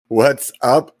What's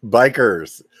up,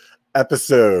 bikers?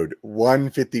 Episode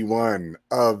 151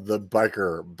 of the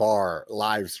Biker Bar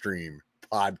live stream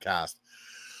podcast.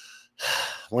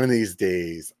 One of these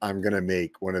days, I'm going to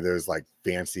make one of those like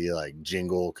fancy, like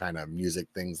jingle kind of music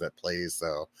things that plays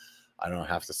so I don't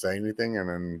have to say anything. And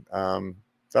then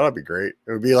that'll be great.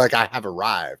 It would be like I have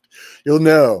arrived. You'll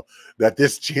know that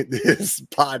this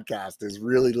podcast is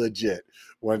really legit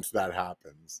once that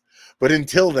happens. But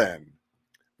until then,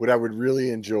 what I would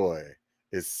really enjoy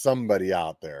is somebody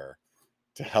out there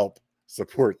to help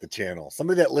support the channel.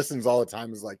 Somebody that listens all the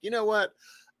time is like, you know what?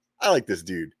 I like this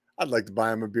dude. I'd like to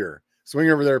buy him a beer.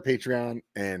 Swing over there at Patreon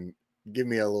and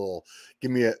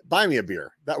buy me a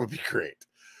beer. That would be great.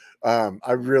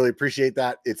 I really appreciate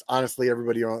that. It's honestly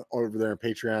everybody over there on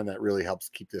Patreon that really helps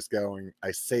keep this going. I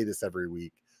say this every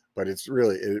week, but it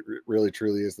really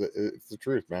truly is it's the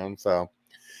truth, man. So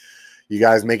you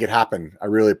guys make it happen. I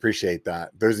really appreciate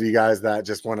that. Those of you guys that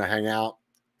just want to hang out,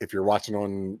 if you're watching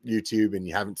on YouTube and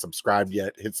you haven't subscribed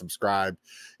yet, hit subscribe.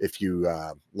 If you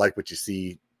like what you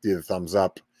see, do the thumbs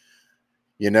up.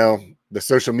 You know, the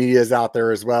social media is out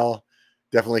there as well.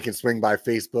 Definitely can swing by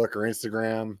Facebook or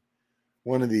Instagram.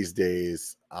 One of these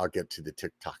days, I'll get to the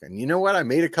TikTok. And you know what? I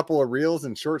made a couple of reels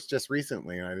and shorts just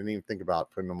recently, and I didn't even think about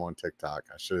putting them on TikTok.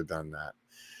 I should have done that.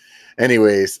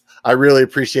 Anyways, I really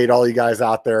appreciate all you guys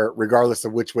out there, regardless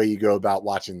of which way you go about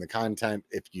watching the content.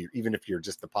 Even if you're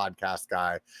just the podcast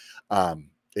guy,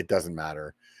 it doesn't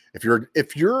matter. If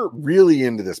you're really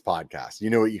into this podcast, you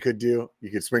know what you could do?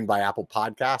 You could swing by Apple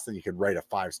Podcasts and you could write a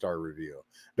 5-star review.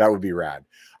 That would be rad.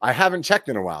 I haven't checked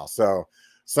in a while, so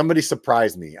somebody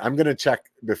surprise me. I'm gonna check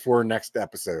before next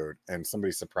episode, and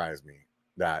somebody surprise me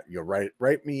that you'll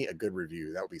write me a good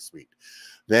review. That would be sweet.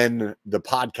 Then the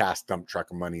podcast dump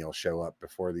truck money will show up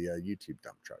before the YouTube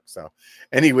dump truck. So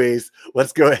anyways,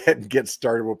 let's go ahead and get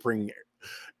started. We'll bring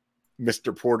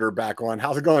Mr. Porter back on.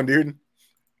 How's it going, dude?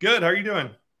 Good. How are you doing?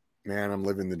 Man, I'm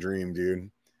living the dream, dude.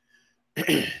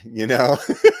 You know?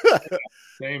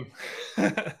 Same.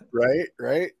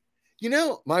 Right. You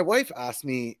know, my wife asked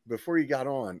me before you got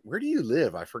on, where do you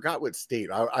live? I forgot what state.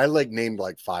 I like named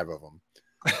like 5 of them.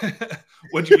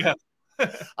 What'd you get?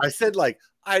 I said like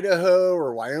Idaho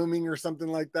or Wyoming or something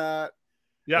like that.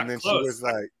 Yeah, and then close. She was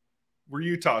like, we're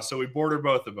Utah, so we border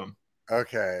both of them.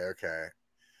 Okay.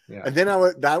 Yeah. And then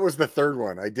that was the third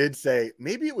one. I did say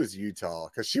maybe it was Utah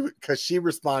because she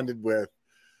responded with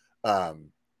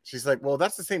she's like, well,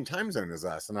 that's the same time zone as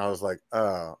us. And I was like,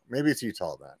 oh, maybe it's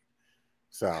Utah then.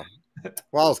 So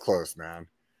well, I was close, man.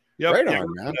 Yep. Right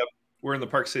on, man. We're in the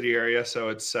Park City area, so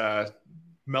it's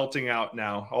melting out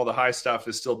now. All the high stuff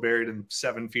is still buried in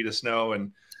 7 feet of snow,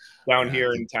 and down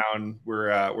here in town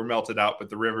we're melted out. But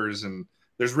the rivers, and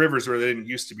there's rivers where they didn't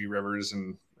used to be rivers,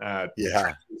 and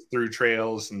through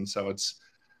trails, and so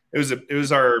it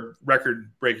was our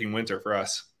record-breaking winter for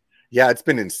us. Yeah, it's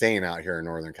been insane out here in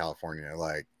Northern California.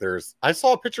 Like I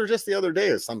saw a picture just the other day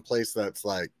of some place that's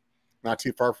like not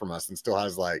too far from us and still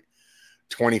has like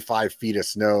 25 feet of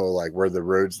snow, like where the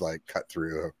roads like cut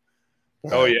through.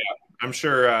 Oh yeah, I'm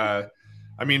sure.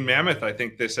 I mean, Mammoth, I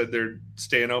think they said they're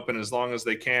staying open as long as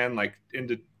they can, like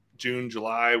into June,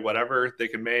 July, whatever they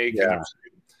can make. Yeah. And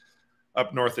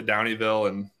up north of Downeyville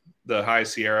and the High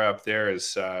Sierra up there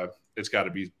is it's got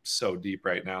to be so deep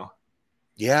right now.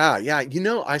 Yeah. You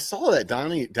know, I saw that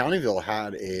Downeyville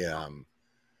had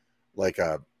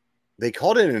they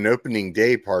called it an opening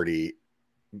day party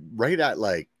right at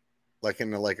like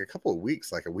in like a couple of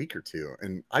weeks, like a week or two.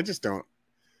 And I just don't,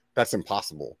 that's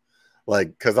impossible.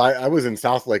 Like, cause I was in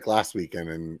South Lake last weekend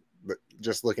and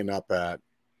just looking up at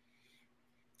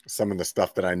some of the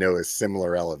stuff that I know is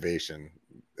similar elevation.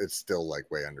 It's still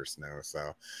like way under snow.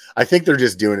 So I think they're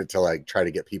just doing it to like try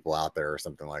to get people out there or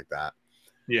something like that.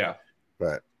 Yeah.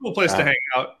 But cool place to hang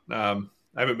out.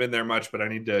 I haven't been there much, but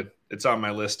it's on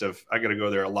my list of, I got to go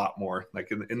there a lot more,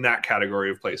 like in that category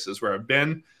of places where I've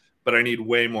been, but I need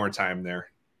way more time there.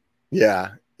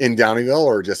 Yeah. In Downeyville,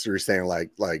 or just you're saying like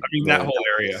I mean, that whole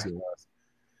area.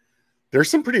 There's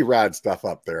some pretty rad stuff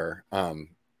up there.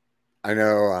 I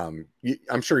know,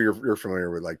 I'm sure you're familiar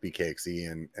with like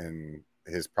BKXE and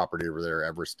his property over there,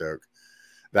 Everstoke.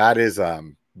 That is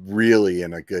really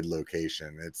in a good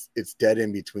location. It's dead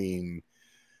in between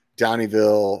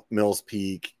Downeyville, Mills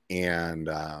Peak, and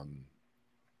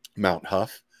Mount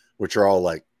Huff, which are all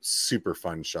like super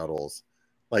fun shuttles.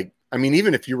 Like, I mean,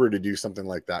 even if you were to do something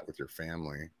like that with your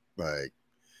family, like,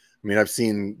 I mean, I've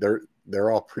seen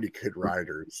they're all pretty good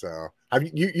riders. So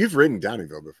you've ridden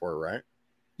Downeyville before, right?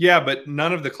 Yeah, but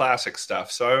none of the classic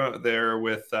stuff. So I went there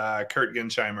with Kurt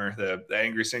Gensheimer, the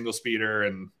angry single speeder,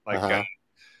 and like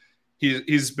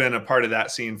he's been a part of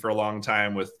that scene for a long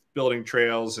time with building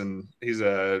trails, and he's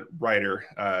a writer,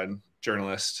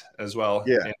 journalist as well.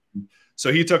 Yeah. And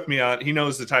so he took me on. He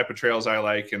knows the type of trails I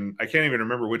like, and I can't even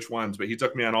remember which ones, but he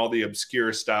took me on all the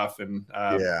obscure stuff and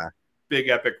Yeah. big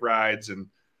epic rides and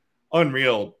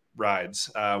unreal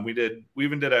rides. We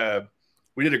even did a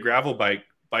gravel bike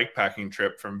packing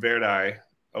trip from Verdi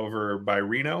over by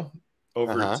Reno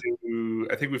over to,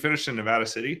 I think we finished in Nevada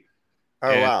City. Oh,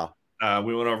 and, wow.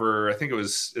 We went over, I think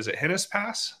is it Hinnis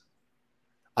Pass?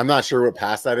 I'm not sure what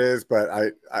pass that is, but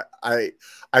I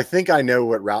think I know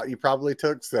what route you probably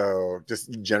took. So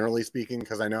just generally speaking,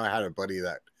 because I know I had a buddy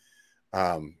that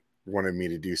wanted me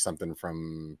to do something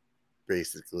from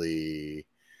basically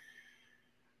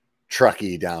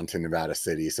Truckee down to Nevada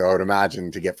City. So I would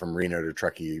imagine to get from Reno to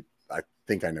Truckee, I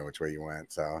think I know which way you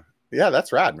went. So yeah,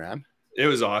 that's rad, man. It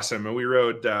was awesome. And we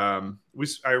rode,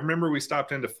 I remember we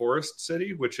stopped into Forest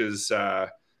City, which is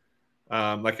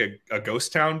like a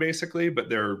ghost town basically, but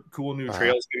there are cool new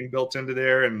trails getting built into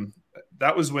there. And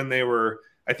that was when they were,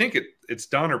 I think it's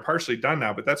done or partially done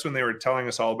now, but that's when they were telling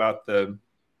us all about the,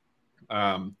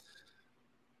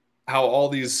 how all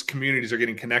these communities are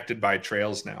getting connected by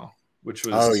trails now, which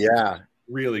was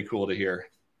really cool to hear.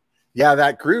 Yeah,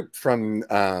 that group from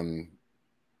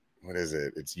what is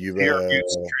it? It's Yuba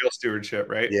Trail Stewardship,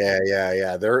 right?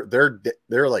 Yeah.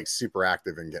 They're like super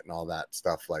active in getting all that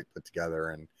stuff like put together,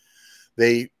 and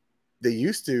they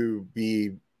used to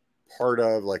be part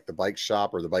of like the bike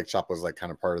shop, or the bike shop was like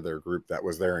kind of part of their group that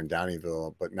was there in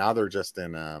Downeyville, but now they're just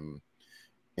in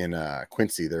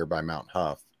Quincy there by Mount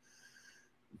Huff.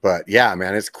 But yeah,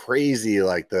 man, it's crazy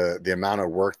like the amount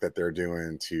of work that they're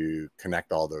doing to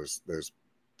connect all those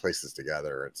places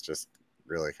together. It's just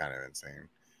really kind of insane.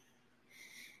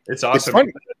 It's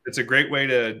awesome. It's a great way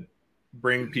to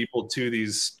bring people to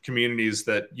these communities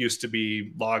that used to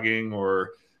be logging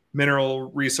or mineral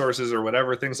resources or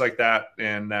whatever, things like that,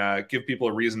 and give people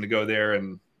a reason to go there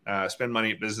and spend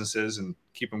money at businesses and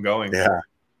keep them going. Yeah.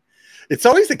 It's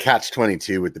always a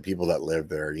catch-22 with the people that live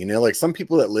there. You know, like some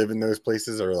people that live in those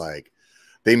places are like,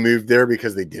 they moved there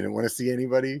because they didn't want to see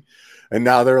anybody. And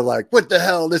now they're like, what the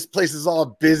hell? This place is all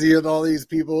busy with all these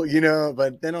people, you know?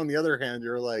 But then on the other hand,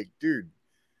 you're like, dude,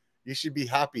 you should be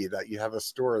happy that you have a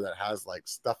store that has like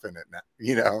stuff in it now,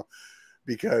 you know?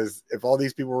 Because if all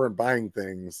these people weren't buying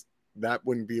things, that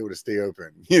wouldn't be able to stay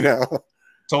open, you know?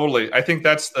 Totally. I think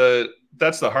that's the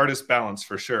hardest balance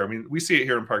for sure. I mean, we see it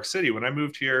here in Park City. When I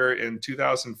moved here in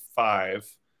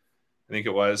 2005, I think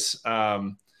it was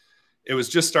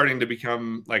just starting to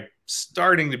become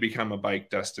a bike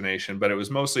destination, but it was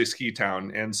mostly a ski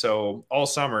town. And so all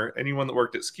summer, anyone that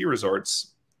worked at ski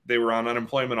resorts, they were on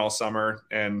unemployment all summer.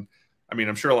 And I mean,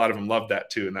 I'm sure a lot of them loved that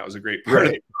too. And that was a great part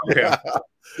of the program.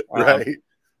 Right.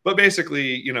 But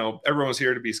basically, you know, everyone was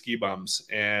here to be ski bums,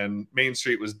 and Main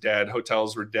Street was dead.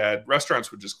 Hotels were dead. Restaurants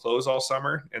would just close all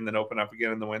summer and then open up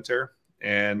again in the winter.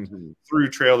 And through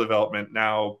trail development,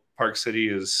 now Park City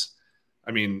is,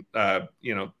 I mean,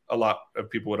 you know, a lot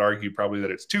of people would argue probably that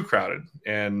it's too crowded.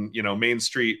 And, you know, Main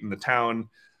Street and the town,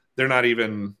 they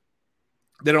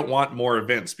don't want more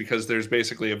events, because there's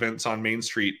basically events on Main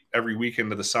Street every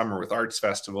weekend of the summer with arts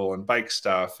festival and bike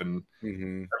stuff and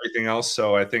everything else.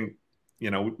 So I think, you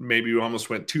know, maybe we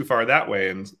almost went too far that way.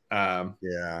 And but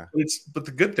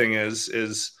the good thing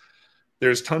is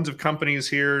there's tons of companies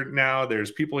here now. There's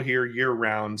people here year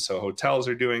round. So hotels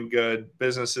are doing good,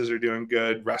 businesses are doing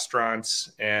good,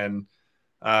 restaurants, and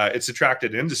it's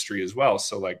attracted industry as well.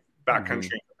 So like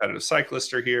Backcountry and Competitive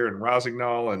Cyclists are here, and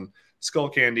Rosignol and Skull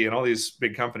Candy and all these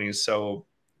big companies. So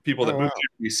people that moved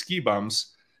here to be ski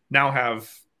bums now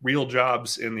have real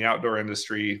jobs in the outdoor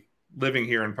industry, living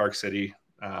here in Park City,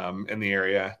 in the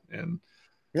area. And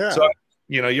so,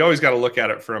 you know, you always got to look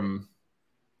at it from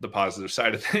the positive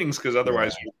side of things, because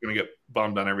otherwise you're going to get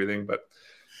bummed on everything. But,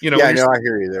 you know, I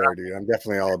hear you there, dude. I'm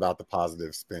definitely all about the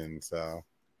positive spin. So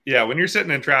yeah, when you're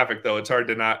sitting in traffic though, it's hard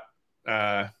to not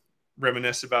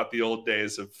reminisce about the old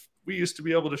days of, we used to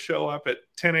be able to show up at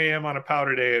 10 a.m. on a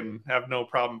powder day and have no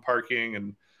problem parking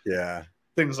and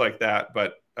things like that.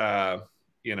 But,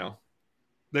 you know,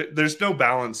 there's no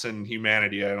balance in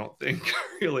humanity, I don't think,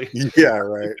 really. Yeah,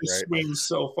 right. It swings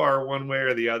so far one way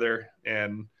or the other.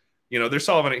 And, you know, they're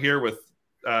solving it here with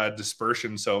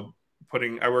dispersion. So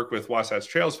I work with Wasatch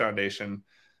Trails Foundation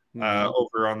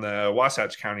over on the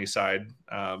Wasatch County side.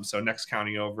 So next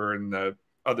county over in the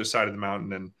other side of the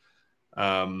mountain.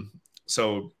 And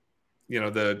so, you know,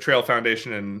 the Trail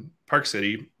Foundation in Park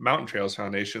City, Mountain Trails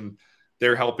Foundation,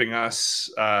 they're helping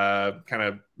us, kind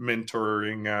of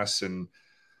mentoring us and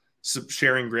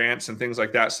sharing grants and things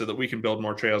like that, so that we can build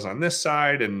more trails on this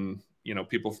side. And, you know,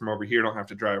 people from over here don't have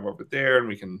to drive over there, and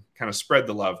we can kind of spread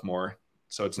the love more.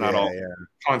 so it's not all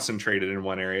concentrated in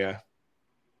one area.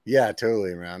 Yeah,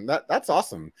 totally, man. That's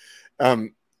awesome.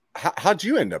 How'd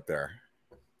you end up there?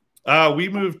 We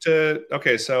moved to,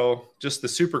 okay, so just the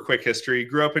super quick history.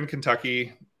 Grew up in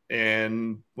Kentucky,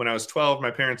 and when I was 12,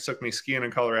 my parents took me skiing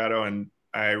in Colorado, and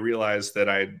I realized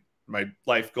that my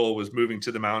life goal was moving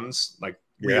to the mountains, like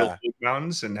real big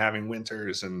mountains, and having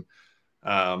winters and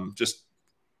just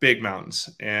big mountains.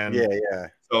 And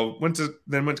so went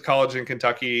to college in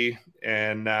Kentucky,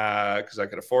 and because I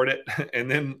could afford it.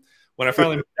 And then when I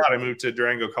finally moved out, I moved to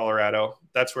Durango, Colorado.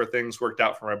 That's where things worked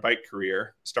out for my bike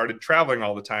career. Started traveling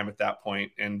all the time at that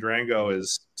point, and Durango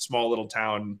is a small little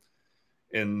town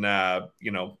in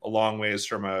you know, a long ways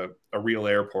from a real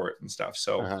airport and stuff.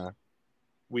 So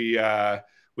we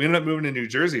ended up moving to New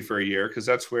Jersey for a year, because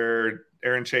that's where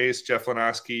Aaron Chase, Jeff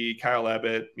Lenoski, Kyle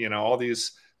Ebbett, you know, all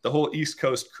these, the whole East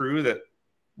Coast crew that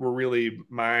were really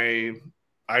my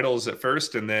idols at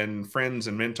first, and then friends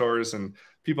and mentors and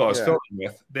people I was filming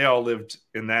with, they all lived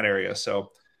in that area.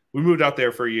 So we moved out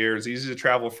there for a year. It's easy to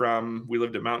travel from. We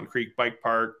lived at Mountain Creek Bike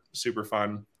Park, super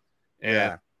fun.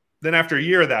 And then after a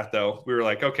year of that, though, we were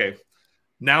like, okay,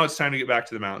 now it's time to get back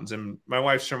to the mountains. And my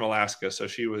wife's from Alaska, so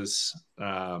she was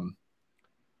a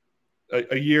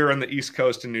year on the East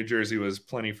Coast in New Jersey was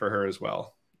plenty for her as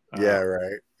well.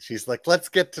 Right. She's like, let's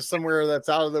get to somewhere that's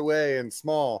out of the way and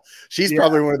small. She's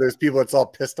probably one of those people that's all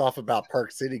pissed off about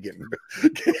Park City getting.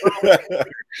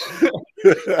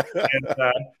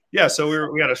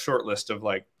 So we had a short list of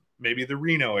like maybe the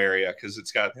Reno area, because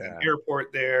it's got an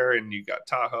airport there, and you got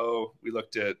Tahoe. We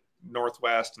looked at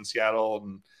Northwest and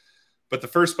Seattle, but the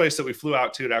first place that we flew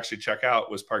out to actually check out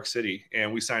was Park City,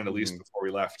 and we signed a lease before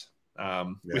we left.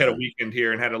 We had a weekend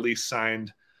here and had a lease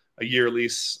signed, a year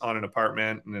lease on an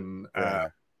apartment, and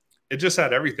it just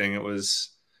had everything. It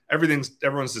was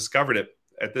everyone's discovered it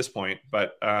at this point,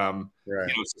 but you know,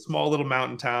 it's a small little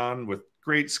mountain town with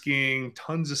great skiing,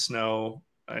 tons of snow,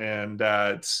 and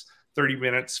it's 30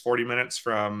 minutes, 40 minutes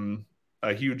from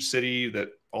a huge city that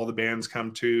all the bands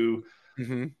come to,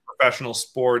 professional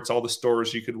sports, all the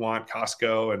stores you could want,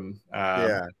 Costco, and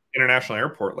international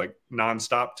airport, like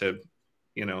nonstop to,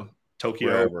 you know,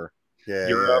 Tokyo,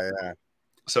 Europe.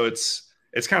 So it's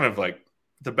kind of like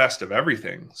the best of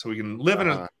everything. So we can live in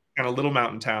a kind of little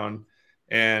mountain town,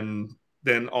 and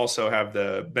then also have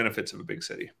the benefits of a big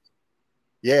city.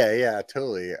 Yeah,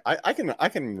 totally. I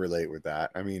can relate with that.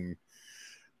 I mean,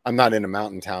 I'm not in a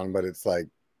mountain town, but it's like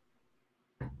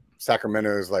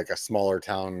Sacramento is like a smaller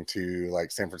town to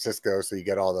like San Francisco, so you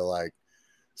get all the like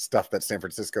stuff that San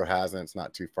Francisco has, and it's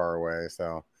not too far away.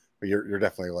 So, but you're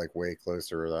definitely like way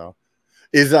closer though.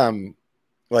 Is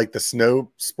like the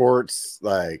snow sports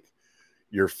like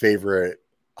your favorite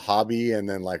hobby, and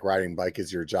then like riding bike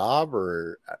is your job,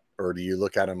 or do you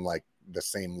look at them like the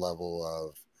same level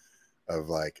of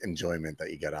like enjoyment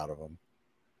that you get out of them?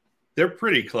 They're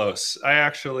pretty close. I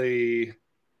actually,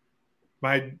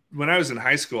 when I was in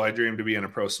high school, I dreamed of being a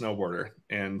pro snowboarder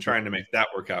and trying to make that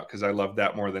work out, because I loved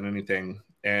that more than anything.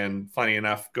 And funny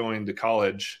enough, going to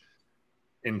college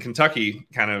in Kentucky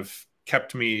kind of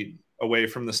kept me away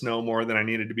from the snow more than I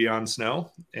needed to be on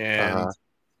snow. And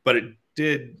but it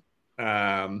did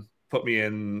put me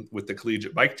in with the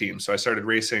collegiate bike team. So I started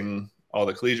racing all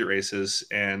the collegiate races,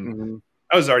 and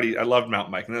I loved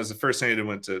mountain biking. That was the first thing I did.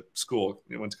 Went to school,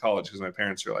 went to college, because my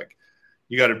parents were like,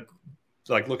 you got to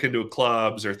like look into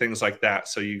clubs or things like that,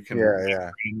 so you can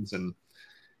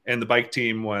and the bike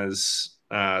team was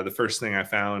the first thing I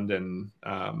found, and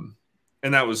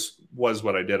that was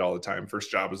what I did all the time.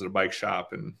 First job was at a bike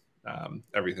shop, and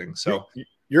everything. So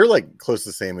you're like close to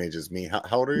the same age as me. How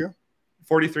old are you?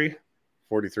 43.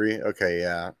 43. Okay.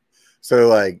 Yeah. So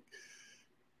like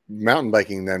mountain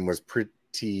biking then was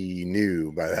pretty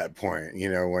new by that point,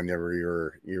 you know, whenever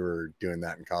you were doing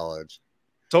that in college.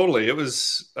 Totally. It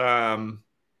was an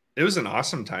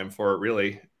awesome time for it,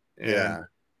 really. And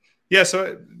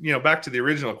so, you know, back to the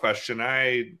original question,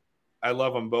 I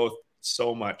love them both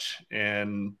so much,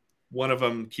 and one of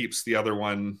them keeps the other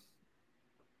one,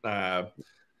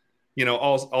 you know,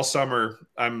 all summer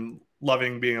I'm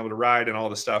loving being able to ride and all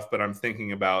the stuff, but I'm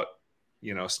thinking about,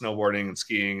 you know, snowboarding and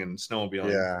skiing and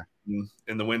snowmobiling.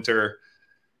 In the winter,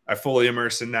 I fully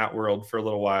immerse in that world for a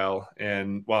little while,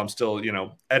 and while I'm still, you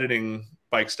know, editing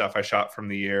bike stuff I shot from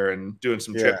the year and doing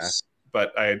some trips,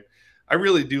 but I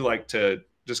really do like to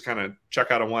just kind of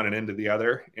check out of one and into the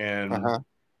other, and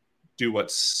do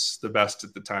what's the best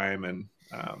at the time. And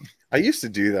I used to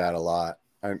do that a lot.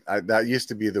 That used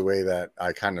to be the way that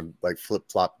I kind of like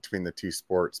flip-flop between the two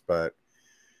sports, but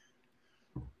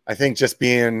I think just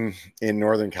being in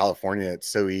Northern California, it's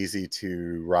so easy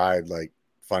to ride like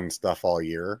fun stuff all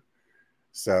year.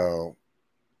 So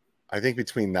I think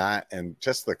between that and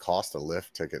just the cost of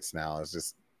lift tickets now is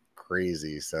just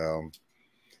crazy. So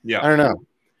Yeah. I don't know.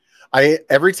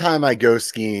 Every time I go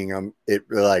skiing,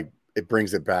 it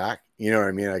brings it back. You know what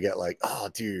I mean? I get like, oh,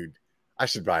 dude, I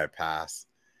should buy a pass.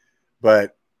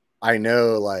 But I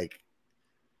know, like,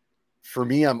 for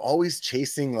me, I'm always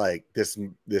chasing like this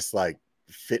like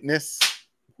fitness.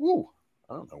 Woo!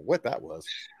 I don't know what that was.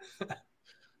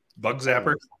 Bug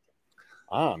zapper.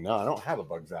 Oh no, I don't have a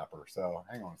bug zapper. So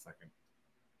hang on a second.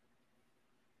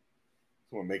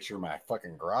 I want to make sure my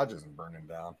fucking garage isn't burning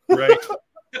down. Right.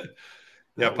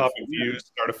 Yeah, pop a fuse,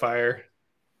 start a fire.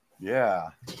 Yeah.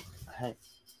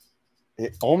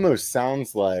 It almost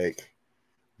sounds like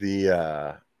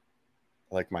the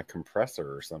like my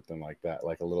compressor or something like that,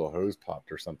 like a little hose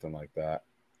popped or something like that.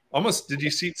 Almost. Did you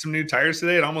see some new tires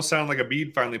today? It almost sounded like a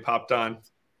bead finally popped on.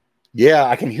 Yeah,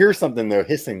 I can hear something though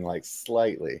hissing like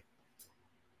slightly.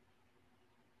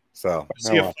 So if I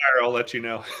see a fire, I'll let you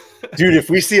know. Dude, if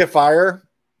we see a fire,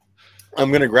 I'm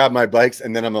going to grab my bikes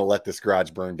and then I'm going to let this garage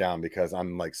burn down, because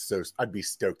I'm like, I'd be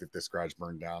stoked if this garage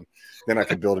burned down. Then I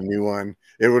could build a new one.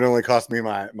 It would only cost me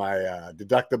my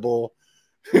deductible.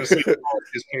 Is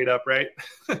paid up, right?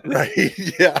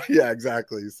 Right. Yeah,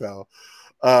 exactly. So,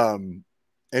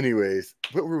 anyways,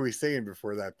 what were we saying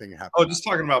before that thing happened? Oh, just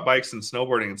talking about bikes and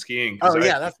snowboarding and skiing. Oh,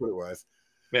 yeah, that's what it was.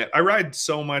 Man, I ride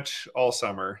so much all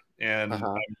summer, and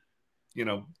I'm, you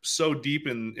know, so deep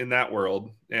in that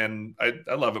world, and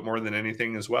I love it more than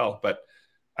anything as well. But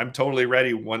I'm totally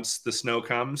ready once the snow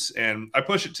comes, and I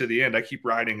push it to the end. I keep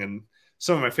riding, and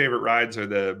some of my favorite rides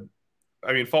are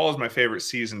fall is my favorite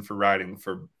season for riding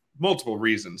for multiple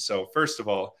reasons. So first of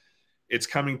all, it's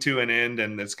coming to an end,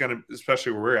 and it's going to,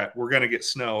 especially where we're going to get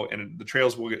snow, and the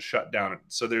trails will get shut down.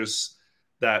 So there's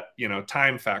that, you know,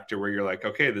 time factor where you're like,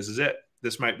 okay, this is it.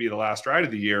 This might be the last ride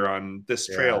of the year on this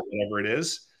trail, whatever it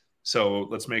is. So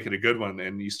let's make it a good one.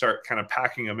 And you start kind of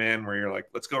packing them in where you're like,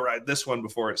 let's go ride this one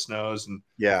before it snows. And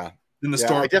then the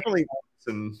storm definitely,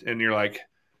 and you're like,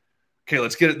 okay,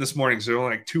 let's get it this morning. So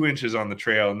only like 2 inches on the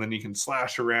trail, and then you can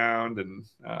slash around and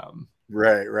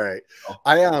right.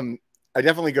 I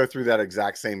definitely go through that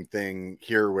exact same thing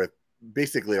here with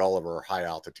basically all of our high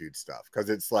altitude stuff,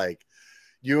 because it's like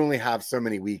you only have so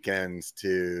many weekends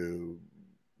to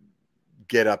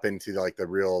get up into like the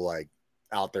real like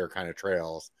out there kind of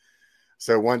trails.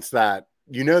 So once that,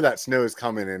 you know, that snow is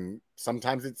coming, and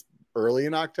sometimes it's early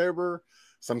in October,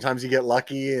 sometimes you get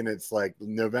lucky and it's like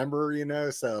November, you know.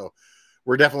 So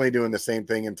we're definitely doing the same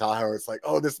thing in Tahoe. It's like,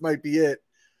 oh, this might be it.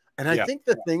 And I think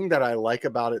the thing that I like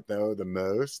about it though the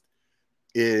most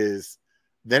is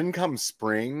then come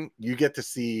spring, you get to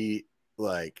see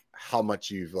like how much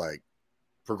you've like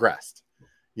progressed,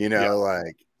 you know,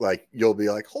 like you'll be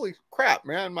like, holy crap,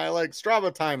 man, my like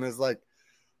Strava time is like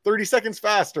 30 seconds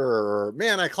faster, or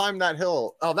man, I climbed that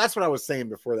hill. Oh, that's what I was saying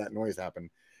before that noise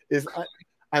happened, is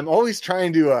I'm always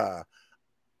trying to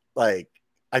like,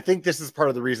 I think this is part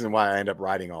of the reason why I end up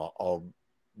riding all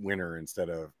winter instead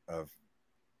of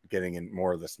getting in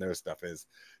more of the snow stuff, is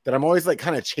that I'm always like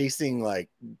kind of chasing like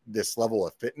this level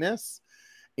of fitness.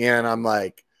 And I'm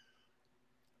like,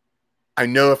 I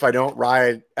know if I don't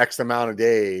ride X amount of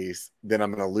days, then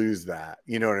I'm going to lose that.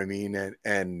 You know what I mean?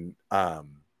 And I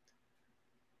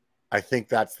think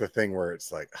that's the thing where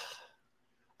it's like,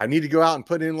 I need to go out and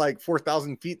put in like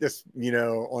 4,000 feet this, you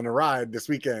know, on a ride this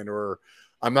weekend, or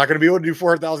I'm not going to be able to do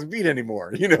 4,000 feet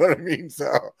anymore. You know what I mean?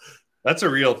 So that's a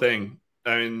real thing.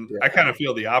 I mean, I kind of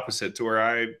feel the opposite, to where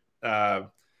I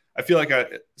feel like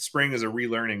spring is a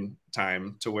relearning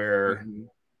time, to where,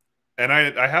 and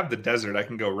I have the desert, I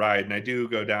can go ride, and I do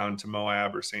go down to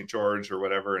Moab or St. George or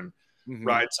whatever and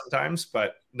ride sometimes,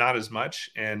 but not as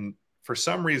much. And for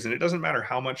some reason, it doesn't matter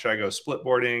how much I go split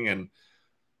boarding and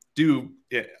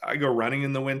I go running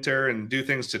in the winter and do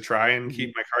things to try and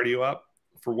keep my cardio up.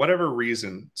 For whatever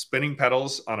reason, spinning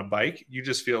pedals on a bike,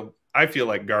 I feel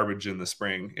like garbage in the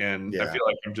spring. And I feel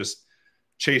like I'm just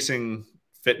chasing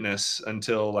fitness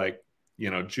until like,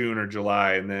 you know, June or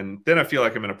July. And then I feel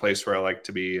like I'm in a place where I like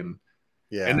to be. And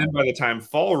then by the time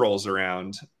fall rolls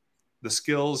around, the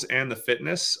skills and the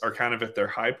fitness are kind of at their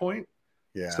high point.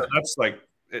 So that's like,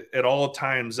 it all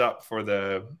times up for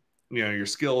the, you know, your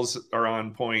skills are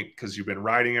on point because you've been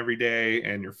riding every day,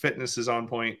 and your fitness is on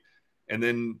point. And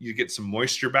then you get some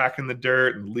moisture back in the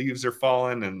dirt, and leaves are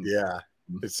falling. And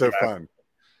it's so fun.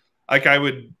 Like I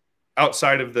would,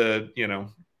 outside of the, you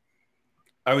know,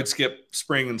 I would skip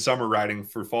spring and summer riding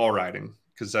for fall riding,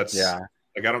 because that's like,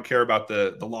 I don't care about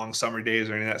the long summer days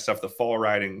or any of that stuff. The fall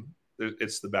riding,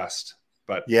 it's the best.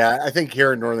 But I think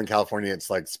here in Northern California, it's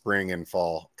like spring and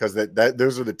fall, because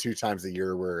those are the 2 times a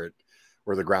year where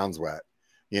the ground's wet,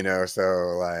 you know. So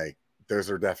like those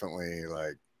are definitely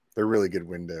like, they're really good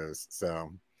windows.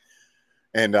 So,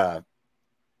 and I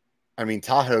mean,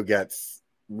 Tahoe gets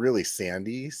really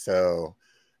sandy. So,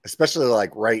 especially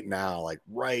like right now, like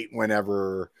right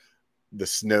whenever the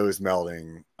snow's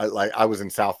melting, I was in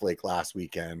South Lake last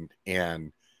weekend,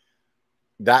 and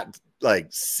that like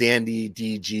sandy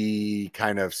DG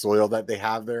kind of soil that they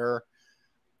have there,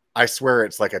 I swear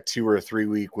it's like a 2 or 3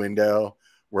 week window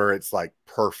where it's like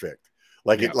perfect.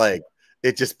 Like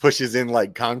it just pushes in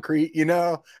like concrete, you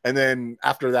know, and then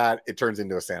after that it turns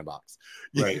into a sandbox.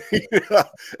 Right.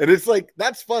 And it's like,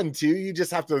 that's fun too. You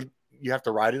just have to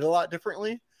ride it a lot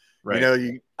differently. Right.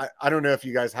 You know, I don't know if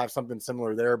you guys have something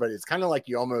similar there, but it's kind of like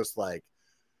you almost like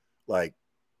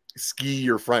ski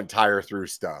your front tire through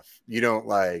stuff. You don't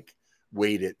like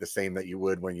weight it the same that you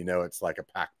would when you know it's like a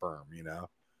pack berm, you know?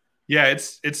 Yeah,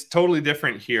 it's totally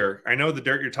different here. I know the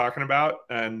dirt you're talking about,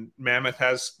 and Mammoth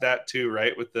has that too,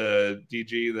 right? With the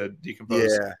DG, the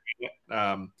decomposed.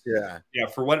 Yeah.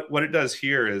 For what it does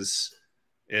here is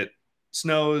it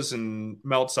snows and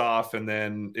melts off, and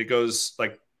then it goes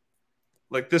like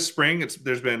this spring.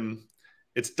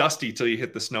 It's dusty till you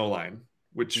hit the snow line,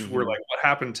 which we're like, what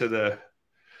happened to the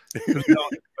snow?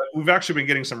 We've actually been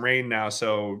getting some rain now,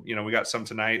 so we got some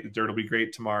tonight. The dirt will be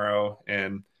great tomorrow,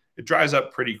 and it dries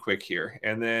up pretty quick here.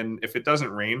 And then if it doesn't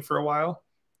rain for a while,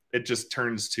 it just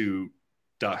turns to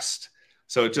dust.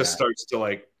 So it just starts to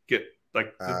like get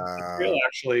like the trail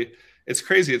actually, it's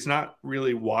crazy. It's not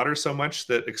really water so much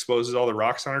that exposes all the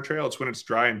rocks on our trail. It's when it's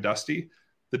dry and dusty,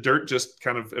 the dirt just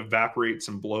kind of evaporates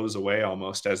and blows away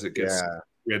almost as it gets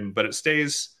ridden, but it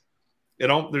stays.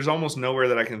 There's almost nowhere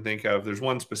that I can think of. There's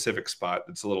one specific spot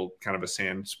that's a little kind of a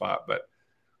sand spot, but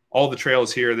all the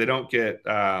trails here, they don't get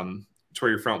to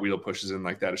where your front wheel pushes in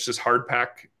like that. It's just hard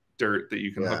pack dirt that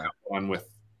you can hook up on with,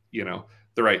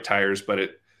 the right tires, but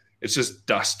it's just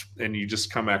dust, and you just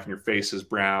come back and your face is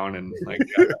brown and like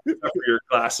for your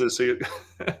glasses. So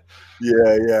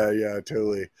yeah,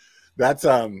 totally. That's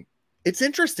it's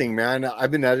interesting, man.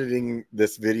 I've been editing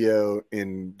this video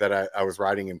that I was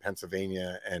riding in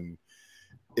Pennsylvania, and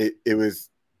it was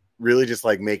really just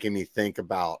like making me think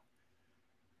about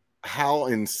how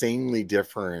insanely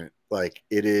different like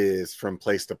it is from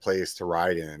place to place to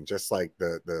ride in, just like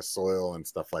the soil and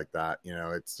stuff like that.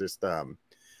 It's just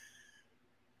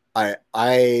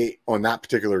I on that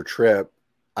particular trip,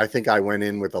 I think I went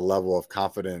in with a level of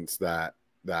confidence that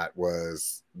I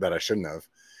shouldn't have.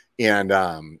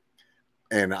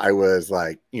 And I was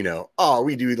like, oh,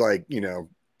 we do like,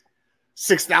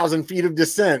 6,000 feet of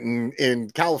descent in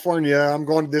California. I'm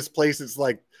going to this place. It's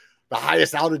like the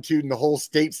highest altitude in the whole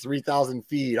state's 3,000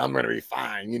 feet. I'm going to be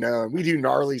fine. And we do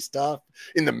gnarly stuff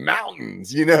in the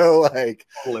mountains, like,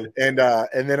 and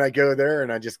then I go there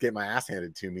and I just get my ass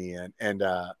handed to me. And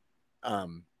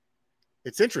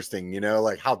it's interesting,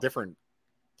 like how different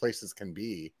places can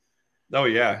be. Oh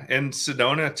yeah. And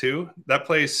Sedona too. That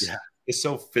place is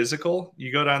so physical.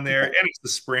 You go down there and it's the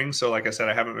spring. So like I said,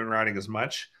 I haven't been riding as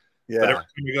much. But every time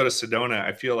you go to Sedona,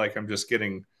 I feel like I'm just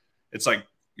it's like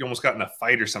you almost got in a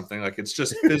fight or something. Like it's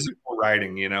just physical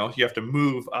riding, you have to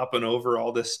move up and over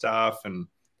all this stuff. And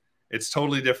it's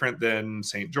totally different than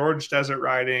St. George desert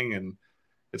riding. And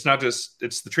it's not just,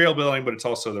 it's the trail building, but it's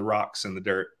also the rocks and the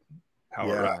dirt, how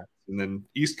it rides. And then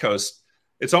East Coast,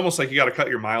 it's almost like you got to cut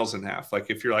your miles in half. Like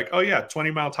if you're like, oh yeah,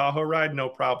 20-mile Tahoe ride, no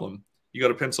problem. You go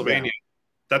to Pennsylvania,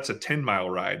 that's a 10-mile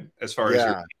ride as far as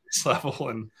your level.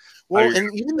 And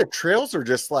and even the trails are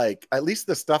just like, at least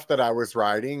the stuff that I was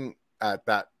riding at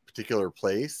that particular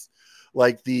place,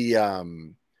 like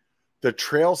the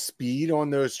trail speed on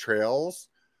those trails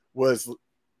was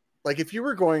like, if you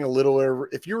were going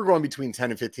if you were going between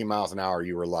 10 and 15 miles an hour,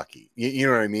 you were lucky. You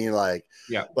know what I mean? Like,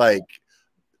 like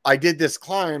I did this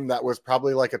climb that was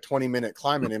probably like a 20-minute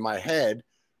climb, and in my head,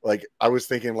 like I was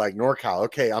thinking like NorCal,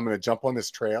 okay, I'm going to jump on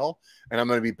this trail and I'm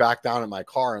going to be back down in my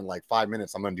car in like 5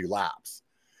 minutes. I'm going to do laps,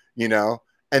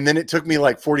 and then it took me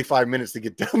like 45 minutes to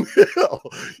get down the hill.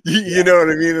 You know what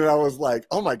I mean? And I was like,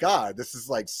 oh my God, this is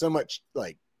like so much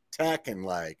like tech and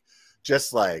like,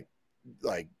 just like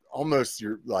almost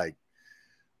you're like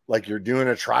you're doing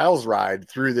a trials ride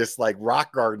through this like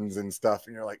rock gardens and stuff.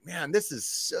 And you're like, man, this is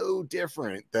so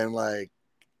different than like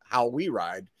how we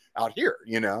ride out here,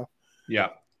 Yeah.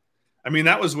 I mean,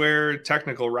 that was where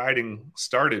technical riding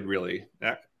started, really.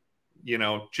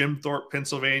 Jim Thorpe,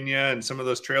 Pennsylvania, and some of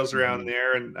those trails around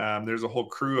there. And there's a whole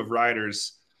crew of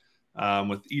riders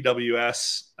with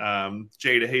EWS,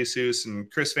 Jay DeJesus,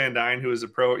 and Chris Van Dyne, who was a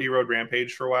pro. He rode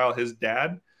Rampage for a while. His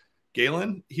dad,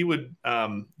 Galen, he would,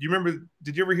 you remember,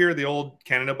 did you ever hear the old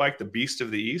Canada bike, the Beast of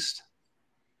the East?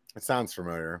 It sounds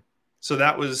familiar. so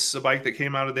that was a bike that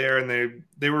came out of there, and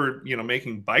they were, you know,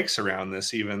 making bikes around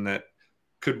this even that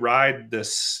could ride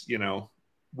this, you know,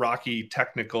 rocky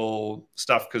technical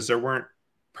stuff, because there weren't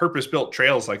purpose-built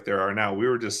trails like there are now. We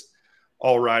were just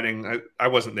all riding. I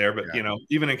wasn't there, but you know,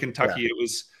 even in Kentucky, it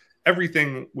was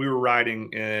everything we were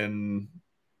riding in,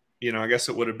 you know, I guess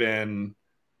it would have been,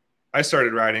 I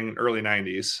started riding early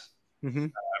 90s.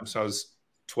 So I was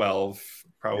 12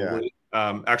 probably,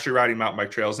 actually riding mountain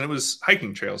bike trails, and it was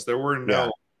hiking trails. There were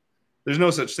there's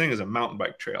no such thing as a mountain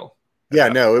bike trail.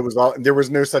 No, it was all, there was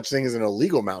no such thing as an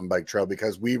illegal mountain bike trail,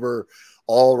 because we were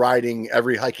all riding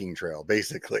every hiking trail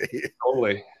basically.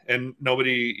 Totally. And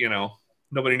nobody, you know,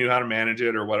 nobody knew how to manage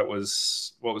it or what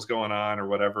was going on or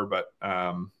whatever. But,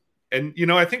 and, you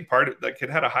know, I think part of, like, it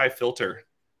had a high filter.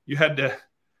 You had to,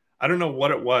 I don't know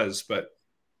what it was, but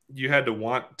you had to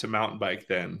want to mountain bike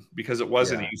then, because it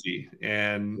wasn't easy.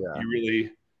 And you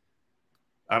really,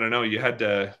 I don't know, you had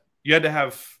to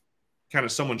have kind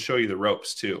of someone show you the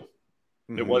ropes too.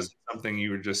 It wasn't something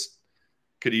you were just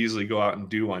could easily go out and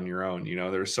do on your own. You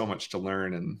know, there's so much to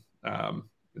learn, and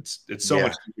it's so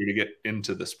much easier to get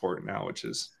into the sport now, which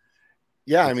is.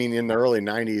 Yeah. I mean, in the early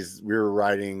 90s, we were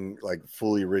riding like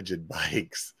fully rigid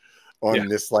bikes on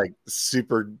this like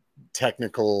super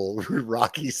technical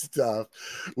rocky stuff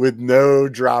with no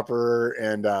dropper.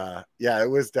 And it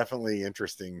was definitely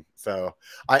interesting. So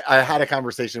I had a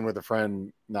conversation with a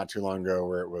friend not too long ago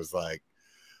where it was like,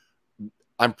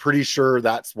 I'm pretty sure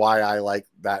that's why I like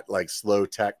that, like slow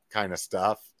tech kind of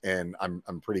stuff. And I'm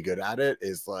pretty good at it,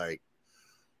 is like,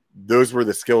 those were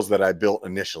the skills that I built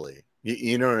initially.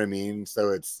 You know what I mean? So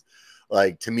it's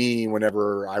like, to me,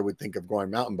 whenever I would think of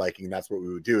going mountain biking, that's what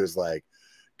we would do, is like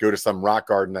go to some rock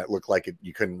garden that looked like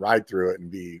you couldn't ride through it, and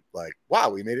be like,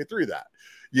 wow, we made it through that,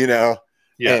 you know?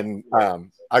 And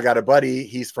I got a buddy,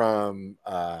 he's from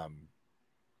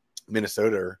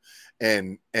Minnesota,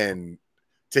 and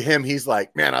to him, he's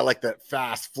like, man, I like that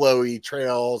fast, flowy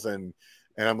trails. And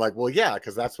I'm like, well, yeah,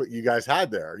 because that's what you guys had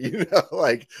there, you know,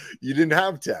 like you didn't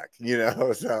have tech, you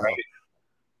know, so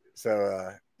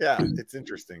it's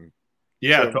interesting.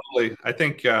 Yeah, totally. I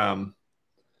think,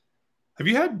 have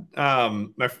you had,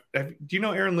 do you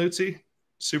know Aaron Lutzy,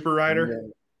 Super Rider?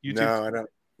 YouTube? No, I don't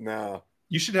know.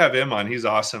 You should have him on. He's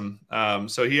awesome.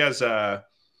 So he has, I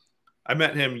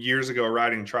met him years ago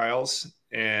riding trials,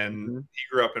 and he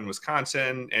grew up in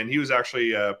Wisconsin, and he was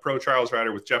actually a pro trials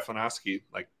rider with Jeff Lenoski,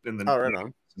 like in the,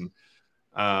 right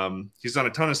on. He's done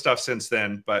a ton of stuff since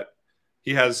then, but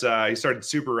he has, he started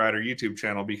Super Rider YouTube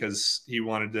channel because he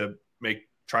wanted to make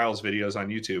trials videos on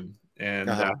YouTube.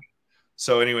 And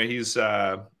so anyway, he's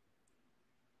trying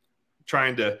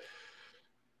to,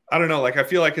 I don't know, like, I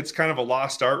feel like it's kind of a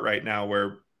lost art right now,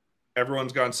 where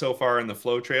everyone's gone so far in the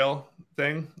flow trail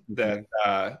thing that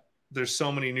there's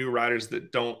so many new riders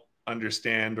that don't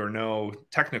understand or know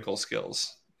technical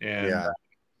skills. And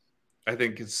I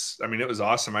think it's, I mean, it was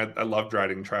awesome. I loved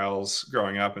riding trials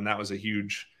growing up, and that was a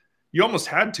huge, you almost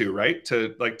had to, right?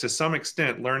 To like, to some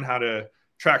extent, learn how to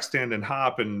track, stand, and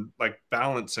hop, and like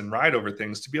balance and ride over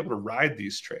things to be able to ride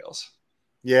these trails.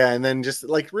 Yeah. And then just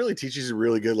like really teaches you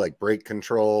really good, like brake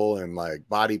control and like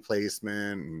body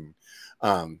placement.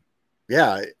 And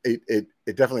it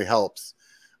definitely helps.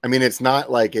 I mean, it's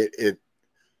not like it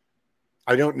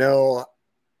I don't know.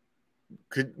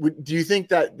 Do you think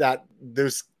that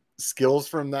those skills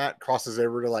from that crosses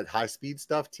over to like high speed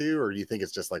stuff too? Or do you think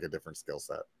it's just like a different skill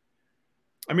set?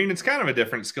 I mean, it's kind of a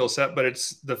different skill set, but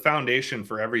it's the foundation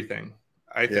for everything.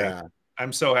 I think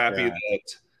I'm so happy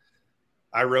that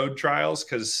I rode trials,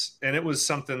 and it was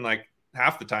something like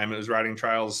half the time it was riding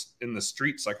trials in the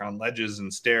streets, like on ledges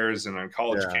and stairs and on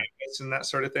college campus and that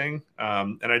sort of thing.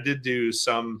 And I did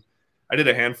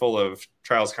a handful of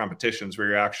trials competitions where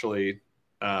you're actually,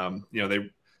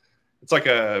 it's like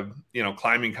a,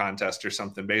 climbing contest or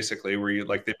something, basically, where you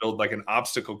like, they build like an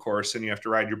obstacle course, and you have to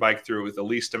ride your bike through it with the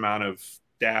least amount of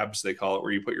dabs, they call it,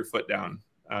 where you put your foot down.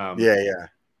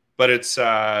 But it's,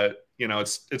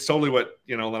 it's totally what,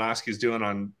 Lenoski's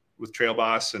doing with Trail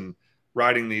Boss, and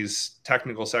riding these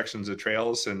technical sections of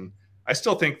trails. And I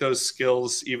still think those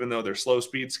skills, even though they're slow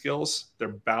speed skills, they're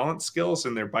balance skills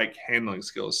and they're bike handling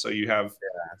skills. So you have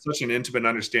such an intimate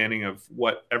understanding of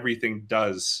what everything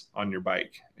does on your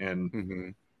bike.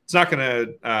 And it's not going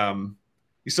to,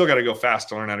 you still got to go fast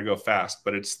to learn how to go fast,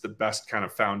 but it's the best kind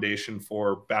of foundation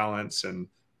for balance and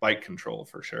bike control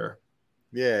for sure.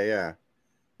 Yeah,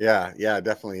 it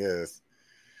definitely is.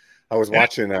 I was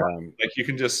watching, like, you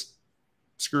can just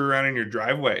screw around in your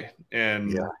driveway,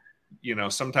 and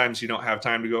sometimes you don't have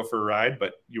time to go for a ride,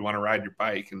 but you want to ride your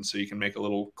bike, and so you can make a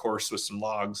little course with some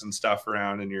logs and stuff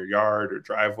around in your yard or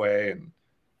driveway.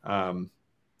 And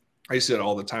I used to do it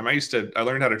all the time. I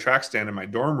learned how to track stand in my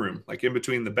dorm room, like in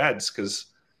between the beds, because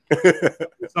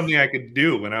it's something I could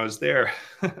do when I was there.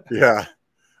 Yeah,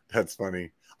 that's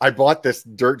funny. I bought this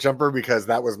dirt jumper because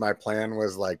that was my plan,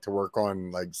 was like to work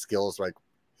on like skills like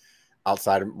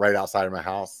right outside of my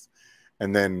house.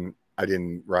 And then I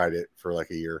didn't ride it for like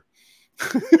a year.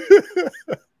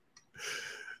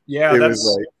 Yeah, It that's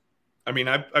was like, I mean,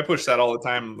 I push that all the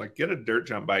time. Like, get a dirt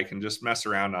jump bike and just mess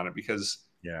around on it, because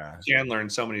yeah, you can learn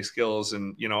so many skills.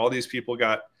 And you know, all these people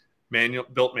got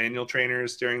built manual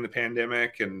trainers during the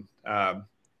pandemic, and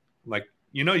like,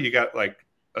 you know, you got like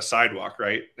a sidewalk,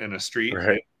 right, in a street,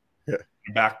 right. Yeah,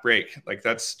 and a back brake. Like,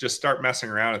 that's just start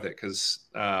messing around with it, because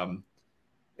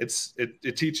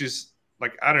it teaches,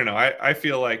 like, I don't know. I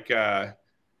feel like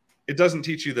it doesn't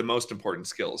teach you the most important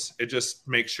skills. It just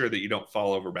makes sure that you don't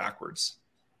fall over backwards.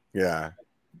 yeah,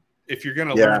 If you're going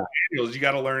to learn yeah, manuals, you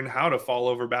got to learn how to fall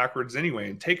over backwards anyway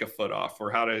and take a foot off,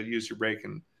 or how to use your brake.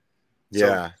 And so,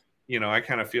 yeah, you know, I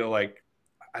kind of feel like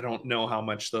I don't know how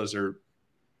much those are.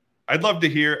 I'd love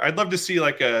to see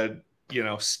like a, you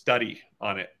know, study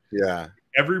on it. yeah.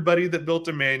 Everybody that built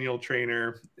a manual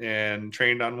trainer and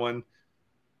trained on one,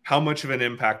 how much of an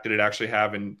impact did it actually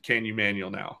have? And can you manual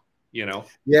now? You know?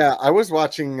 Yeah, I was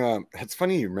watching. It's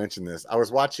funny you mentioned this. I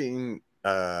was watching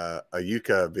a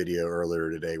Yuka video earlier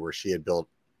today where she had built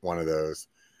one of those,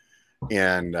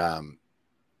 and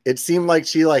it seemed like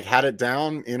she like had it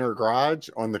down in her garage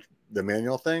on the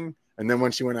manual thing, and then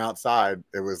when she went outside,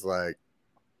 it was like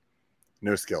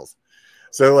no skills.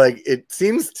 So like it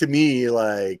seems to me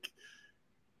like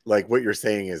what you're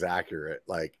saying is accurate.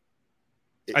 Like,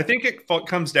 I think it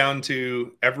comes down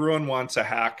to everyone wants a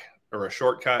hack or a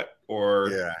shortcut, or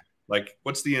yeah, like,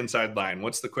 what's the inside line?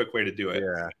 What's the quick way to do it?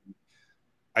 yeah,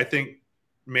 I think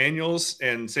manuals,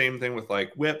 and same thing with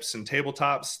like whips and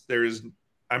tabletops,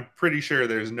 I'm pretty sure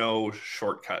there's no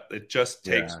shortcut. It just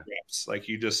takes yeah, reps. Like,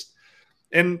 you just,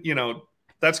 and you know,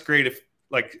 that's great if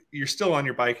like you're still on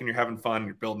your bike and you're having fun,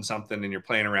 you're building something and you're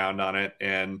playing around on it,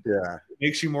 and yeah, it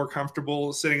makes you more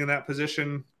comfortable sitting in that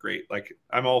position. Great. Like,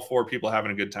 I'm all for people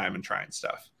having a good time and trying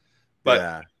stuff. But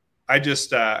yeah, I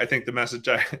think the message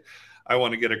I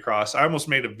want to get across, I almost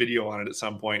made a video on it at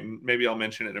some point, and maybe I'll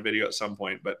mention it in a video at some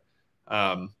point, but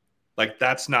like,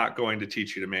 that's not going to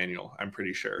teach you to manual. I'm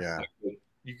pretty sure. yeah. Like,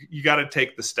 you got to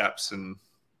take the steps, and,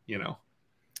 you know,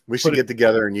 We should get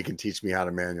together and you can teach me how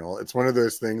to manual. It's one of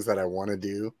those things that I want to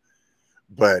do,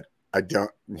 but I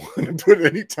don't want to put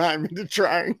any time into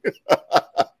trying.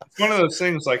 it's one of those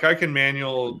things, like, I can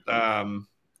manual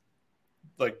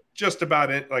like just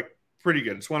about it, like, pretty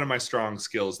good. It's one of my strong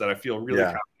skills that I feel really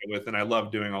confident with, and I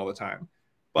love doing all the time.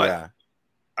 But yeah,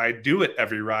 I do it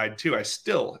every ride too. I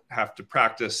still have to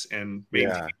practice and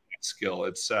maintain that skill.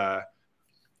 It's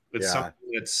something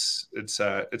it's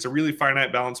a really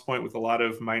finite balance point with a lot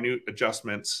of minute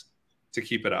adjustments to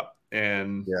keep it up.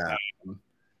 And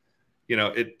you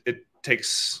know, it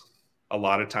takes a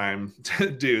lot of time to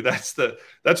do. That's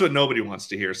what nobody wants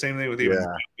to hear. Same thing with even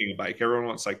jumping a bike. Everyone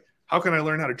wants, like, how can I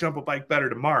learn how to jump a bike better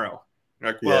tomorrow?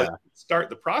 You're like, well, you start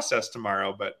the process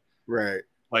tomorrow, but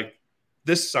like,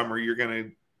 this summer you're gonna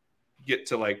get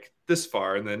to like this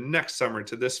far, and then next summer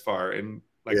to this far, and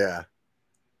like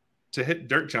to hit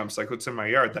dirt jumps like what's in my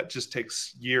yard, that just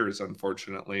takes years,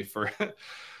 unfortunately. For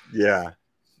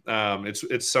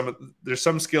there's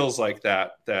some skills like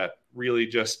that really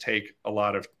just take a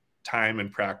lot of time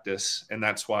and practice, and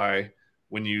that's why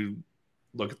when you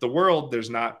look at the world, there's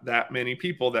not that many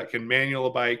people that can manual a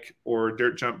bike or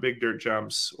dirt jump big dirt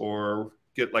jumps or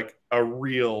get like a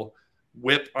real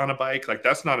whip on a bike. Like,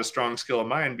 that's not a strong skill of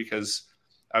mine, because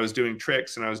I was doing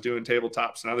tricks and I was doing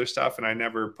tabletops and other stuff, and I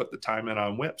never put the time in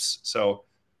on whips. So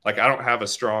like, I don't have a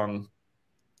strong,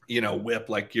 you know, whip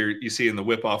like you see in the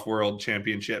whip off world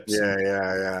championships.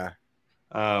 I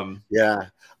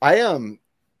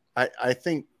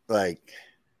think like,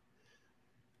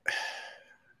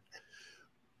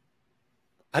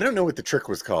 I don't know what the trick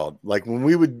was called. Like, when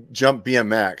we would jump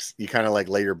BMX, you kind of like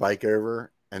lay your bike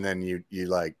over and then you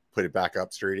like put it back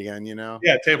up straight again, you know?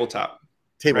 Yeah, tabletop.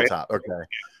 Right? Okay.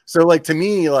 So like, to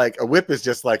me, like a whip is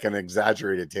just like an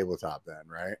exaggerated tabletop then,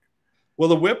 right? Well,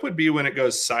 the whip would be when it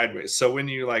goes sideways. So when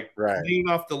you like lean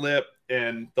off the lip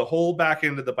and the whole back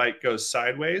end of the bike goes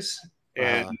sideways,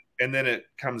 and then it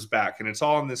comes back, and it's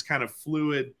all in this kind of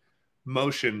fluid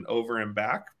motion over and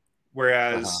back.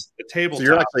 Whereas the tabletop, so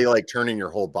you're actually like turning your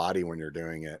whole body when you're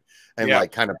doing it, and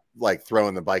like kind of like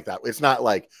throwing the bike that way. It's not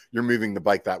like you're moving the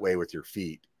bike that way with your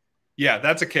feet. Yeah,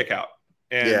 that's a kick out.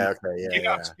 And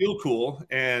kickouts feel cool,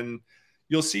 and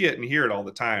you'll see it and hear it all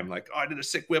the time. Like, oh, I did a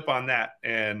sick whip on that,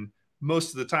 and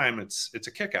most of the time it's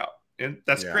a kick out, and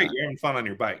that's great. You're having fun on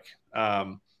your bike.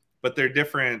 But they're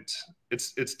different.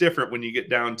 It's different when you get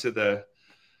down to the,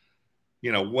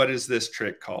 what is this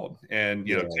trick called? And,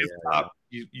 tabletop,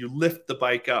 you lift the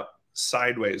bike up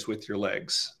sideways with your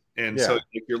legs. And so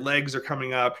if your legs are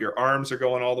coming up, your arms are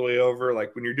going all the way over.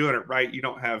 Like when you're doing it right, you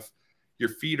don't have your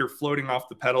feet are floating off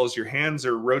the pedals. Your hands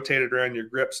are rotated around your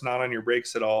grips, not on your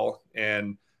brakes at all.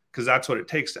 And because that's what it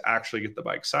takes to actually get the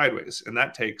bike sideways. And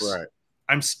that takes,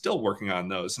 I'm still working on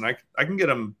those. And I can get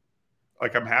them,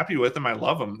 like I'm happy with them. I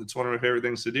love them. It's one of my favorite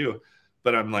things to do.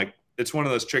 But I'm like, it's one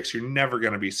of those tricks you're never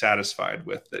going to be satisfied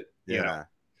with it. You know?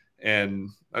 And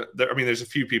there's a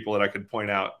few people that I could point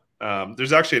out.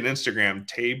 There's actually an Instagram,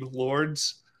 Tabe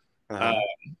Lords.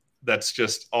 That's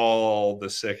just all the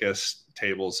sickest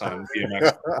tables on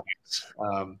BMX.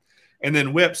 And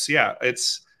then whips. Yeah.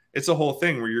 It's a whole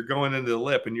thing where you're going into the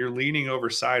lip and you're leaning over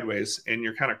sideways and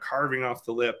you're kind of carving off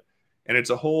the lip. And it's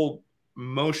a whole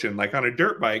motion. Like on a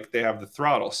dirt bike, they have the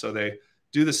throttle. So they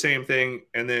do the same thing.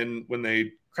 And then when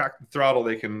they crack the throttle,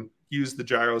 they can use the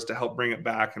gyros to help bring it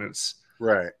back. And it's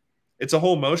a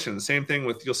whole motion. The same thing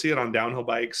with, you'll see it on downhill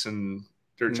bikes and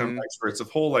dirt jump bikes where it's a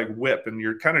whole like whip and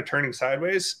you're kind of turning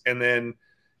sideways and then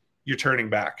you're turning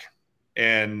back.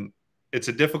 And it's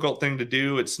a difficult thing to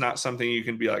do. It's not something you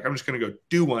can be like, I'm just going to go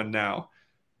do one now,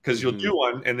 because you'll do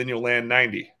one and then you'll land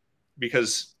 90,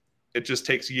 because it just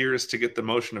takes years to get the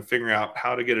motion of figuring out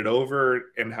how to get it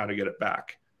over and how to get it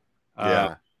back.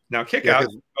 Now kick out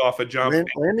off a jump.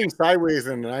 Landing sideways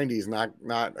in the 90s,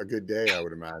 not a good day, I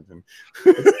would imagine.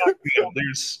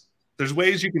 There's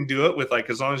ways you can do it with, like,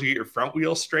 as long as you get your front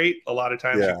wheel straight. A lot of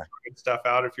times you can get stuff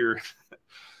out if you're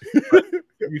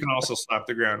you can also slap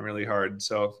the ground really hard.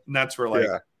 So that's where, like,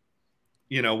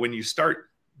 when you start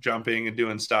jumping and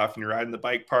doing stuff and you're riding the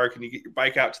bike park and you get your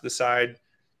bike out to the side,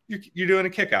 you're doing a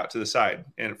kick out to the side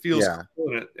and it feels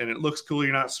cool and it looks cool.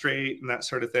 You're not straight and that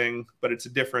sort of thing, but it's a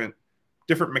different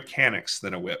mechanics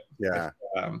than a whip.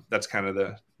 That's kind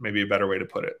of maybe a better way to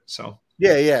put it. So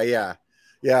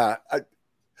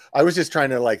I was just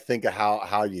trying to like think of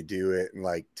how you do it, and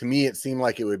like to me it seemed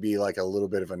like it would be like a little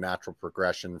bit of a natural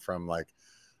progression from like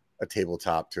a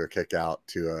tabletop to a kick out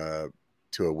to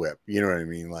a whip, you know what I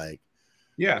mean? Like,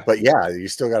 but you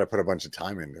still got to put a bunch of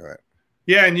time into it.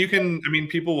 And you can,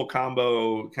 people will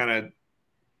combo kind of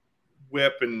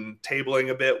whip and tabling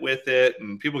a bit with it,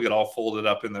 and people get all folded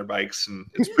up in their bikes and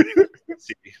it's pretty good to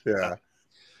see.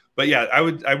 But I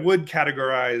would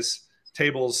categorize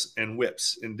tables and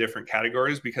whips in different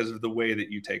categories because of the way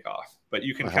that you take off. But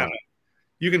you can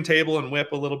you can table and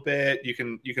whip a little bit, you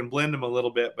can blend them a little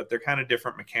bit, but they're kind of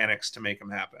different mechanics to make them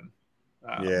happen.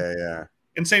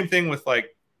 And same thing with,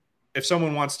 like, if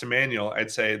someone wants to manual,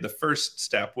 I'd say the first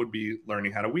step would be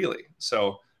learning how to wheelie.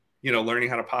 So learning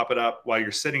how to pop it up while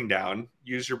you're sitting down,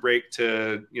 use your brake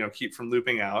to, keep from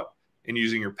looping out, and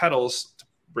using your pedals to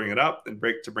bring it up and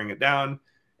brake to bring it down.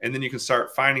 And then you can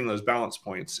start finding those balance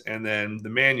points. And then the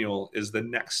manual is the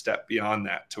next step beyond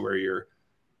that, to where you're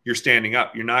standing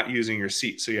up. You're not using your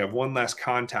seat. So you have one less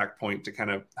contact point to kind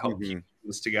of help keep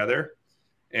this together.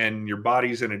 And your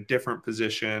body's in a different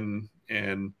position.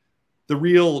 And the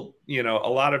real, a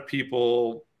lot of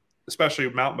people, especially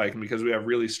mountain biking, because we have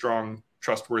really strong,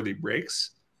 trustworthy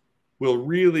brakes, will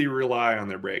really rely on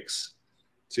their brakes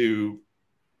to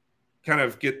kind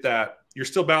of get that. You're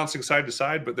still bouncing side to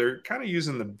side, but they're kind of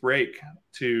using the brake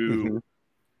to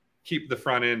keep the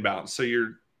front end balanced. So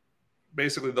you're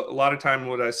basically, a lot of time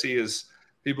what I see is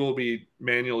people will be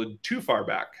manually too far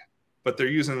back, but they're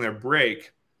using their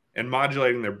brake and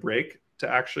modulating their brake to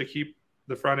actually keep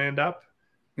the front end up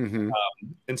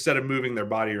instead of moving their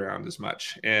body around as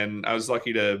much. And I was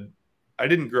lucky I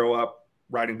didn't grow up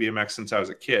riding BMX since I was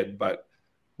a kid, but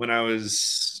when I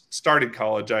started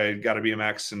college, I got a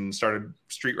BMX and started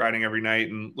street riding every night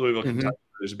in Louisville, Kentucky.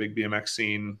 There's a big BMX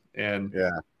scene. And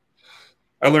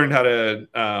I learned how to,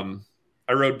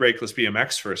 I rode brakeless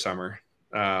BMX for a summer,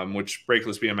 which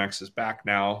brakeless BMX is back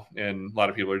now. And a lot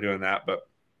of people are doing that, but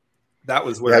that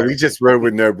was where we just rode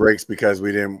with no brakes because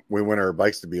we want our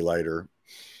bikes to be lighter.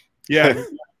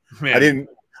 Man,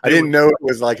 I didn't know it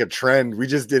was like a trend. We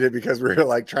just did it because we were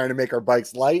like trying to make our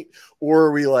bikes light,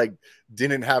 or we like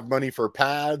didn't have money for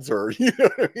pads, or you know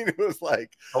what I mean? It was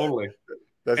like totally.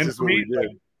 That's and just what we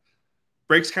did.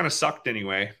 Brakes kind of sucked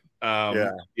anyway.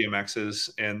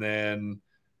 BMXs, and then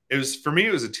it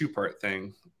was a two-part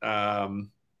thing.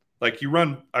 Like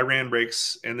I ran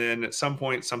brakes, and then at some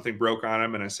point something broke on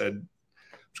them, and I said,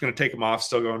 I'm just going to take them off,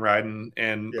 still going riding.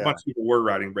 And a bunch of people were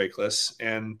riding brakeless,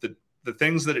 and the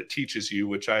things that it teaches you,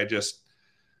 which I just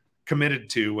committed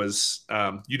to, was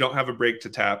you don't have a brake to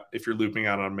tap if you're looping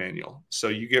out on manual. So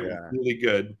you get really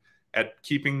good at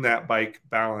keeping that bike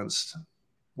balanced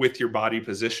with your body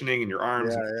positioning and your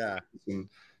arms and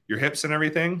your hips and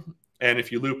everything. And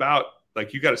if you loop out,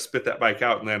 like, you got to spit that bike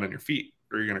out and land on your feet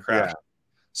or you're going to crash.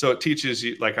 So it teaches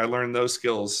you, like, I learned those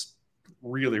skills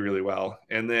really, really well.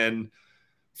 And then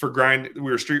for we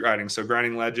were street riding. So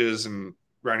grinding ledges and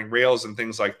grinding rails and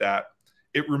things like that,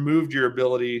 it removed your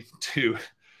ability to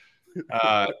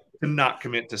not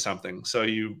commit to something. So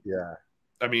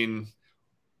I mean,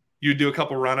 you do a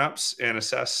couple run-ups and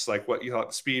assess like what you thought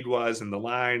the speed was and the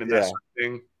line and that sort of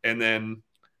thing. And then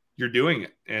you're doing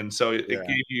it. And so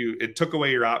it took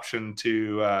away your option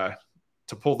to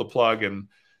pull the plug and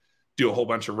do a whole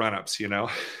bunch of run-ups, you know?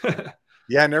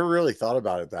 Yeah. I never really thought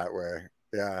about it that way.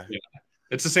 Yeah.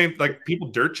 It's the same, like, people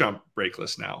dirt jump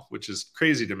brakeless now, which is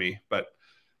crazy to me, but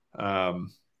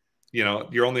you know,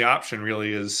 your only option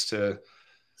really is to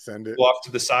send it off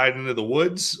to the side into the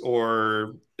woods,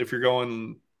 or if you're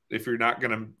not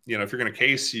going to, you know, if you're going to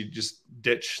case, you just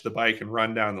ditch the bike and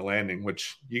run down the landing,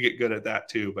 which you get good at that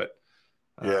too. But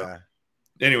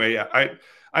anyway, I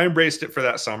embraced it for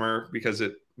that summer because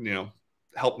it, you know,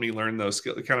 helped me learn those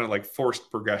skills, kind of like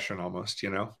forced progression almost,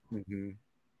 you know?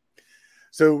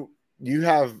 So you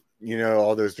have, you know,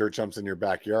 all those dirt jumps in your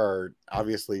backyard.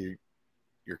 Obviously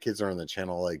your kids are on the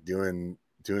channel, like doing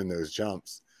those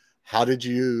jumps. How did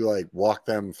you like walk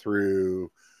them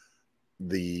through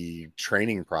the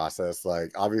training process?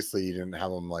 Like, obviously you didn't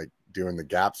have them like doing the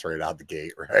gaps right out the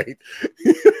gate, right?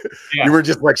 You were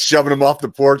just like shoving them off the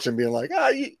porch and being like,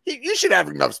 you should have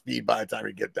enough speed by the time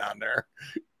you get down there.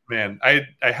 Man, I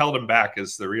held him back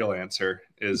is the real answer.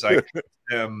 Is I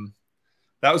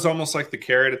that was almost like the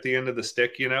carrot at the end of the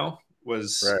stick, you know,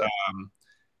 was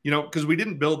you know, because we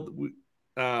didn't build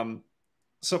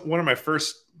so one of my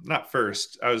not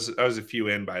first, I was a few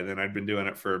in by then. I'd been doing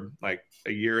it for like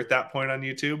a year at that point on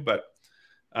YouTube, but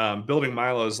building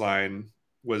Milo's line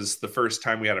was the first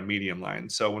time we had a medium line.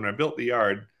 So when I built the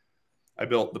yard, I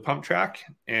built the pump track,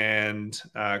 and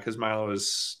because Milo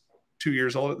was 2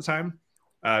 years old at the time,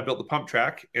 I built the pump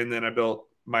track, and then I built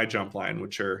my jump line,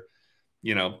 which are,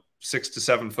 you know, 6 to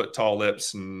 7 foot tall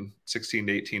lips and 16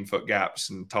 to 18 foot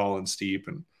gaps and tall and steep.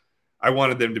 And I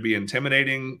wanted them to be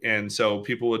intimidating. And so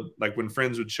people would, like, when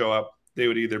friends would show up, they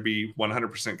would either be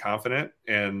 100% confident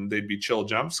and they'd be chill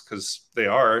jumps, because they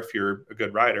are if you're a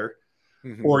good rider,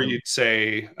 or you'd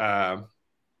say,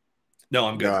 no,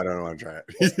 I'm good. No, I don't want to try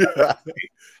it.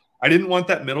 I didn't want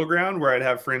that middle ground where I'd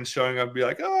have friends showing up and be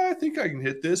like, oh, I think I can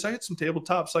hit this. I hit some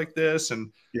tabletops like this.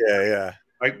 And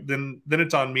then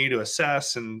it's on me to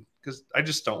assess, and because I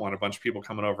just don't want a bunch of people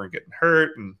coming over and getting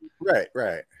hurt. And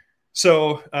right.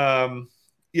 So,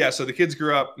 so the kids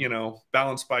grew up, you know,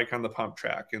 balance bike on the pump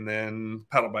track, and then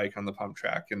pedal bike on the pump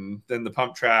track. And then the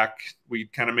pump track, we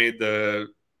kind of made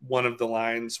one of the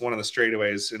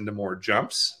straightaways into more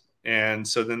jumps. And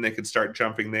so then they could start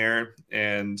jumping there.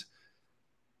 And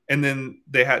then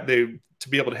to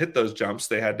be able to hit those jumps,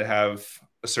 they had to have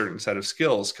a certain set of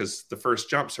skills, because the first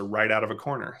jumps are right out of a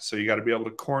corner. So you got to be able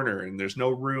to corner, and there's no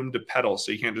room to pedal.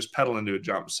 So you can't just pedal into a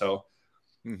jump. So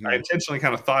I intentionally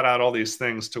kind of thought out all these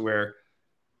things to where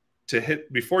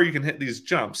before you can hit these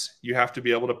jumps, you have to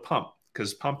be able to pump,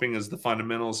 because pumping is the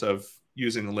fundamentals of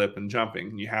using the lip and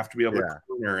jumping. You have to be able to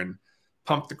corner and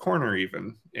pump the corner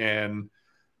even. And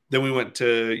then we went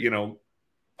to, you know,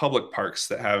 public parks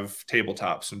that have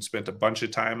tabletops and spent a bunch of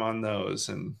time on those.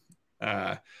 And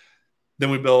then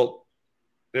we built,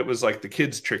 it was like the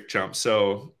kids trick jump.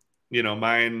 So, you know,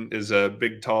 mine is a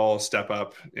big, tall step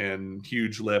up and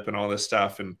huge lip and all this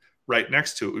stuff. And right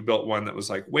next to it, we built one that was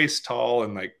like waist tall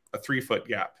and like a 3 foot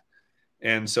gap.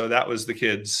 And so that was the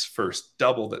kids' first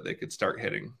double that they could start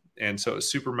hitting. And so it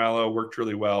was super mellow, worked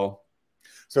really well.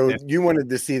 So you wanted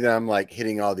to see them like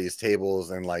hitting all these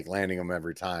tables and like landing them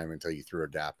every time until you threw a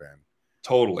gap in.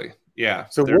 Totally. Yeah.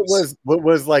 So what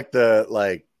was like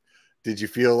did you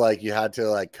feel like you had to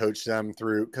like coach them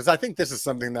through? Because I think this is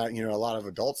something that, you know, a lot of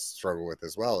adults struggle with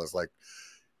as well, is like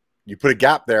you put a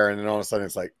gap there and then all of a sudden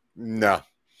it's like, no,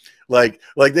 like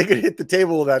they could hit the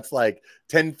table that's like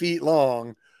 10 feet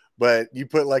long, but you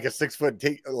put like a 6 foot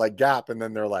like gap and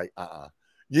then they're like,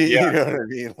 you know what I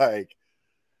mean? Like,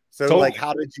 so totally. Like,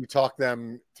 how did you talk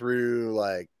them through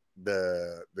like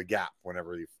the gap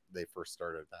whenever they first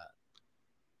started that?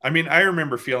 I mean, I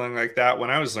remember feeling like that when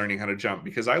I was learning how to jump,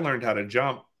 because I learned how to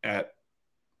jump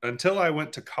until I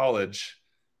went to college.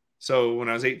 So when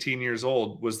I was 18 years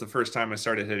old was the first time I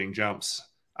started hitting jumps.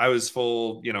 I was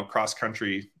full, you know, cross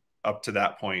country up to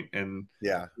that point and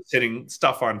hitting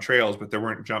stuff on trails, but there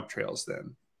weren't jump trails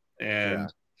then.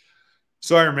 And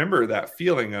so I remember that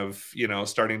feeling of, you know,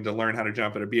 starting to learn how to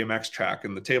jump at a BMX track,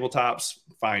 and the tabletops,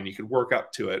 fine, you could work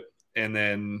up to it. and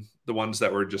then the ones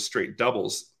that were just straight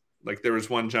doubles. Like there was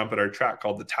one jump at our track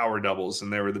called the tower doubles,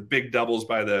 and they were the big doubles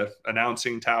by the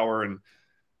announcing tower, and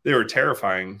they were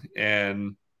terrifying.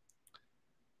 And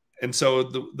so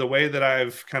the way that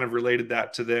I've kind of related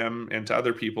that to them and to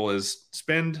other people is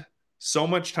spend so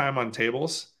much time on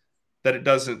tables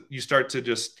that you start to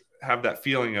just have that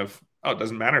feeling of, oh, it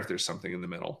doesn't matter if there's something in the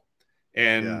middle,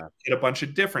 and hit a bunch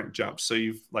of different jumps. So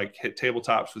you've like hit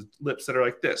tabletops with lips that are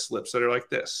like this, lips that are like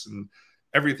this, and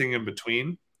everything in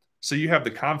between. So you have the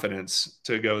confidence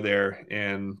to go there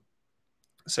and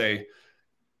say,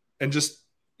 and just,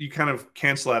 you kind of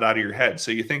cancel that out of your head.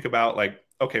 So you think about like,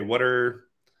 okay, what are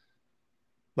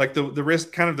like the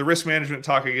risk, kind of the risk management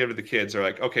talk I give to the kids are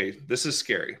like, okay, this is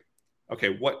scary. Okay,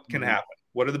 what can happen?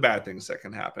 What are the bad things that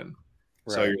can happen?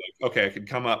 Right. So you're like, okay, I could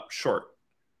come up short.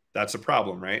 That's a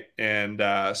problem, right? And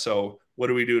so what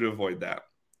do we do to avoid that?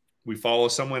 We follow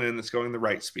someone in that's going the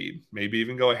right speed, maybe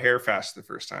even go a hair fast the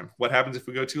first time. What happens if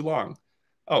we go too long?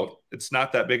 Oh, it's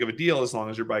not that big of a deal as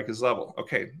long as your bike is level.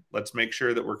 Okay, let's make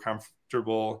sure that we're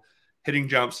comfortable hitting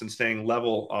jumps and staying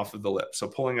level off of the lip. So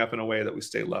pulling up in a way that we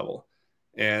stay level.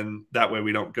 And that way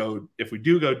we don't go, if we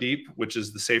do go deep, which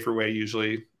is the safer way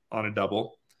usually on a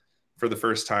double for the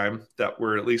first time, that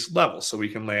we're at least level so we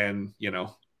can land, you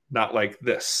know, not like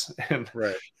this. And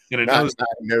right. In a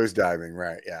nose diving,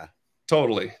 right. Yeah.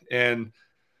 Totally. And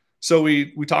so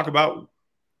we talk about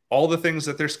all the things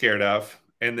that they're scared of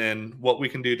and then what we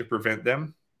can do to prevent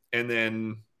them. And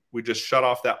then we just shut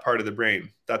off that part of the brain.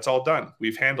 That's all done.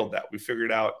 We've handled that. We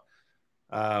figured out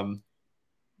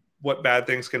what bad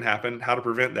things can happen, how to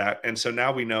prevent that. And so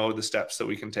now we know the steps that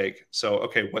we can take. So,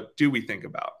 okay, what do we think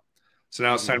about? So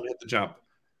now it's time to hit the jump.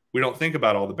 We don't think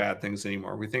about all the bad things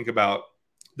anymore. We think about,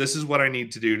 this is what I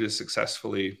need to do to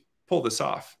successfully pull this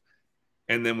off.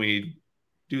 And then we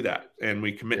do that and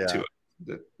we commit to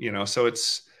it, you know? So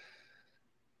it's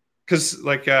because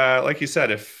like you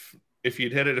said, if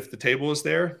you'd hit it, if the table is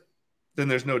there, then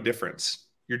there's no difference.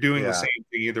 You're doing the same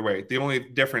thing either way. The only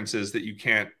difference is that you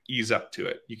can't ease up to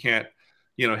it. You can't,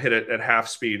 you know, hit it at half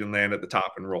speed and land at the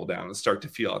top and roll down and start to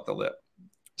feel at the lip.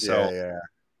 So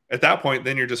at that point,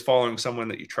 then you're just following someone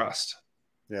that you trust.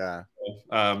 Yeah.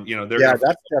 So, you know, that's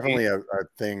definitely a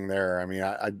thing there. I mean,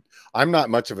 I'm not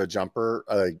much of a jumper.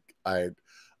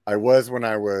 I was when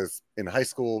I was in high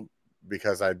school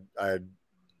because I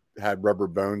had rubber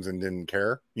bones and didn't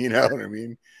care, you know what I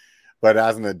mean? But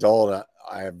as an adult,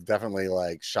 I have definitely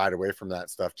like shied away from that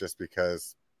stuff just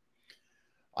because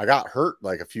I got hurt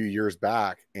like a few years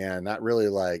back, and that really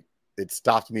like it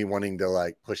stopped me wanting to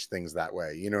like push things that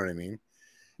way. You know what I mean?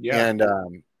 Yeah. And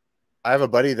I have a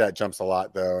buddy that jumps a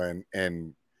lot though,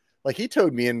 and like he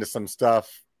towed me into some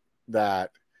stuff that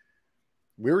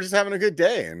we were just having a good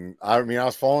day, and I mean I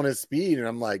was following his speed, and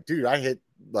I'm like, dude, I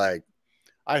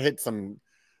hit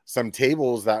some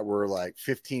tables that were like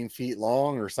 15 feet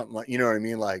long or something, like, you know what I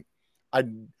mean? Like I'd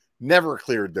never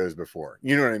cleared those before,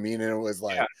 you know what I mean? And it was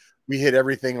like, we hit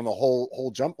everything on the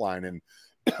whole jump line. And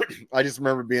I just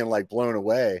remember being like blown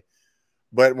away.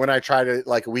 But when I tried it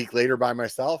like a week later by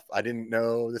myself, I didn't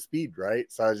know the speed, right?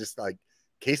 So I just like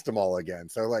cased them all again.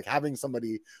 So like having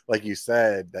somebody, like you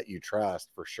said, that you trust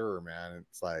for sure, man.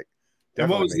 It's like, and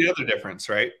what was the other difference,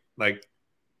 right? Like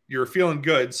you're feeling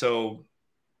good. So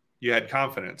you had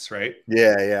confidence, right?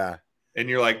 Yeah. And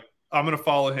you're like, I'm going to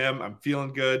follow him. I'm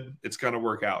feeling good. It's going to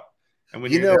work out. And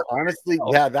when honestly,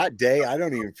 that day, I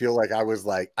don't even feel like I was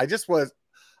like, I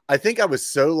think I was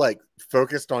so like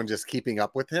focused on just keeping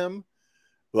up with him,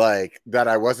 like that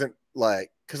I wasn't like,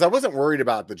 because I wasn't worried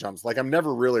about the jumps. Like I'm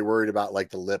never really worried about like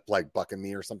the lip like bucking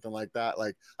me or something like that.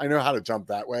 Like I know how to jump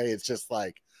that way. It's just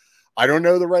like I don't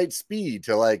know the right speed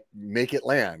to like make it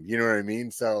land. You know what I mean?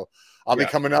 So I'll be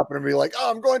coming up and I'll be like, oh,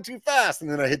 I'm going too fast.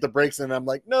 And then I hit the brakes and I'm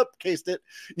like, nope, cased it.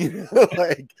 You know,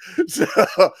 like,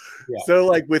 so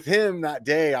like with him that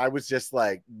day, I was just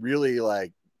like, really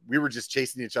like, we were just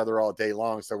chasing each other all day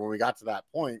long. So when we got to that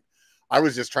point, I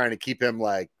was just trying to keep him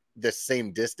like this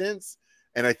same distance.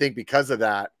 And I think because of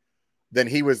that, then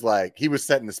he was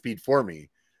setting the speed for me.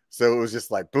 So it was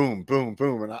just like, boom, boom,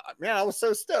 boom. And I was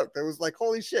so stoked. It was like,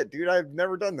 holy shit, dude, I've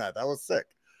never done that. That was sick.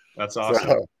 That's awesome.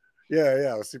 So,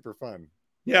 yeah, it was super fun.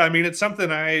 Yeah, I mean, it's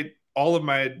something all of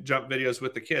my jump videos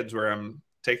with the kids where I'm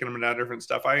taking them into different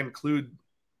stuff, I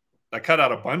cut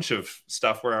out a bunch of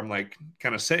stuff where I'm like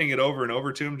kind of saying it over and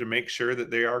over to them to make sure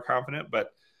that they are confident.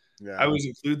 But I always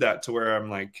include that to where I'm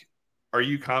like, are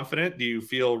you confident? Do you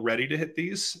feel ready to hit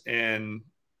these? And,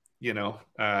 you know,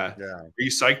 are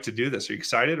you psyched to do this? Are you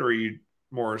excited, or are you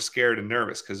more scared and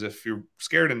nervous? Because if you're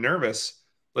scared and nervous,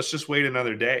 let's just wait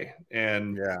another day.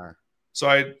 And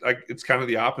so it's kind of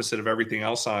the opposite of everything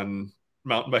else on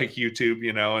mountain bike YouTube,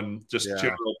 you know, and just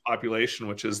general population,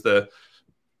 which is the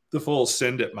full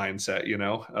send it mindset, you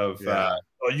know, of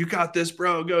oh, you got this,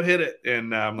 bro, go hit it.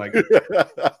 And I'm like,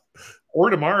 or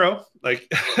tomorrow,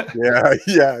 like there's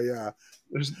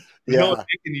no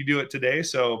making you do it today.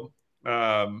 So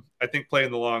I think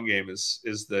playing the long game is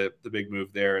the big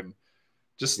move there. And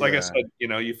just like I said, you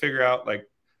know, you figure out like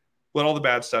what all the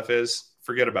bad stuff is,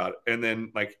 forget about it, and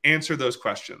then like answer those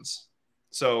questions.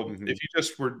 So if you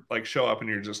just were like show up and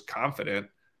you're just confident,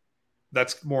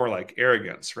 that's more like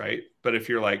arrogance, right? But if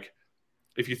you're like,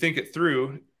 if you think it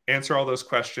through, answer all those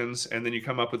questions, and then you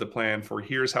come up with a plan for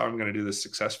here's how I'm going to do this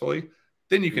successfully,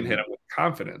 then you can hit it with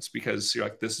confidence because you're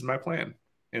like, this is my plan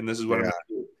and this is what I'm going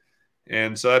to do.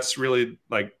 And so that's really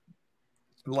like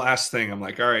the last thing. I'm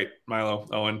like, all right, Milo,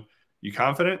 Owen, you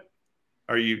confident?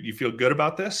 Are you feel good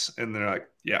about this? And they're like,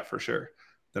 yeah, for sure.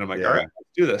 Then I'm like, all right, let's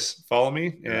do this. Follow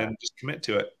me and just commit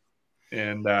to it.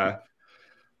 And,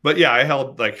 but yeah, I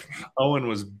held like Owen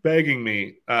was begging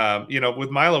me, you know, with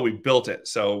Milo, we built it.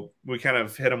 So we kind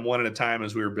of hit him one at a time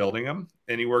as we were building him,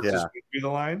 and he worked his way through the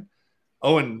line.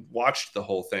 Owen watched the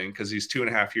whole thing because he's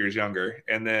 2.5 years younger.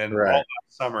 And then all that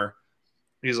summer,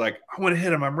 he's like, I want to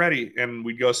hit him. I'm ready. And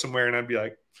we'd go somewhere and I'd be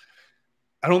like,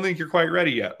 I don't think you're quite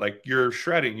ready yet. Like, you're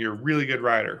shredding. You're a really good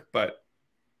rider. But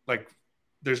like,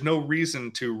 there's no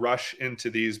reason to rush into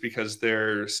these because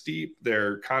they're steep,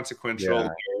 they're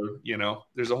consequential, you know,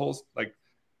 there's a whole, like,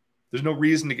 there's no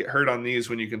reason to get hurt on these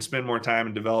when you can spend more time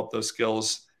and develop those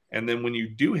skills. And then when you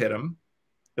do hit them,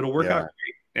 it'll work out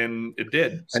great. And it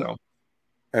did. So,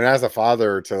 and as a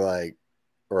father to like,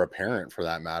 or a parent for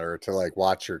that matter, to like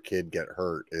watch your kid get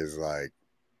hurt is like,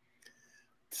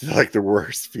 it's like the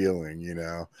worst feeling, you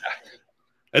know?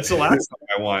 It's the last thing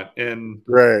I want. And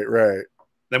right.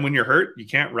 Then when you're hurt, you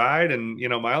can't ride. And, you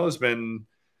know, Milo's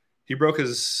he broke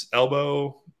his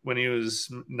elbow when he was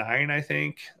 9, I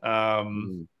think.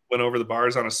 Went over the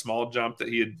bars on a small jump that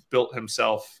he had built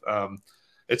himself.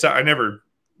 I never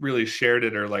really shared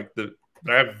it or like but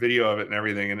I have a video of it and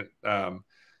everything. And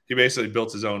he basically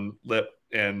built his own lip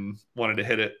and wanted to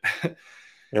hit it.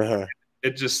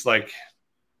 It just like,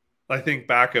 I think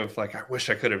back of like, I wish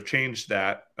I could have changed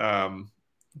that.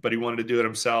 But he wanted to do it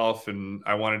himself, and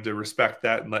I wanted to respect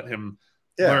that and let him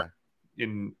learn.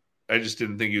 And I just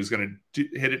didn't think he was going to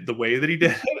hit it the way that he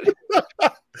did.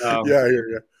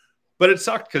 But it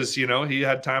sucked because, you know, he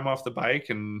had time off the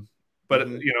bike, but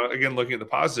you know, again, looking at the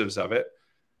positives of it,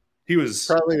 he was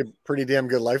probably a pretty damn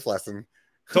good life lesson.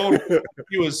 Totally.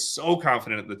 He was so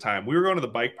confident at the time. We were going to the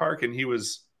bike park and he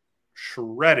was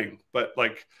shredding, but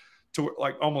like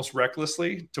almost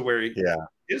recklessly, to where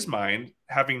his mind,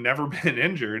 having never been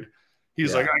injured,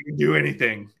 he's like, I can do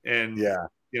anything. And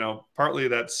you know, partly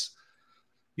that's,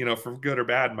 you know, for good or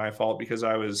bad, my fault, because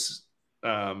I was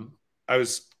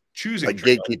choosing like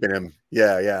gatekeeping him.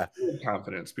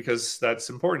 Confidence, because that's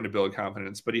important to build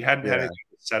confidence, but he hadn't had anything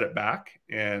to set it back.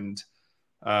 And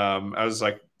I was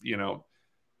like, you know,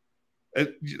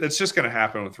 it's just going to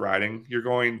happen with riding.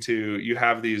 You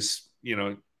have these, you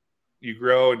know, you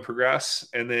grow and progress,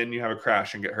 and then you have a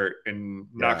crash and get hurt and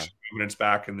knocks your confidence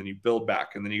back, and then you build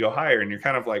back, and then you go higher, and you're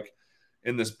kind of like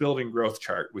in this building growth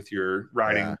chart with your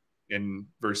riding in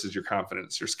versus your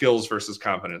confidence, your skills versus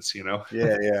confidence, you know?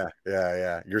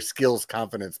 Your skills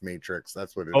confidence matrix.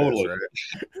 That's what it is, right?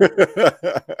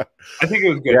 I think it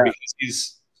was good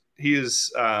because he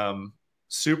is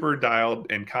super dialed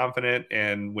and confident.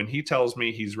 And when he tells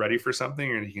me he's ready for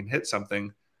something and he can hit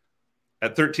something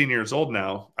at 13 years old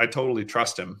now, I totally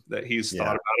trust him that he's thought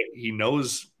about it. He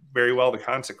knows very well the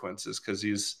consequences because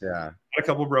he's got a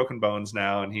couple broken bones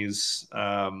now, and he's,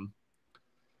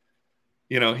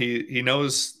 you know, he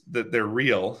knows that they're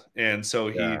real. And so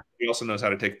he also knows how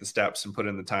to take the steps and put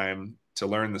in the time to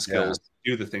learn the skills, to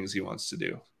do the things he wants to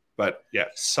do. But it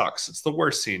sucks. It's the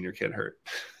worst seeing your kid hurt.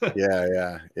 I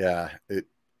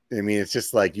mean, it's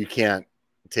just like, you can't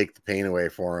take the pain away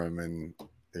for him. And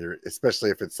especially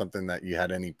if it's something that you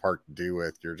had any part to do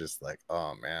with, you're just like,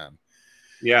 oh man.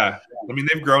 Yeah. I mean,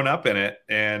 they've grown up in it,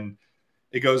 and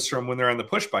it goes from when they're on the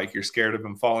push bike, you're scared of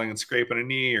them falling and scraping a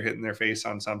knee or hitting their face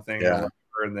on something.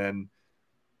 And then,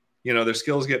 you know, their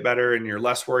skills get better and you're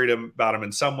less worried about them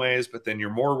in some ways, but then you're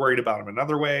more worried about them in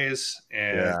other ways.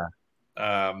 And,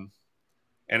 and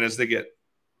as they get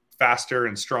faster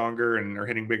and stronger and are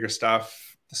hitting bigger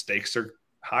stuff, the stakes are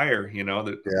higher, you know,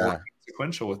 more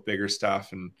consequential with bigger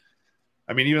stuff. And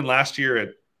I mean, even last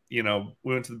year we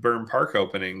went to the Burn Park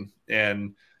opening,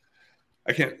 and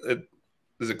is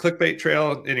it Clickbait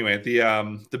Trail? Anyway,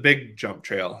 the big jump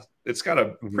trail, it's got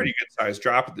a pretty good sized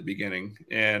drop at the beginning.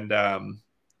 And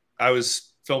I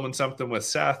was filming something with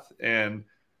Seth, and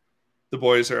the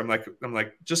boys are, I'm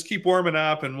like, just keep warming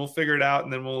up and we'll figure it out.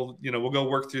 And then we'll go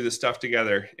work through this stuff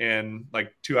together. And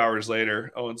like 2 hours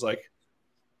later, Owen's like,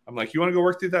 I'm like, you want to go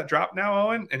work through that drop now,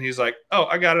 Owen? And he's like, oh,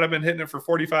 I got it. I've been hitting it for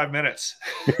 45 minutes.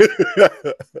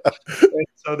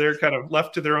 So they're kind of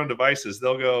left to their own devices.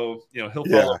 They'll go, he'll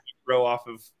follow grow off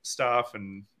of stuff.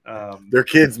 And they're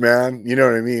kids, man. You know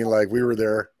what I mean? Like we were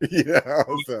there,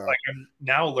 so. Like I'm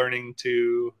now learning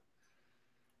to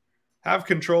have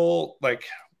control, like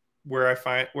where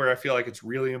I feel like it's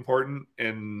really important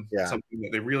and something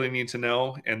that they really need to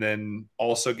know, and then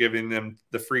also giving them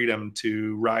the freedom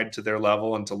to ride to their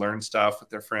level and to learn stuff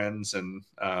with their friends. And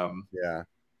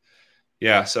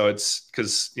so it's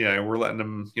because we're letting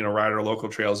them ride our local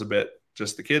trails a bit,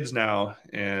 just the kids now,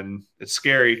 and it's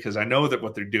scary because I know that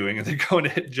what they're doing, and they're going to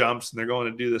hit jumps and they're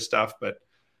going to do this stuff, but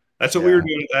that's what we were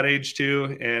doing at that age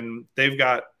too. And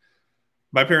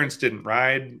my parents didn't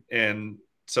ride, and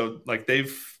so like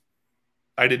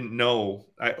I didn't know.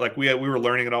 We were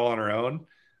learning it all on our own.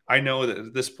 I know that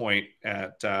at this point,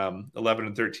 at 11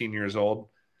 and 13 years old,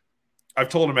 I've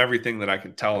told them everything that I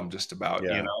could tell them just about,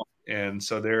 and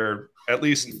so they're at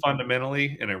least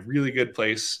fundamentally in a really good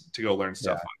place to go learn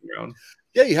stuff on their own.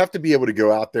 Yeah, you have to be able to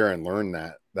go out there and learn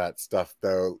that stuff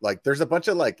though. Like there's a bunch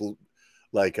of like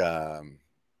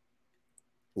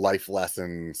life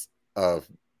lessons of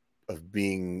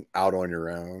being out on your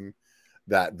own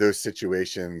that those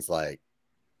situations like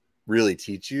really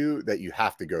teach you that you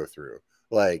have to go through.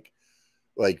 Like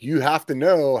you have to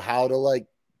know how to like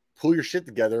pull your shit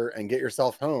together and get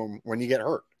yourself home when you get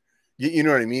hurt. You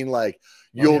know what I mean? Like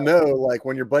you'll know, like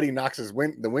when your buddy knocks the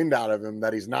wind out of him,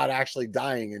 that he's not actually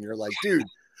dying, and you're like, dude,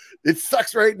 it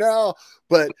sucks right now,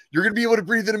 but you're gonna be able to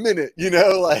breathe in a minute,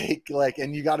 like,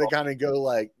 and you got to kind of go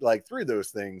like through those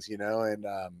things, and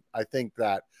I think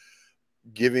that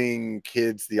giving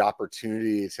kids the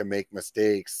opportunity to make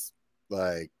mistakes,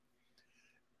 like,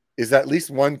 is at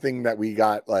least one thing that we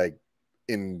got like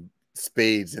in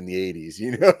spades in the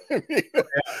 80s, what I mean?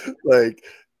 Like,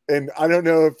 and I don't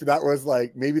know if that was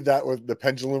like, maybe that was the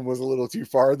pendulum was a little too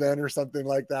far then or something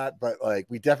like that, but like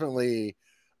we definitely,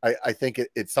 I think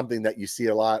it's something that you see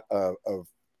a lot of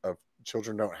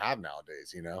children don't have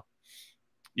nowadays,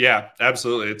 Yeah,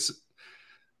 absolutely.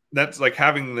 That's like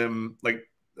having them, like,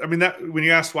 I mean, that when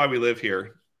you asked why we live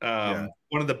here,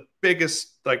 one of the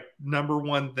biggest, like, number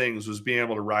one things was being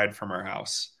able to ride from our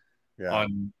house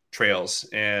on trails.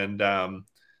 And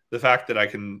the fact that I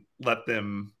can let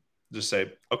them just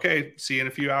say, okay, see you in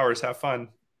a few hours, have fun,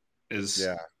 is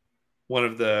one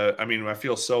of the, I mean, I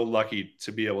feel so lucky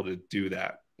to be able to do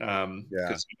that.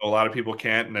 Because a lot of people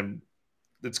can't. And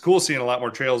it's cool seeing a lot more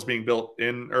trails being built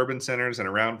in urban centers and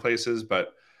around places,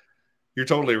 but you're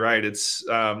totally right. It's,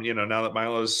 now that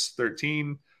Milo's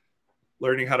 13,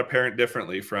 learning how to parent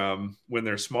differently from when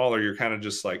they're smaller, you're kind of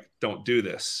just like, don't do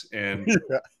this. And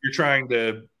you're trying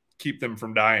to keep them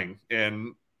from dying.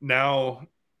 And now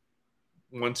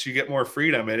once you get more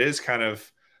freedom, it is kind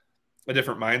of a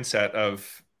different mindset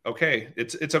of, okay,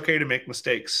 it's okay to make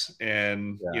mistakes.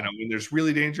 And, when there's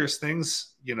really dangerous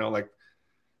things, like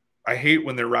I hate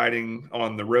when they're riding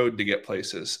on the road to get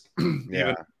places,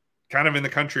 even kind of in the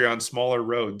country on smaller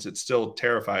roads, it still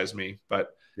terrifies me.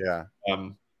 But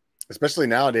especially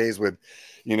nowadays with,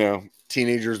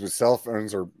 teenagers with cell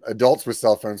phones, or adults with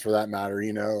cell phones for that matter,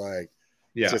 like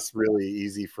it's just really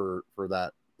easy for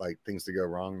that, like things to go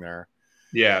wrong there.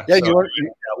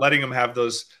 Letting them have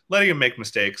those, letting them make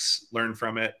mistakes, learn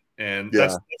from it. And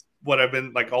that's what I've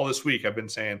been like all this week. I've been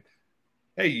saying,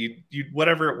 hey, you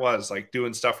whatever it was, like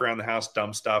doing stuff around the house,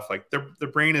 dumb stuff, like their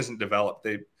brain isn't developed.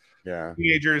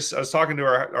 Teenagers, I was talking to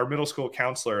our middle school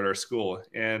counselor at our school,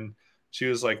 and she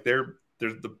was like, there's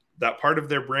that part of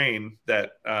their brain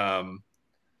that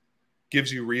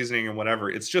gives you reasoning and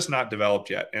whatever, it's just not developed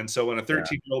yet. And so when a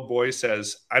 13-year-old boy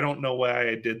says, I don't know why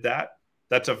I did that,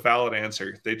 that's a valid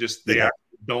answer. They actually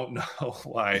don't know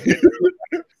why.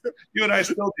 You and I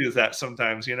still do that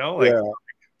sometimes, I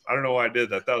don't know why I did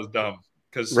that. That was dumb.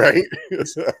 Because it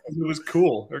was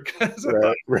cool. Or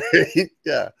right.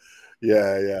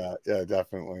 Yeah,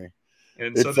 definitely.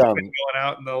 And so they've been going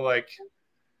out, and they'll like,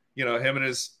 him and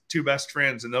his two best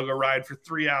friends, and they'll go ride for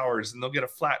 3 hours, and they'll get a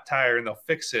flat tire and they'll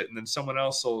fix it. And then someone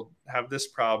else will have this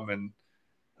problem. And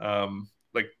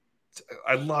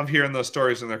I love hearing those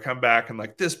stories, and they'll come back and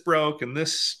like, this broke, and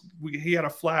he had a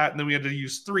flat, and then we had to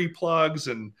use 3 plugs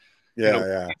and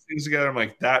things together. I'm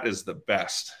like, that is the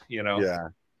best,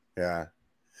 Yeah.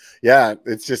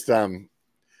 It's just,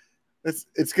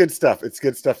 it's good stuff. It's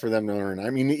good stuff for them to learn.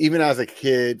 I mean, even as a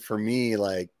kid, for me,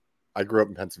 like I grew up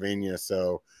in Pennsylvania,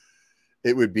 so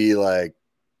it would be like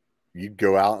you'd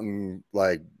go out and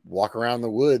like walk around the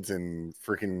woods and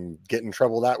freaking get in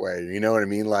trouble that way. You know what I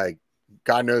mean? Like,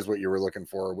 God knows what you were looking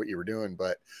for, what you were doing.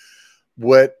 But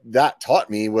what that taught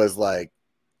me was like,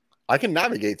 I can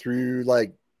navigate through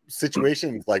like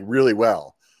situations like really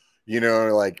well. You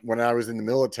know, like when I was in the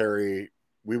military,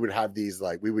 we would have these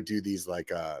like, we would do these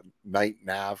like night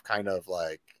nav kind of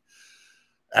like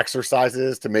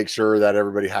exercises to make sure that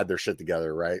everybody had their shit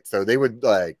together. Right. So they would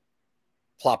like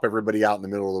plop everybody out in the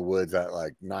middle of the woods at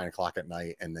like 9 o'clock at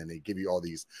night. And then they give you all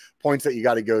these points that you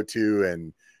got to go to.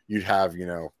 And you'd have, you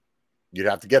know, you'd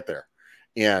have to get there.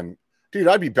 And dude,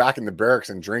 I'd be back in the barracks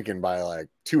and drinking by like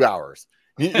 2 hours.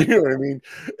 You know what I mean?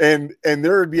 And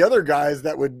there would be other guys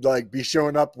that would like be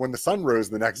showing up when the sun rose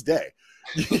the next day.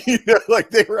 You know, like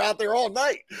they were out there all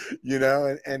night, you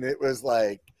know, and it was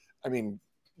like, I mean,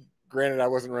 granted, I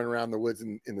wasn't running around the woods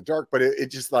in the dark, but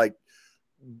it just like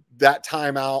that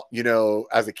time out, you know,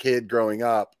 as a kid growing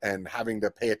up and having to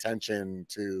pay attention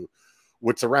to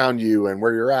what's around you and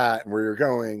where you're at and where you're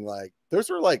going. Like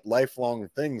those are like lifelong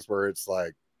things where it's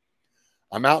like,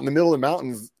 I'm out in the middle of the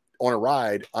mountains on a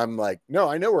ride. I'm like, no,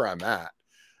 I know where I'm at.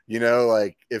 You know,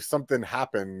 like if something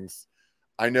happens,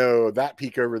 I know that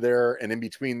peak over there, and in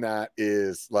between that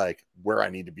is like where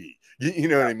I need to be. You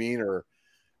know what I mean?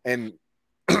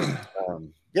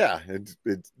 Yeah,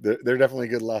 they're definitely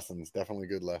good lessons. Definitely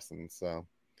good lessons. So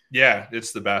yeah,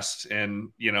 it's the best. And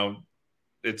you know,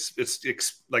 it's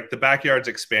like the backyard's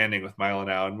expanding with Milo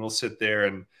now, and we'll sit there,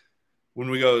 and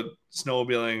when we go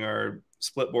snowmobiling or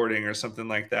split boarding or something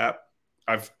like that,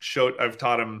 I've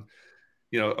taught him,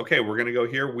 you know, okay, we're going to go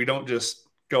here. We don't just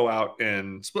go out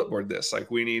and split board this. Like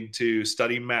we need to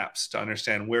study maps to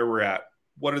understand where we're at.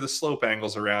 What are the slope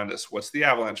angles around us? What's the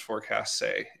avalanche forecast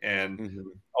say? And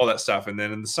all that stuff. And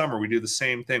then in the summer, we do the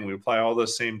same thing. We apply all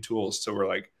those same tools. So we're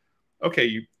like,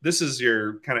 okay, this is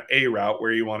your kind of A route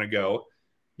where you want to go.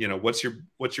 You know, what's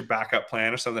your backup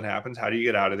plan if something happens? How do you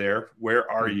get out of there? Where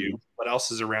are you? What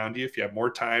else is around you? If you have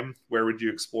more time, where would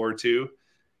you explore to?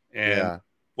 And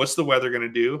what's the weather going to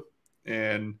do?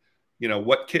 And, you know,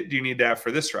 what kit do you need to have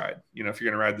for this ride? You know, if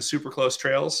you're going to ride the super close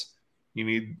trails, you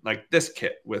need like this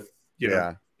kit with, you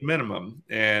know, minimum.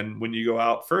 And when you go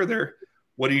out further,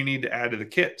 what do you need to add to the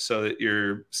kit so that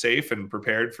you're safe and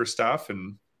prepared for stuff?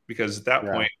 And because at that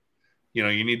point, you know,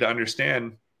 you need to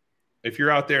understand if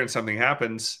you're out there and something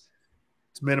happens,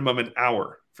 it's minimum an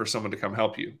hour for someone to come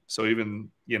help you. So even,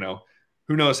 you know,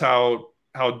 who knows how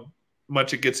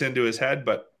much it gets into his head,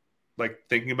 but like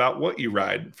thinking about what you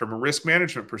ride from a risk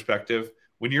management perspective,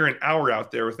 when you're an hour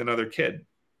out there with another kid,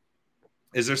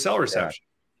 is there cell reception?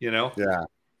 You know? So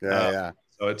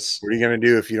it's, what are you going to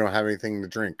do if you don't have anything to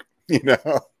drink? You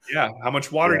know? Yeah. How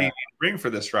much water do you need to bring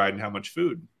for this ride and how much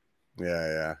food?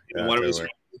 And one of his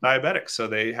friends is diabetic, so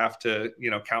they have to, you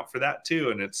know, count for that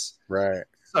too. And it's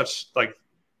such like,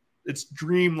 it's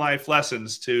dream life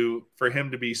lessons for him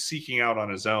to be seeking out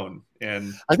on his own.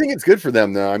 And I think it's good for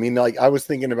them though. I mean, like I was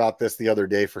thinking about this the other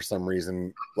day for some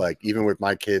reason, like even with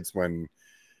my kids when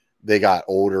they got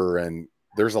older, and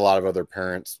there's a lot of other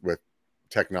parents with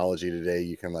technology today.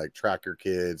 You can like track your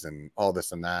kids and all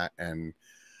this and that. And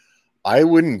I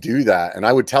wouldn't do that. And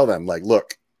I would tell them like,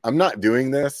 look, I'm not doing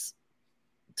this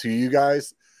to you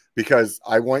guys because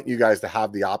I want you guys to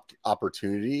have the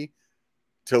opportunity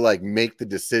to like make the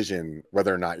decision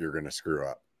whether or not you're going to screw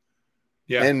up.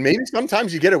 And maybe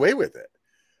sometimes you get away with it,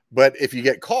 but if you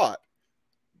get caught,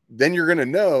 then you're going to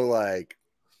know like,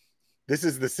 this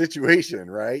is the situation,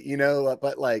 right? You know,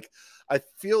 but like, I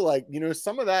feel like, you know,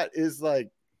 some of that is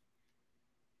like,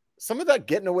 some of that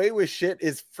getting away with shit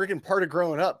is freaking part of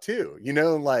growing up too, you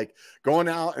know, like going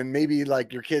out and maybe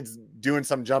like your kids doing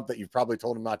some jump that you've probably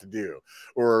told them not to do,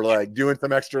 or like doing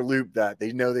some extra loop that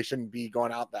they know they shouldn't be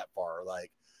going out that far.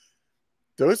 Like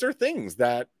those are things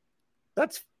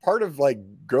that's part of like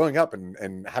growing up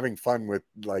and having fun with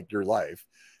like your life.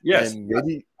 And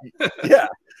maybe,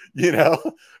 you know,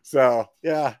 so,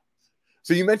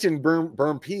 So you mentioned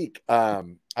Burn Peak.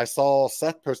 I saw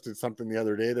Seth posted something the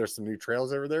other day. There's some new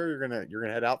trails over there. You're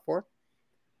gonna head out for?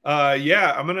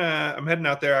 I'm heading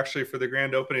out there actually for the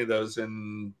grand opening of those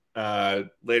in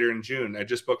later in June. I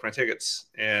just booked my tickets,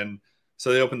 and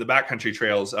so they opened the backcountry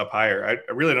trails up higher. I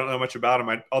really don't know much about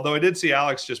them. Although I did see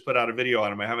Alex just put out a video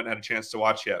on them. I haven't had a chance to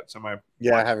watch yet. So I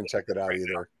haven't checked it out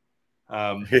either.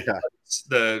 A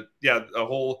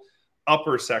whole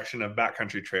upper section of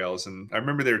backcountry trails, and I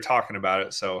remember they were talking about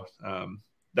it. So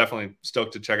definitely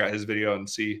stoked to check out his video and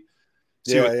see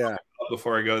what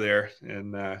before I go there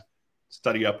and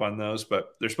study up on those. But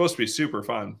they're supposed to be super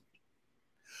fun.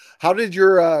 How did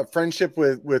your friendship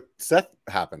with Seth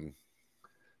happen?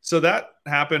 So that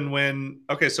happened when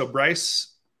so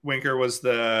Bryce Winker was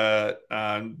the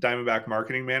Diamondback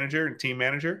marketing manager and team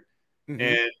manager.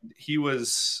 And he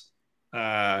was,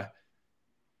 I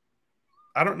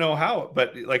don't know how,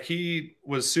 but like he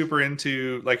was super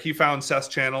into, like he found Seth's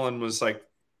channel and was like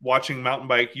watching mountain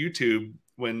bike YouTube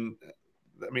when,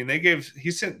 I mean,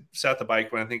 he sent Seth a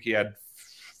bike when I think he had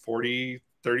 30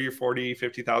 or 40,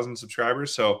 50,000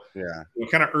 subscribers. So yeah,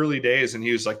 kind of early days. And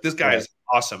he was like, this guy is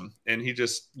awesome. And he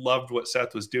just loved what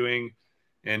Seth was doing.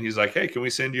 And he's like, hey, can we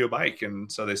send you a bike?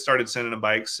 And so they started sending him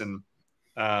bikes, and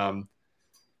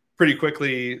pretty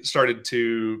quickly started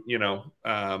to,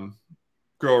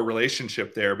 grow a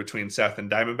relationship there between Seth and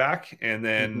Diamondback. And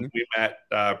then we met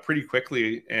pretty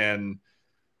quickly, and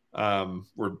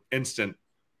were instant.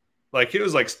 Like it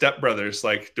was like stepbrothers.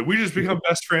 Like, did we just become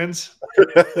best friends?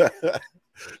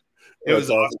 It was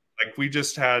awesome. Like we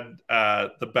just had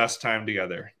the best time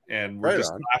together, and we're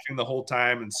just laughing the whole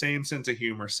time, and same sense of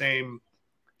humor, same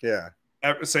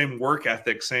work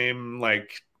ethic, same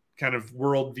like kind of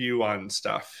worldview on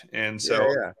stuff. And so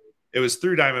it was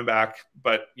through Diamondback,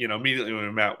 but immediately when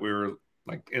we met, we were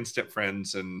like instant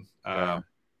friends, and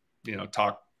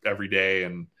talk every day.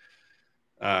 And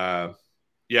how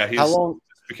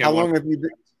long have you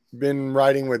been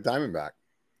riding with Diamondback?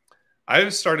 I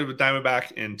started with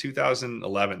Diamondback in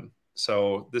 2011.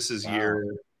 So this is year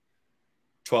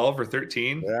 12 or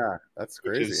 13. Yeah, that's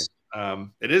crazy.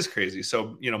 It is crazy.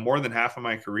 So, more than half of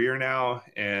my career now.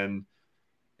 And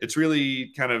it's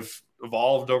really kind of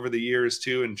evolved over the years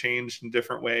too, and changed in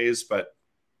different ways, but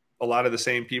a lot of the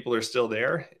same people are still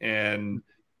there, and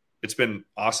it's been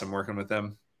awesome working with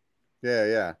them.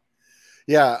 Yeah.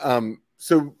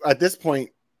 So at this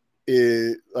point,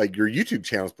 like your YouTube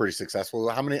channel is pretty successful.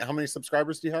 How many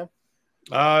subscribers do you have?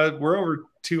 We're over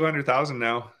 200,000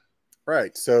 now.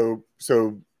 Right. So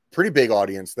pretty big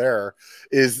audience there.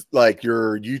 Is like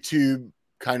your YouTube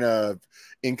kind of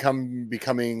income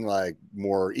becoming like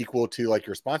more equal to like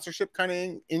your sponsorship kind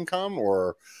of income,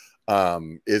 or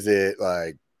is it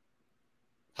like,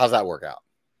 how's that work out?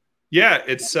 Yeah,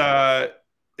 it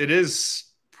is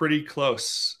pretty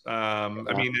close. I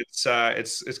mean,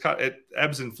 it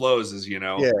ebbs and flows, as you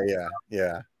know.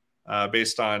 Yeah.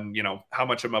 Based on how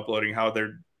much I'm uploading, how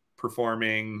they're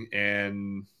performing,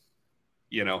 and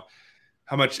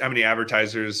how many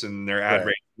advertisers and their ad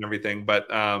rates and everything. But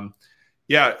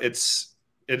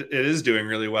it is doing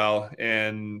really well,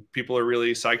 and people are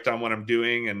really psyched on what I'm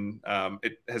doing, and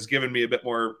it has given me a bit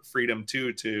more freedom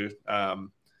too to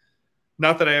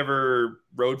not that I ever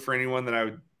rode for anyone that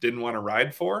I didn't want to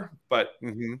ride for, but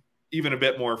even a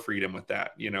bit more freedom with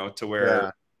that, to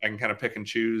where I can kind of pick and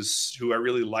choose who I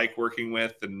really like working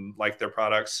with and like their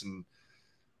products and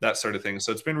that sort of thing.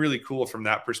 So it's been really cool from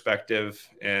that perspective.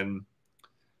 And,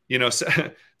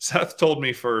 Seth told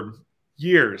me for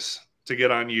years to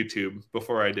get on YouTube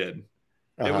before I did.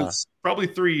 It was probably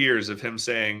 3 years of him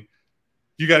saying,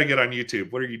 you got to get on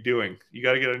YouTube. What are you doing? You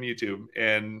got to get on YouTube.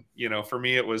 And, for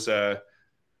me, it was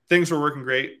things were working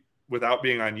great without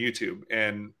being on YouTube.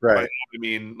 And by that, I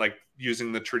mean, like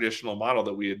using the traditional model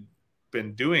that we had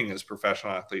been doing as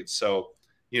professional athletes. So,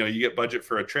 you get budget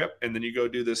for a trip, and then you go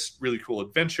do this really cool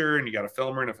adventure, and you got a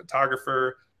filmer and a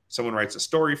photographer, someone writes a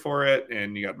story for it,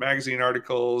 and you got magazine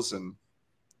articles and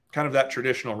kind of that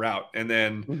traditional route. And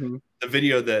then the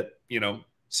video that,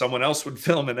 someone else would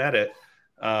film and edit,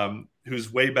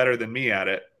 who's way better than me at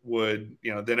it, would,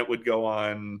 then it would go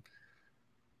on.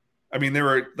 I mean, there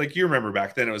were, like, you remember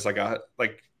back then, it was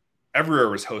like everywhere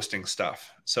was hosting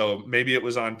stuff. So maybe it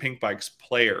was on Pink Bike's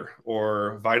Player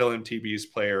or Vital MTB's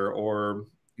Player, or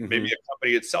maybe a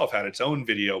company itself had its own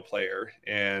video player,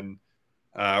 and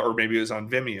or maybe it was on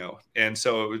Vimeo. And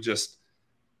so it was just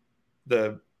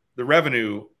the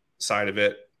revenue side of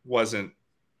it wasn't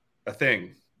a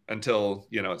thing until,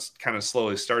 it's kind of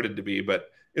slowly started to be. But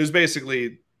it was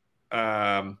basically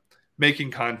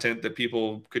making content that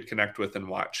people could connect with and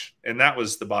watch. And that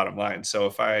was the bottom line. So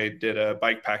if I did a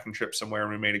bike packing trip somewhere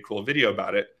and we made a cool video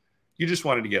about it, you just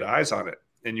wanted to get eyes on it,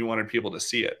 and you wanted people to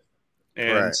see it.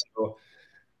 And so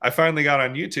I finally got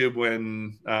on YouTube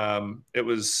when it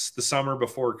was the summer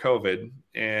before COVID.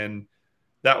 And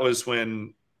that was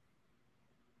when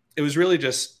it was really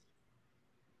just,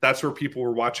 that's where people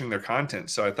were watching their content.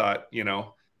 So I thought,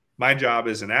 my job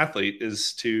as an athlete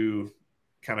is to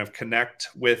kind of connect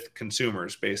with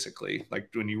consumers, basically. Like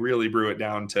when you really brew it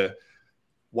down to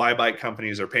why bike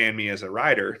companies are paying me as a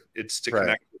rider, it's to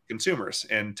connect with consumers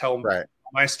and tell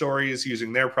my stories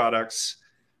using their products,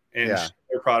 and share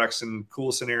their products in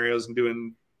cool scenarios and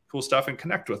doing cool stuff and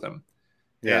connect with them.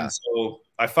 And so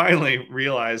I finally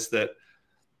realized that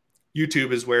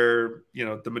YouTube is where,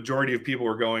 the majority of people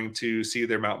were going to see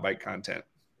their mountain bike content.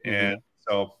 And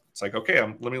So it's like, okay,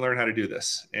 let me learn how to do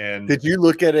this. And did you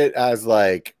look at it as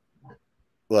like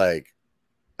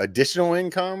additional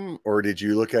income, or did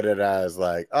you look at it as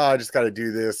like, oh, I just got to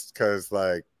do this because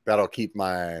like that'll keep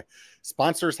my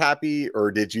sponsors happy?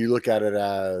 Or did you look at it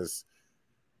as,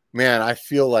 man, I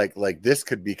feel like this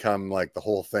could become like the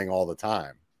whole thing all the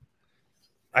time?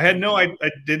 I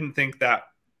didn't think that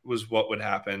was what would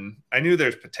happen. I knew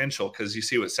there's potential because you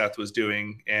see what Seth was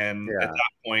doing. And at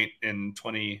that point in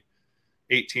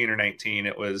 2018 or 19,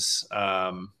 it was,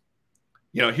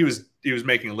 he was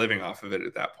making a living off of it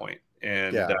at that point,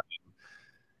 and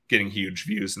getting huge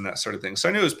views and that sort of thing. So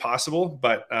I knew it was possible,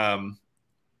 but,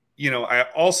 I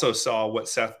also saw what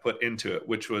Seth put into it,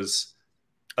 which was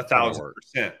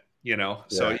 1,000%,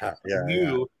 so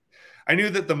I knew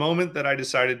that the moment that I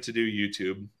decided to do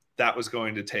YouTube, that was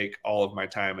going to take all of my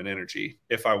time and energy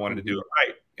if I wanted to do it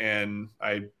right. And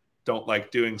I don't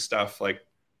like doing stuff like,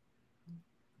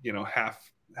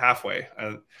 halfway.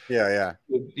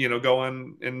 Go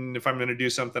on, and if I'm going to do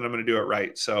something, I'm going to do it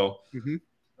right. So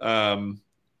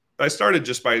I started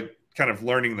just by kind of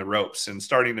learning the ropes and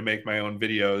starting to make my own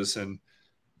videos, and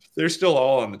they're still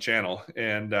all on the channel.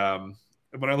 And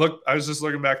when I was just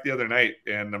looking back the other night,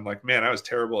 and I'm like, man, I was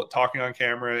terrible at talking on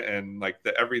camera and like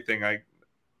the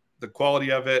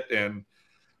quality of it.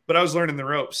 But I was learning the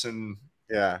ropes and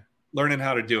learning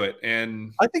how to do it.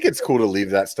 And I think it's cool to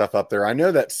leave that stuff up there. I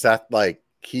know that Seth,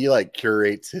 he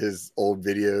curates his old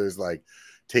videos,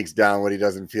 takes down what he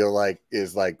doesn't feel like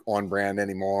is on brand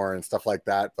anymore and stuff like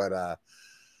that. But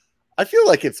I feel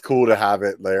like it's cool to have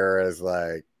it there as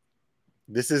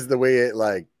this is the way it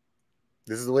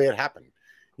happened.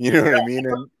 You know what I mean?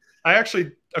 And I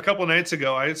actually, a couple nights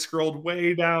ago, I scrolled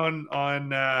way down on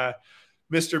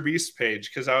Mr. Beast's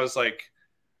page because I was like,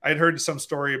 I'd heard some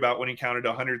story about when he counted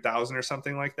 100,000 or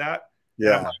something like that.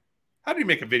 Yeah. Like, how did he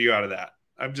make a video out of that?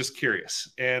 I'm just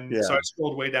curious. And so I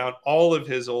scrolled way down. All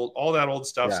that old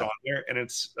stuff's on there, and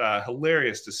it's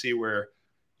hilarious to see where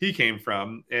he came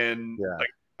from. And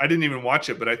I didn't even watch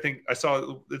it, but I think I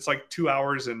saw it's 2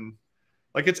 hours and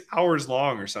it's hours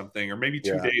long or something, or maybe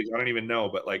 2 days. I don't even know,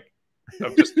 but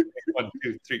I'm just 1,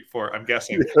 2, 3, 4. I'm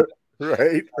guessing.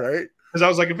 Right. Because I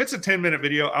was like, if it's a 10-minute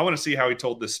video, I want to see how he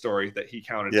told this story that he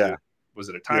counted. To. Was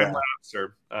it a time lapse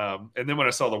or? And then when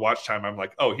I saw the watch time, I'm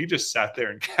like, oh, he just sat there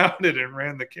and counted and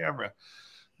ran the camera.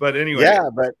 But anyway,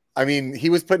 but I mean, he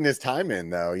was putting his time in,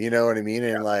 though. You know what I mean?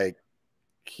 And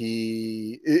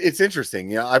it's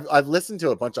interesting. I've listened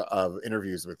to a bunch of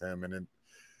interviews with him, and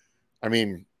I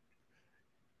mean,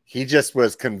 he just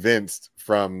was convinced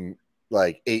from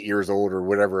 8 years old or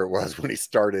whatever it was when he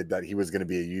started that he was going to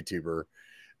be a YouTuber,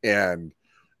 and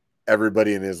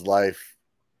everybody in his life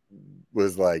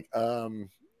was like,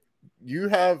 you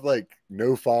have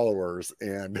no followers,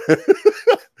 and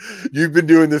you've been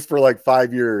doing this for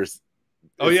 5 years.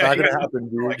 It's not gonna happen,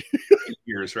 dude. 8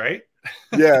 years, right?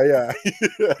 Yeah.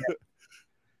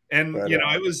 And but,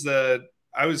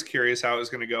 I was curious how it was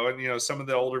going to go, and some of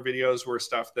the older videos were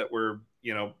stuff that were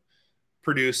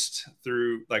produced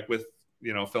through with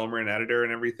filmer and editor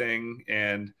and everything,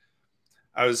 and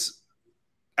I was,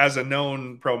 as a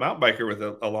known pro mountain biker with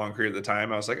a long career at the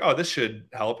time, I was like, oh, this should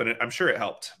help. And I'm sure it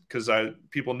helped because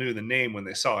people knew the name when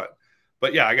they saw it.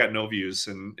 But I got no views,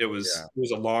 and it was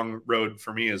a long road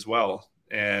for me as well.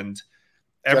 And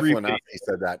Jeff Lenassi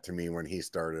said that to me when he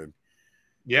started.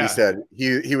 Yeah. He said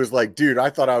he was like, dude, I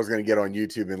thought I was going to get on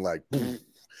YouTube and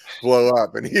blow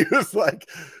up. And he was like,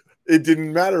 it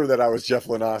didn't matter that I was Jeff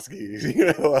Lenassi,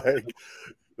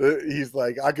 he's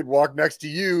like, I could walk next to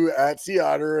you at Sea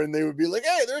Otter and they would be like,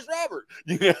 hey, there's Robert,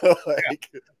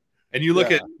 And you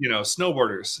look at,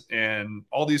 snowboarders and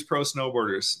all these pro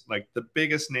snowboarders, the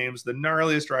biggest names, the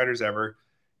gnarliest riders ever.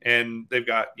 And they've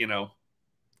got,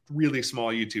 really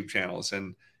small YouTube channels,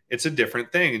 and it's a different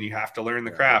thing, and you have to learn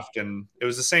the craft. And it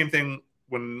was the same thing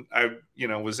when I,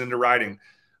 was into riding.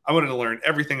 I wanted to learn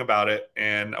everything about it,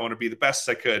 and I want to be the best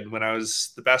I could. When I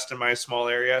was the best in my small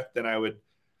area, then I would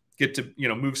get to,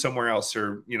 move somewhere else,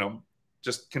 or,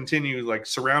 just continue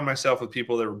surround myself with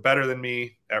people that were better than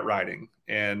me at riding.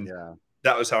 And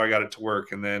that was how I got it to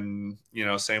work. And then,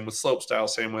 same with slopestyle,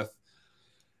 same with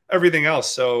everything else.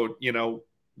 So,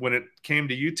 when it came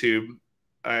to YouTube,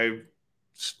 I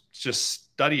just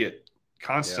study it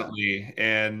constantly.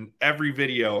 And every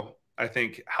video, I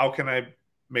think, how can I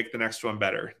make the next one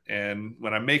better? And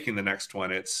when I'm making the next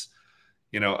one, it's,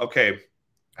 okay,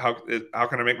 how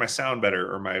can I make my sound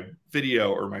better, or my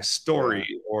video, or my story,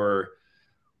 or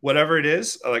whatever it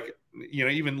is,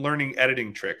 even learning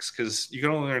editing tricks, because you can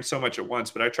only learn so much at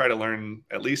once, but I try to learn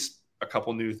at least a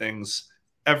couple new things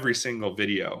every single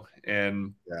video.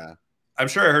 And I'm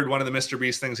sure I heard one of the Mr.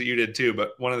 Beast things that you did too,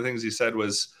 but one of the things he said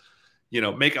was,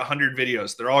 make 100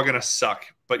 videos. They're all going to suck,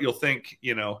 but you'll think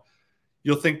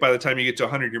by the time you get to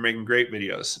 100, you're making great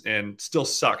videos and still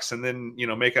sucks. And then,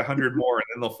 make 100 more,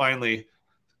 and then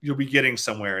you'll be getting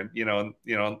somewhere. And,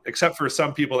 except for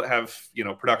some people that have,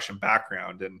 production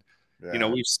background. And,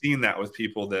 we've seen that with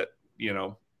people that,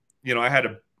 I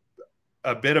had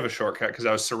a bit of a shortcut because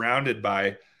I was surrounded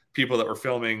by people that were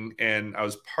filming, and I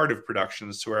was part of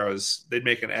productions to where they'd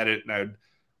make an edit and I'd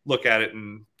look at it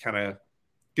and kind of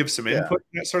give some input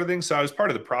and that sort of thing. So I was part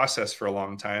of the process for a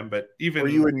long time, but even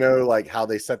you would know like how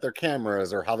they set their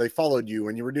cameras or how they followed you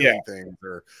when you were doing things,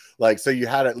 or like, so you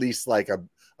had at least like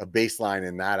a baseline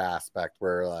in that aspect,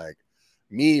 where like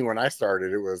me, when I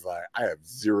started, it was like, I have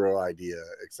zero idea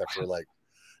except for like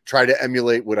try to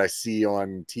emulate what I see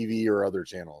on TV or other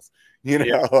channels,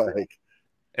 like,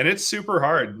 and it's super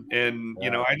hard. And,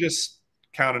 I just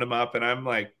counted them up and I'm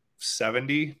like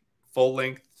 70 full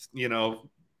length,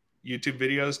 YouTube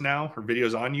videos now, or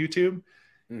videos on YouTube.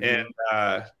 And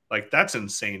like, that's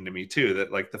insane to me too,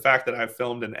 that like the fact that I've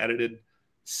filmed and edited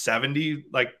 70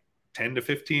 like 10 to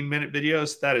 15 minute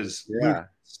videos, that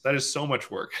is so much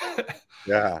work.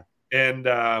 And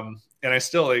I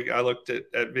still, like, I looked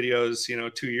at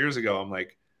videos 2 years ago, I'm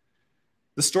like,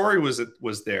 the story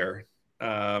was there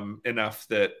enough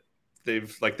that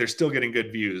they're still getting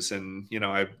good views. And,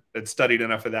 I had studied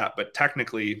enough of that, but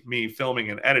technically me filming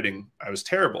and editing, I was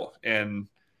terrible. And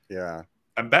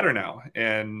I'm better now.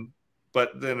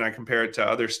 But then I compare it to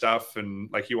other stuff, and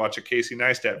like you watch a Casey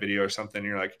Neistat video or something, and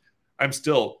you're like, I'm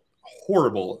still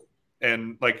horrible.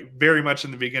 And like very much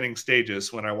in the beginning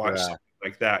stages when I watch something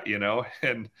like that,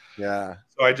 and so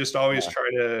I just always try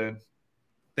to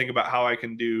think about how I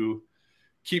can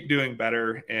keep doing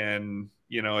better. And,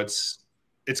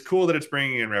 it's cool that it's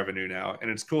bringing in revenue now,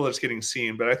 and it's cool that it's getting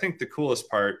seen. But I think the coolest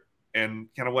part, and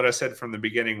kind of what I said from the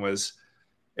beginning, was,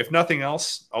 if nothing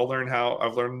else, I've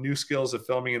learned new skills of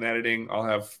filming and editing. I'll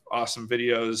have awesome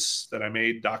videos that I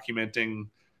made documenting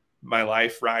my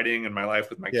life riding and my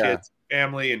life with my kids,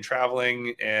 family, and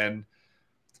traveling. And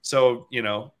so,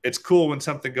 it's cool when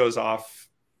something goes off.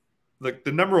 Like,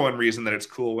 the number one reason that it's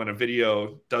cool when a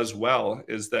video does well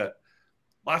is that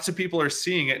lots of people are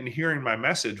seeing it and hearing my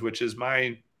message, which is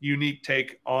my unique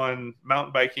take on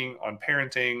mountain biking, on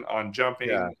parenting, on jumping,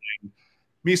 and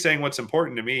me saying what's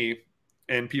important to me,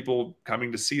 and people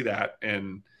coming to see that.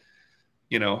 And,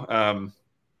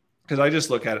 because I just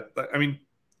look at it, I mean,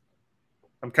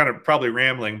 I'm kind of probably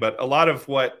rambling, but a lot of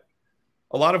what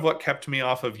kept me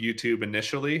off of YouTube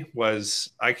initially was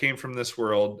I came from this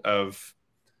world of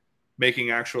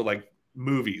making actual like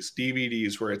movies,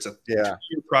 DVDs, where it's a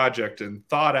project and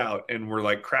thought out, and we're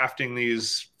like crafting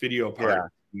these video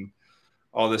parts and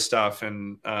all this stuff.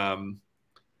 And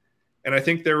I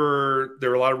think there were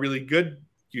a lot of really good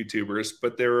YouTubers,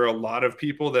 but there were a lot of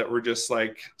people that were just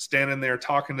like standing there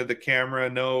talking to the camera,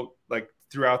 like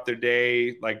throughout their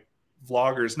day, like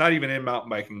vloggers, not even in mountain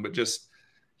biking, but just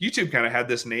YouTube kind of had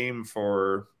this name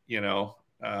for,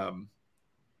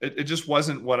 it just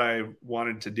wasn't what I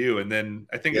wanted to do. And then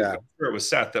I think it was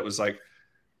Seth that was like,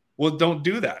 well, don't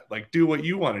do that. Like, do what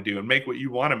you want to do and make what you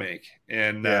want to make.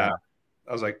 And I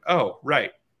was like, oh,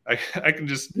 right. I can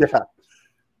just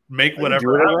make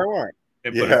whatever I want.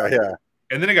 And put it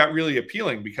And then it got really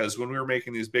appealing, because when we were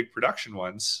making these big production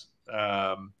ones,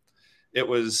 it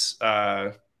was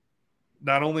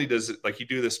not only does it, like, you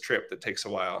do this trip that takes a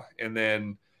while, and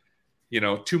then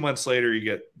 2 months later you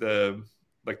get the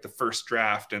first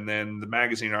draft, and then the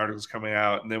magazine article's coming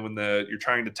out, and then when you're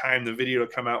trying to time the video to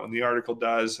come out when the article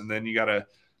does, and then you got to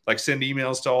like send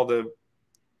emails to all the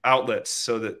outlets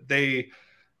so that they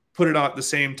put it on at the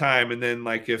same time, and then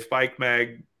like if Bike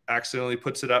Mag accidentally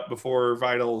puts it up before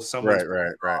Vital, someone's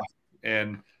right.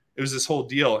 And it was this whole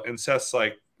deal. And Seth's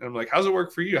like, and I'm like, how's it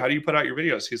work for you? How do you put out your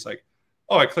videos? He's like,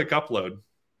 oh, I click upload.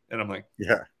 And I'm like,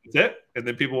 that's it? And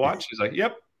then people watch. He's like,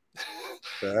 yep.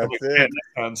 That's like, it.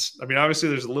 I mean, obviously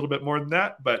there's a little bit more than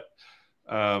that, but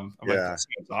I'm like, that's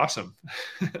awesome.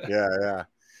 Yeah.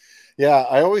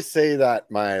 I always say that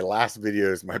my last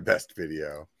video is my best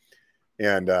video.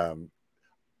 And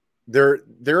there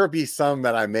will be some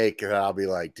that I make that I'll be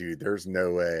like, dude, there's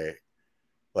no way.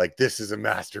 Like, this is a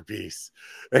masterpiece.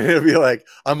 And it'll be like,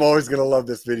 I'm always going to love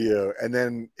this video. And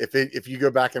then if you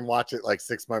go back and watch it like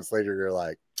 6 months later, you're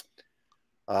like,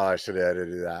 oh, I should have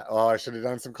edited that. Oh, I should have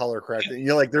done some color correcting.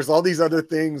 Like, there's all these other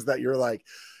things that you're like,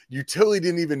 you totally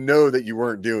didn't even know that you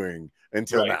weren't doing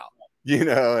until now,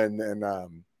 and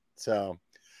so,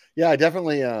 yeah, I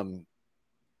definitely, I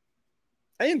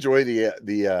enjoy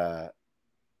the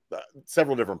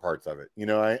several different parts of it.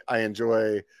 I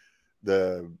enjoy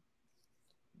the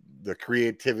the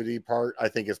creativity part, I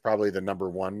think, is probably the number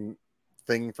one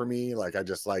thing for me. Like, I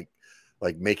just like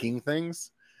making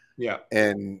things. Yeah.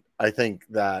 And I think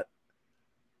that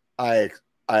I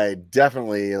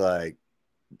definitely like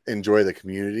enjoy the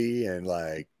community and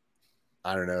like,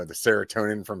 I don't know, the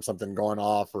serotonin from something going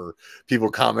off or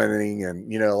people commenting,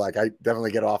 and, you know, like I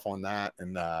definitely get off on that.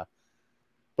 And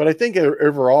but I think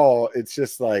overall it's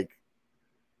just like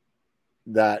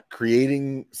that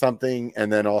creating something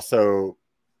and then also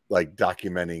like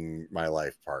documenting my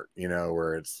life part, you know,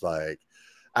 where it's like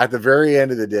at the very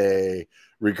end of the day,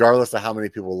 regardless of how many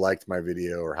people liked my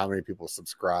video or how many people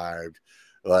subscribed,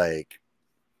 like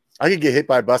I could get hit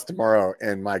by a bus tomorrow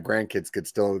and my grandkids could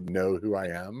still know who I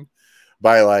am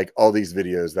by like all these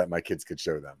videos that my kids could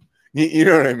show them. You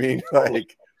know what I mean?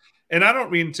 Like, and I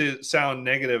don't mean to sound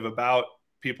negative about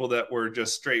people that were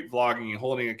just straight vlogging and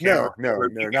holding a camera. No,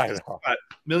 not at all. Got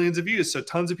millions of views, so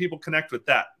tons of people connect with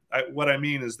that. What I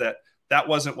mean is that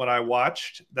wasn't what I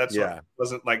watched. That's what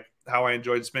wasn't like how I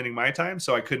enjoyed spending my time,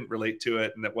 so I couldn't relate to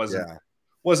it, and it wasn't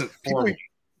for me.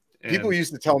 People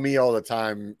used to tell me all the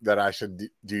time that I should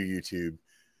do YouTube,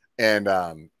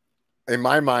 and in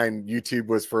my mind, YouTube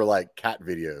was for like cat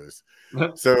videos.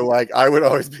 So like I would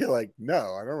always be like,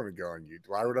 no, I don't want to go on YouTube.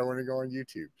 Why would I want to go on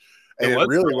YouTube? And it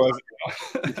really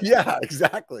wasn't. Yeah,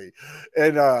 exactly.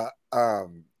 And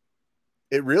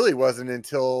it really wasn't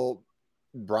until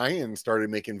Brian started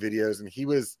making videos, and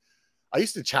I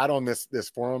used to chat on this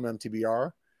forum,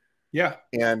 MTBR. Yeah.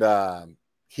 And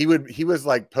he was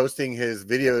like posting his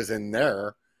videos in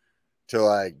there to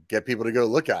like get people to go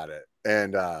look at it.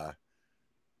 And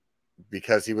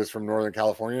because he was from Northern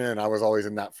California and I was always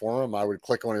in that forum, I would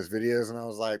click on his videos and I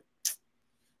was like,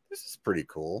 this is pretty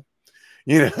cool.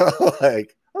 You know,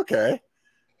 like, okay,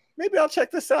 maybe I'll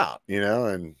check this out, you know,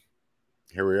 and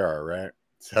here we are, right?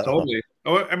 So. Totally.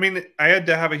 Oh, I mean, I had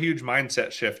to have a huge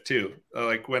mindset shift too.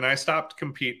 Like when I stopped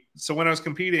so when I was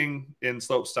competing in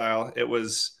slopestyle, it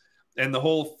was, and the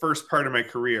whole first part of my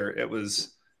career, it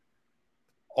was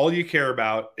all you care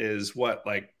about is what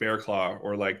like Bear Claw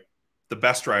or like the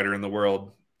best rider in the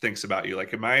world thinks about you.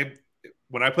 Like,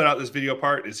 when I put out this video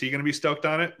part, is he going to be stoked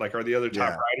on it? Like, are the other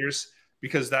top riders?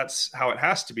 Because that's how it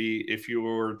has to be if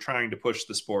you're trying to push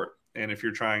the sport and if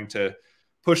you're trying to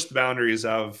push the boundaries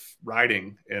of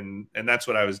riding. And that's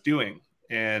what I was doing.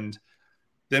 And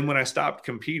then when I stopped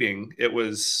competing, it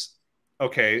was,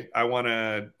 okay, I want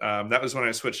to, that was when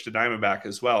I switched to Diamondback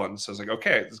as well. And so I was like,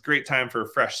 okay, it's a great time for a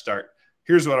fresh start.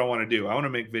 Here's what I want to do. I want to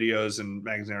make videos and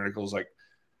magazine articles like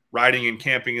riding and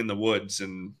camping in the woods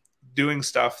and doing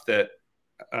stuff that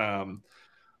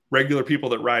regular people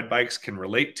that ride bikes can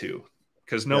relate to,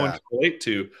 because no one can relate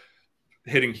to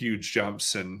hitting huge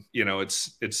jumps. And, you know,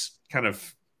 it's kind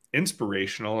of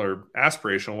inspirational or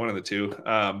aspirational, one of the two.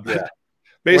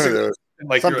 Basically,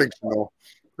 like something cool.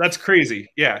 That's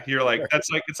crazy. Yeah. You're like,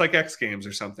 it's like X Games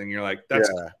or something. You're like, that's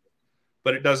cool.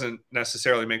 But it doesn't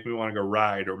necessarily make me want to go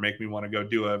ride or make me want to go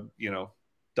do a, you know,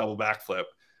 double backflip.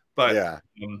 But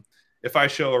if I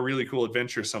show a really cool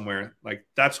adventure somewhere, like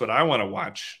that's what I want to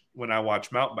watch when I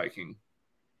watch mountain biking.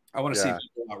 I want to see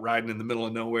people out riding in the middle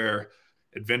of nowhere,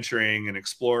 adventuring and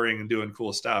exploring and doing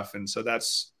cool stuff. And so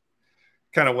that's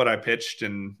kind of what I pitched.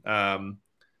 And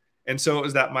so it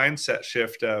was that mindset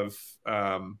shift of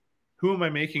who am I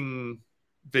making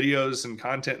videos and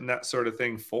content and that sort of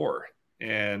thing for?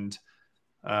 And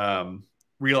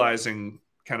realizing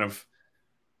kind of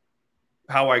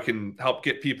how I can help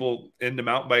get people into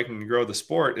mountain biking and grow the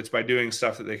sport. It's by doing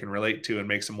stuff that they can relate to and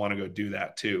makes them want to go do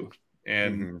that too.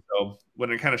 And so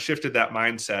when I kind of shifted that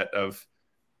mindset of,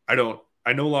 I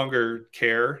no longer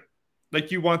care,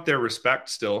 like you want their respect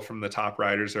still from the top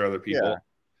riders or other people,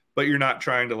 but you're not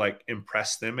trying to like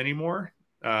impress them anymore.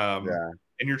 And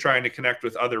you're trying to connect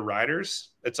with other riders.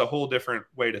 It's a whole different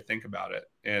way to think about it.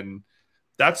 And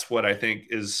that's what I think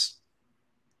is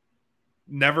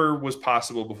never was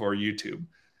possible before YouTube,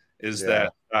 is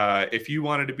that if you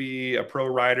wanted to be a pro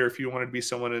rider, if you wanted to be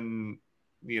someone in,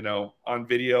 you know, on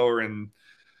video or in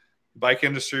bike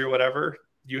industry or whatever,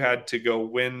 you had to go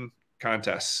win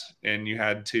contests and you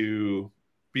had to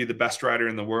be the best rider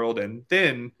in the world. And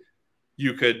then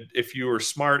you could, if you were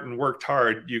smart and worked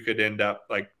hard, you could end up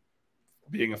like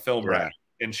being a film rider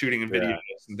and shooting in videos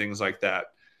and things like that.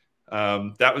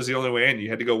 That was the only way in. You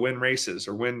had to go win races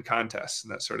or win contests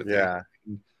and that sort of thing.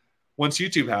 And once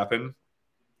YouTube happened,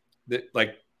 that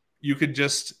like you could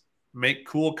just make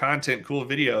cool content, cool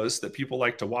videos that people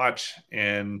like to watch,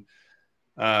 and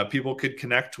people could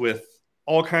connect with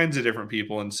all kinds of different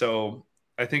people. And so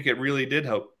I think it really did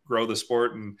help grow the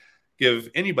sport and give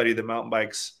anybody that mountain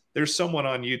bikes, there's someone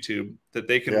on YouTube that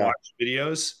they can watch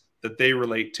videos that they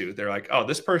relate to. They're like, oh,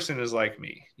 this person is like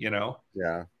me, you know?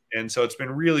 Yeah. And so it's been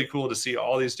really cool to see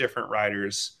all these different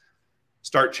riders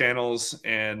start channels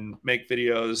and make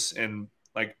videos and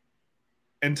like,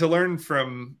 and to learn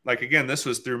from, like, again, this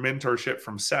was through mentorship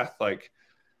from Seth. Like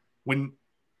when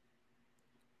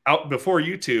out before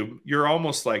YouTube, you're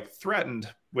almost like threatened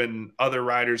when other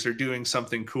riders are doing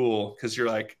something cool. Cause you're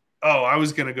like, oh, I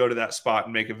was going to go to that spot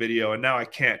and make a video and now I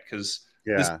can't because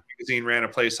this magazine ran a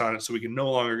place on it. So we can no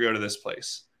longer go to this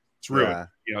place. It's ruined.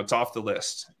 You know, it's off the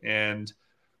list. And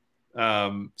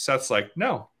Seth's like,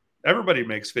 no, everybody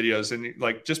makes videos. And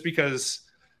like, just because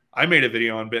I made a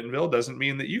video on Bentonville doesn't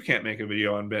mean that you can't make a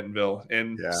video on Bentonville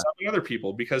and some other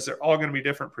people, because they're all going to be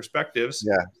different perspectives.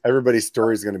 Yeah. Everybody's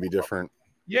story is going to be different.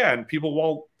 Yeah. And people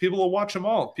will watch them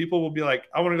all. People will be like,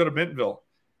 I want to go to Bentonville,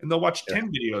 and they'll watch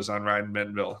 10 videos on riding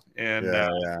Bentonville. And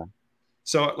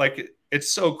so like,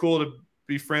 it's so cool to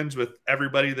be friends with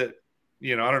everybody that,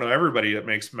 you know, I don't know everybody that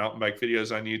makes mountain bike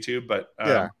videos on YouTube, but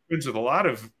friends with a lot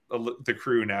of the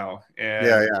crew now.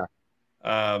 And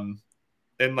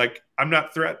and like,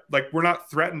 we're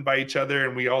not threatened by each other,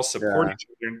 and we all support each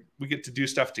other, and we get to do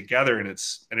stuff together, and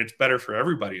it's better for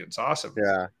everybody. It's awesome.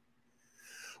 Yeah.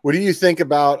 What do you think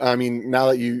about, I mean, now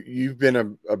that you've been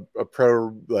a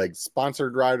pro, like,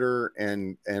 sponsored rider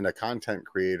and a content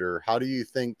creator, how do you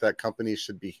think that companies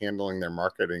should be handling their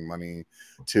marketing money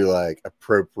to like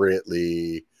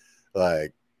appropriately,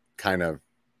 like, kind of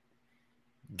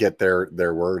get their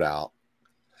word out?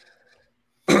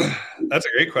 That's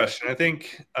a great question. I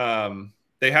think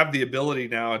they have the ability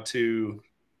now to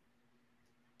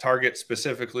target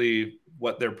specifically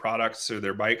what their products or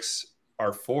their bikes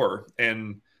are for,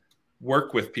 and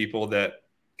work with people that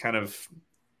kind of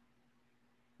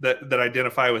that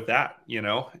identify with that, you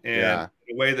know, and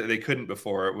in a way that they couldn't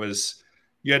before. It was,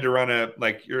 you had to run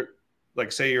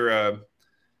say you're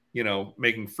you know,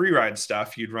 making free ride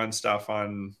stuff, you'd run stuff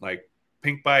on like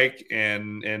Pink Bike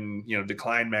and you know,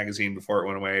 Decline magazine before it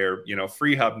went away, or, you know,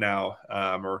 Free Hub now,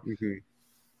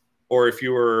 or if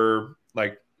you were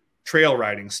like trail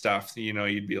riding stuff, you know,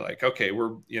 you'd be like, okay,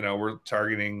 we're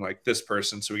targeting like this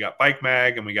person, so we got Bike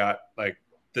Mag and we got like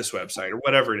this website or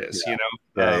whatever it is, you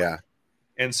know.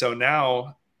 And so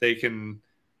now they can,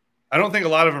 I don't think a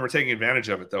lot of them are taking advantage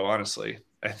of it though, honestly.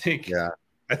 I think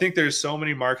there's so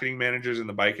many marketing managers in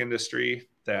the bike industry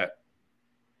that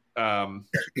I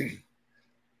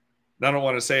don't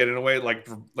want to say it in a way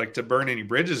like to burn any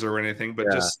bridges or anything, but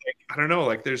just like, I don't know,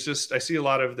 like there's just, I see a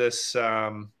lot of this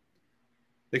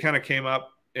they kind of came up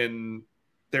in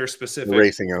their specific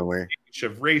racing only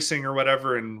of racing or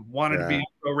whatever, and wanted to be a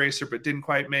pro racer, but didn't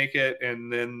quite make it. And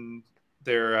then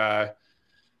they're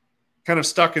kind of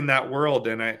stuck in that world.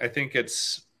 And I think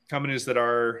it's companies that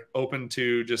are open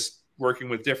to just working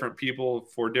with different people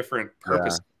for different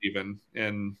purposes even.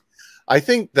 And I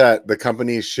think that the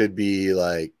companies should be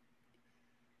like,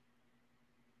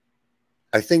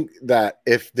 I think that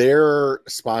if they're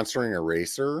sponsoring a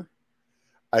racer,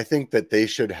 I think that they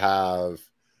should have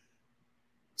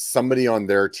somebody on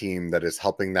their team that is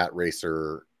helping that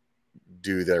racer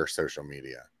do their social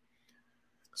media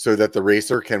so that the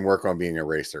racer can work on being a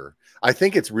racer. I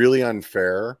think it's really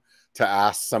unfair to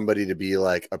ask somebody to be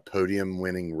like a podium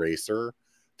winning racer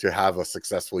to have a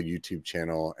successful YouTube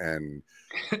channel and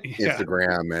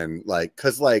Instagram, and like,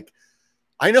 cause like,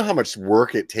 I know how much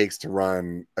work it takes to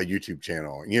run a YouTube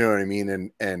channel, you know what I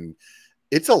mean? And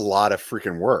it's a lot of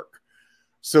freaking work.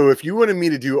 So if you wanted me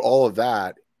to do all of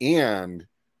that and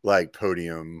like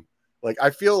podium, like, I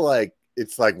feel like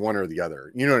it's like one or the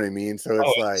other, you know what I mean? So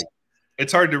it's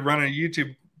it's hard to run a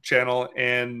YouTube channel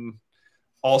and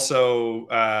also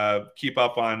keep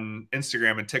up on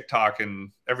Instagram and TikTok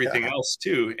and everything else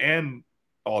too, and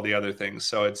all the other things.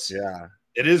 So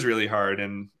it is really hard.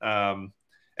 And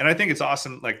I think it's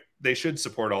awesome. Like, they should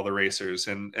support all the racers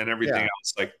and everything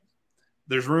else. Like,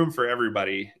 there's room for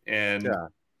everybody. And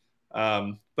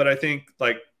but I think,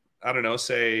 like, I don't know,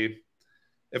 say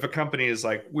if a company is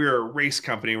like, we're a race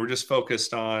company, we're just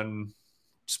focused on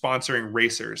sponsoring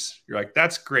racers, you're like,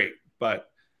 that's great. But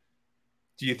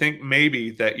do you think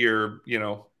maybe that your, you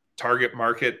know, target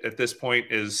market at this point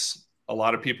is a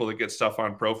lot of people that get stuff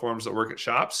on pro forums that work at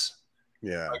shops?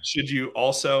 Like, should you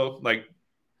also, like,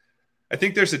 I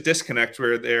think there's a disconnect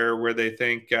where they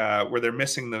think where they're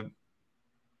missing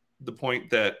the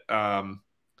point that a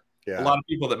lot of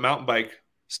people that mountain bike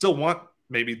still want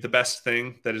maybe the best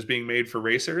thing that is being made for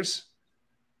racers,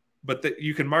 but that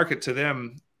you can market to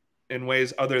them in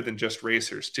ways other than just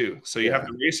racers too. So you have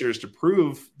the racers to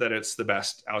prove that it's the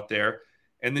best out there.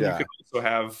 And then you can also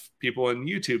have people in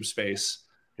YouTube space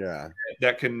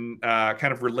that can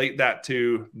kind of relate that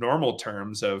to normal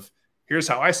terms of, here's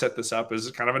how I set this up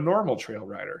as kind of a normal trail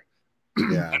rider.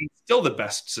 Yeah. And it's still the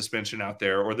best suspension out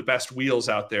there or the best wheels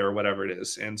out there or whatever it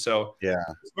is. And so yeah,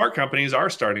 smart companies are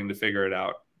starting to figure it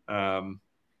out.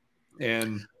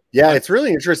 And yeah, it's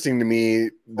really interesting to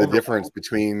me, the overall, difference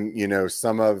between, you know,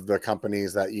 some of the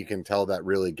companies that you can tell that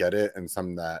really get it and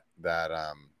some that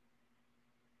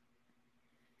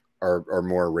are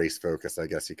more race focused, I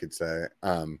guess you could say.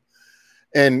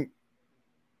 And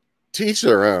to each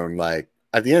their own. Like,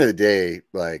 at the end of the day,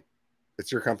 like,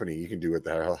 it's your company. You can do what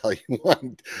the hell you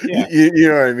want. Yeah. You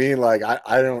know what I mean? Like,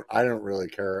 I don't really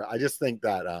care. I just think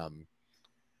that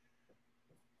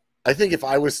I think if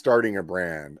I was starting a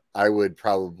brand, I would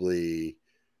probably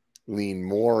lean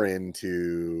more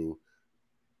into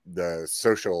the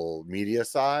social media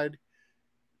side,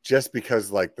 just because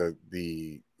like the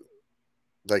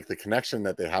connection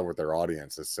that they have with their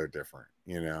audience is so different,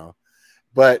 you know.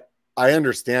 But I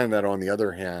understand that on the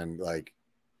other hand, like,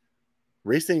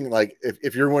 racing, like,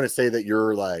 if you want to say that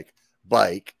your like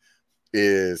bike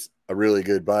is a really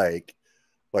good bike,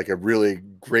 like, a really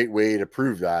great way to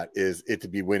prove that is it to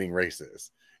be winning races,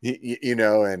 you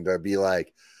know, and be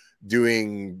like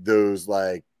doing those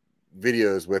like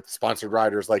videos with sponsored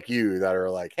riders like you that are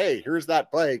like, hey, here's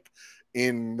that bike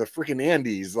in the freaking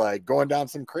Andes, like going down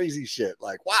some crazy shit.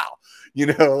 Like, wow, you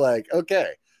know, like,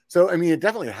 okay. So, I mean, it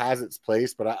definitely has its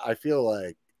place, but I feel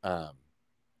like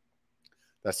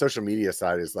that social media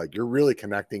side is like, you're really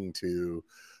connecting to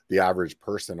the average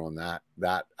person on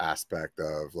that aspect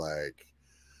of like,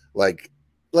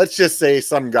 let's just say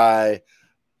some guy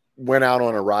went out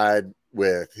on a ride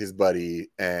with his buddy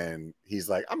and he's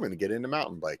like, I'm going to get into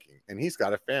mountain biking, and he's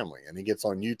got a family, and he gets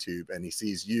on YouTube and he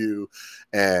sees you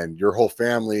and your whole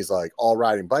family's like all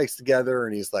riding bikes together,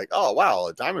 and he's like, oh wow,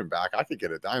 a Diamondback, I could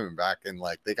get a Diamondback, and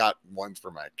like they got ones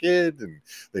for my kid and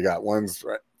they got ones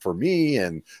for me,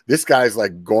 and this guy's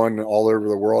like going all over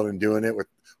the world and doing it with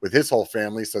his whole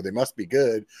family, so they must be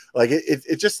good. Like,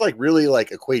 it just like really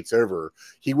like equates over.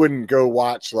 He wouldn't go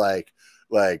watch like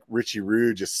Richie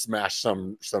Rue just smash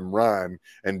some run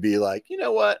and be like, you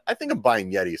know what, I think I'm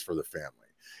buying Yetis for the family.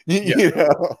 You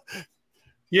know?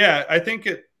 Yeah, I think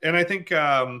it, and I think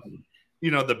you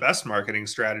know, the best marketing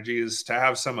strategy is to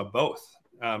have some of both.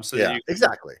 So yeah, that you can,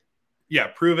 exactly. Yeah,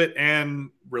 prove it and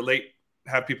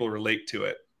have people relate to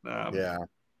it. Yeah.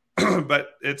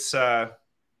 But it's yeah,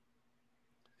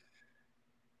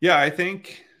 I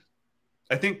think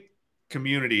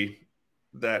community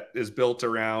that is built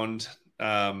around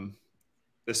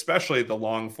especially the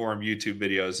long form YouTube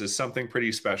videos is something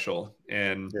pretty special.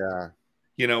 And yeah,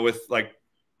 you know, with like,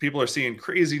 people are seeing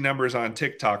crazy numbers on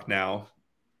TikTok now,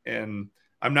 and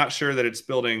I'm not sure that it's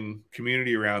building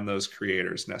community around those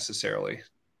creators necessarily.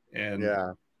 And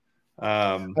yeah,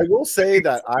 I will say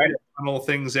that I funnel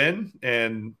things in,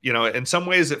 and you know, in some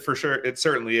ways it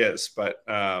certainly is, but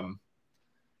and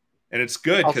it's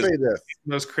good I'll because say this.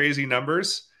 those crazy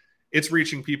numbers, it's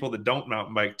reaching people that don't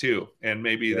mountain bike too, and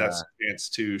maybe that's a chance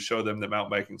to show them that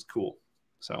mountain biking's cool.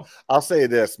 So I'll say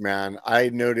this, man. I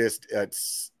noticed at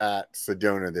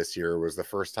Sedona this year was the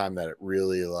first time that it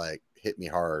really like hit me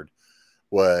hard.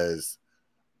 Was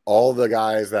all the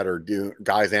guys that are doing,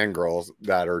 guys and girls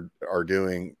that are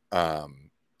doing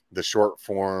the short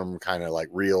form kind of like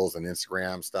reels and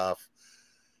Instagram stuff.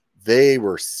 They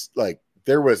were like,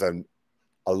 there was a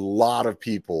lot of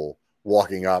people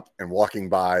walking up and walking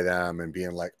by them and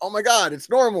being like, oh my God,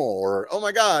 it's normal, or oh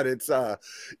my God, it's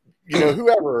you know,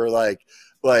 whoever, like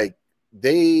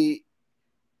they're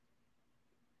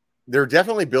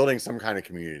definitely building some kind of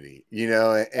community, you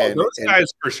know. And those guys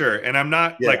for sure. And I'm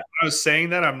not like, when I was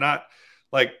saying that, I'm not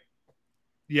like,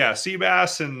 yeah,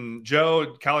 Seabass and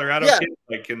Joe, Colorado kid,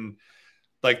 like, and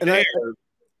like they are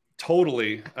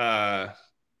totally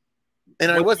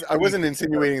and I wasn't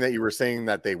insinuating that you were saying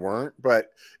that they weren't,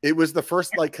 but it was the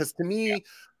first, like, because to me,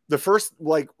 the first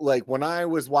like when I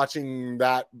was watching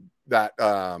that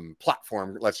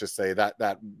platform, let's just say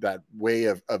that way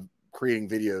of creating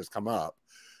videos come up,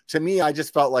 to me, I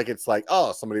just felt like it's like,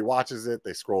 oh, somebody watches it,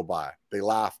 they scroll by, they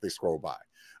laugh, they scroll by.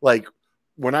 Like,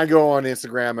 when I go on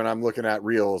Instagram and I'm looking at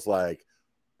reels, like,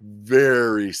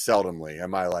 very seldomly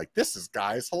am I like, this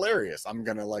guy's hilarious, I'm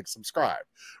gonna like subscribe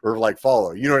or like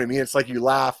follow, you know what I mean? It's like you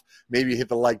laugh, maybe you hit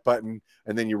the like button,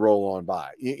 and then you roll on by,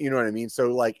 you know what I mean? So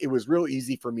like, it was real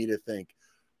easy for me to think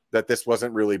that this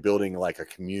wasn't really building like a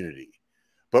community.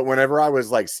 But whenever I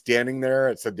was like standing there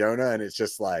at Sedona and it's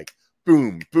just like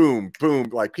boom, boom,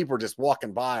 boom, like people are just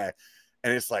walking by,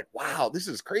 and it's like, wow, this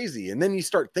is crazy. And then you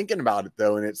start thinking about it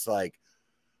though, and it's like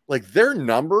their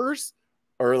numbers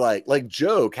are like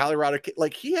Joe, Colorado,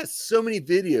 like he has so many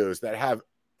videos that have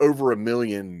over 1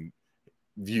 million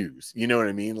views. You know what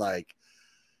I mean? Like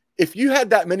if you had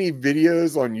that many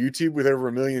videos on YouTube with over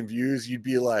 1 million views, you'd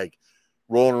be like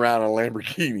rolling around in a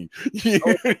Lamborghini.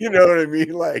 You know what I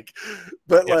mean? Like,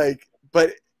 but Yeah. like,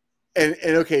 but and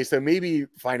okay, so maybe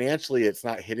financially it's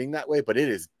not hitting that way, but it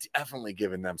is definitely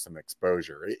giving them some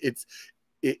exposure.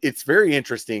 It's very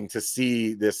interesting to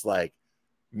see this like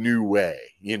new way,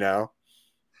 you know?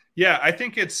 Yeah, I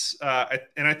think it's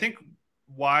and I think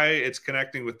why it's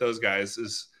connecting with those guys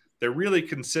is they're really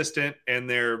consistent, and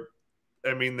their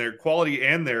quality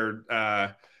and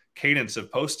their cadence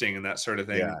of posting and that sort of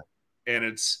thing. Yeah. And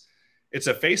it's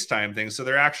a FaceTime thing, so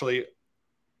they're actually,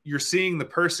 you're seeing the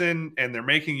person and they're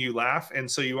making you laugh, and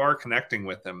so you are connecting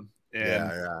with them.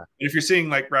 And Yeah. if you're seeing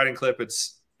like riding clip,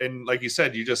 and like you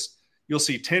said, you'll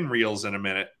see 10 reels in a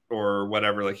minute or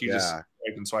whatever, like you just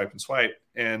swipe and swipe and swipe.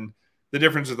 And the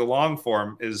difference with the long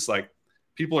form is like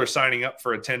people are signing up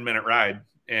for a 10-minute ride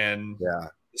and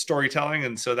storytelling.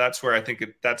 And so that's where I think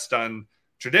that's done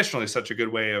traditionally such a good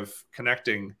way of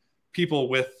connecting people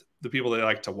with the people they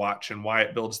like to watch, and why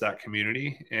it builds that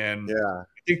community. And I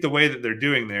think the way that they're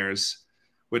doing theirs,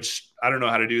 which I don't know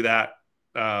how to do that.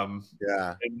 And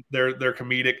their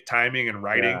comedic timing and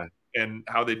writing and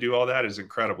how they do all that is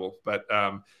incredible. But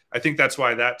I think that's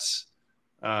why that's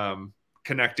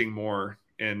connecting more,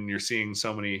 and you're seeing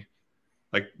so many,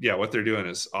 like, what they're doing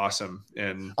is awesome.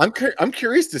 And I'm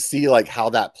curious to see like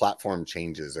how that platform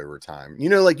changes over time. You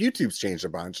know, like YouTube's changed a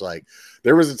bunch. Like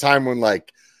there was a time when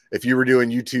like if you were doing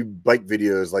YouTube bike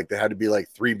videos, like they had to be like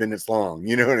 3 minutes long,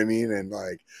 you know what I mean? And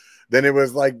like then it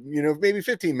was like, you know, maybe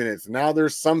 15 minutes. Now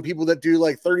there's some people that do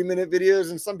like 30-minute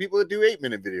videos and some people that do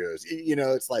 8-minute videos. You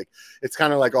know, it's like it's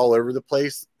kind of like all over the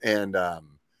place. And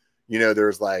you know,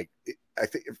 there's like I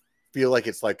feel like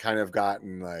it's like kind of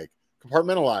gotten like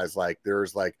compartmentalized. Like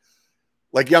there's like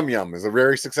Yum Yum is a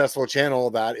very successful channel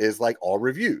that is like all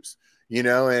reviews, you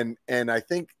know, and I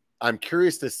think I'm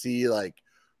curious to see like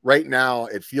right now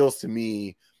it feels to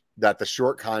me that the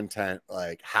short content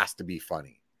like has to be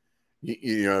funny.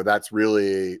 You know, that's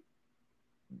really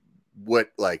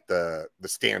what like the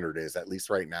standard is, at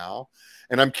least right now.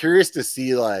 And I'm curious to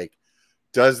see like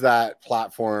does that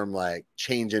platform like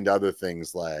change into other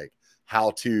things like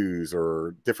how-tos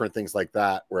or different things like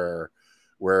that where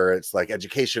it's like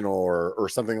educational or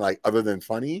something like other than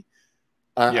funny.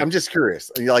 I'm just curious.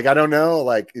 Like I don't know,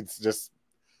 like it's just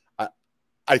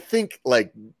I think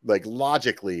like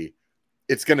logically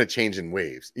it's going to change in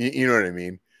waves. You know what I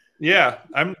mean? Yeah,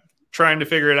 I'm trying to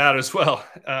figure it out as well.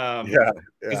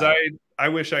 Because I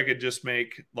wish I could just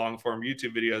make long form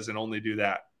YouTube videos and only do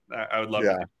that. I would love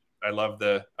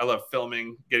to. I love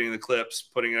filming, getting the clips,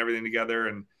 putting everything together,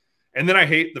 and then I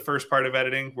hate the first part of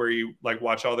editing where you like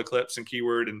watch all the clips and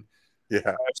keyword, and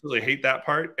I absolutely hate that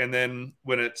part. And then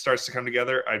when it starts to come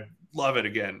together, I love it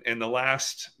again. And the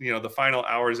last, the final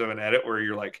hours of an edit where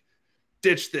you're like,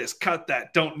 ditch this, cut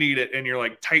that, don't need it, and you're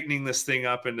like tightening this thing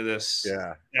up into this.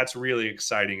 That's really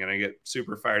exciting, and I get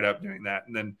super fired up doing that.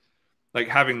 And then like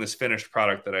having this finished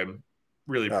product that I'm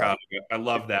really proud of. I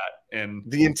love that. And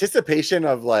the anticipation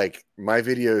of like my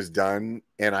video is done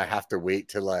and I have to wait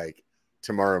till like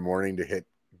tomorrow morning to hit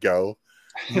go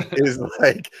is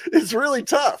like it's really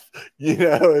tough. You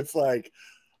know, it's like,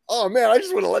 oh man, I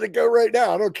just want to let it go right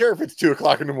now. I don't care if it's 2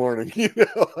 o'clock in the morning. You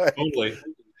know, like, totally.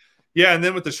 Yeah, and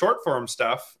then with the short form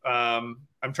stuff, I'm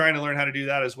trying to learn how to do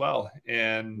that as well.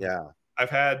 And I've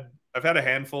had a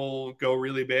handful go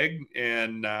really big,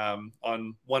 and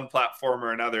on one platform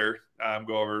or another,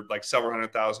 go over like several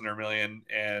 100,000 or 1 million.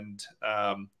 And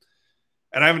I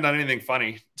haven't done anything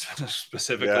funny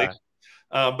specifically,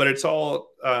 but it's all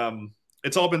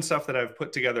been stuff that I've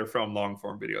put together from long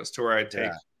form videos to where I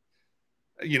take,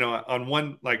 on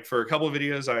one, like for a couple of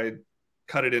videos, I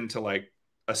cut it into like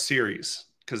a series,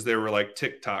 because there were like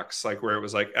TikToks, like where it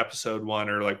was like episode 1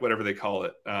 or like whatever they call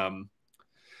it,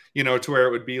 to where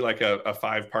it would be like a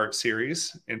 5-part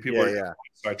series, and people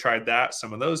so I tried that.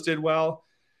 Some of those did well.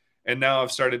 And now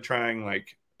I've started trying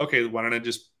like, okay, why don't I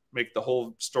just make the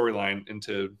whole storyline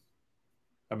into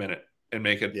a minute and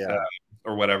make it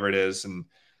or whatever it is. And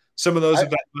some of those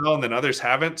have done well, and then others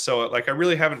haven't. So like, I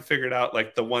really haven't figured out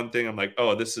like the one thing I'm like,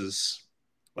 oh, this is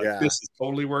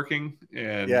totally working.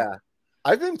 And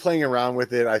I've been playing around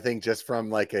with it, I think, just from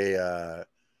like a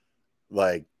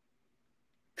like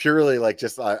purely like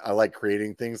just I like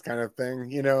creating things kind of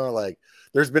thing, you know. Like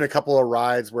there's been a couple of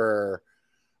rides where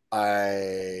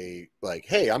I like,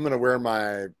 hey, I'm gonna wear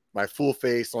my full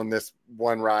face on this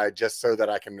one ride just so that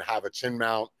I can have a chin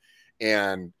mount,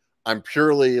 and I'm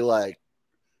purely like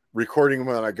recording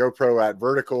on a GoPro at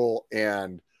vertical,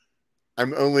 and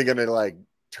I'm only gonna like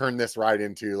turn this ride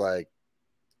into like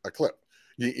a clip.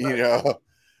 You know,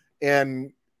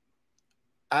 and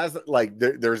as like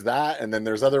there's that, and then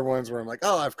there's other ones where I'm like,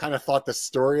 oh, I've kind of thought the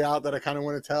story out that I kind of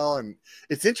want to tell. And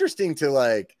it's interesting to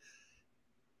like,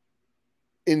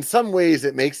 in some ways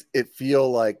it makes it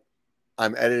feel like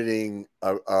I'm editing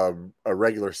a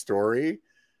regular story,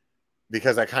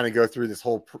 because I kind of go through this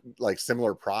whole like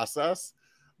similar process.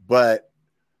 But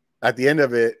at the end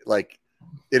of it, like,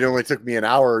 it only took me an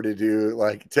hour to do,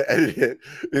 like, to edit it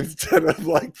instead of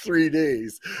like 3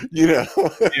 days, you know.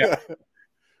 Yeah.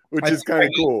 Which is kind of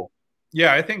cool.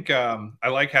 Yeah, I think I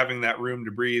like having that room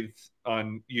to breathe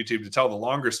on YouTube to tell the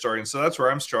longer story. And so that's where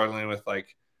I'm struggling with,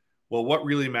 like, well, what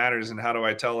really matters and how do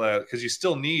I tell that? Because you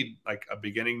still need like a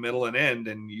beginning, middle, and end,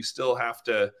 and you still have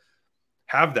to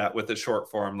have that with a short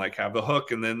form, like have the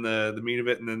hook and then the meat of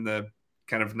it and then the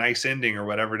kind of nice ending or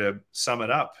whatever to sum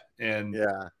it up. And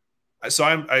yeah, so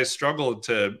I struggled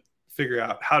to figure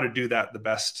out how to do that the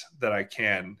best that I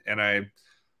can. And I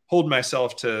hold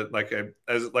myself to, like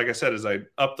I said, as I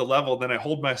up the level, then I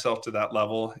hold myself to that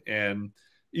level. And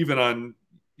even on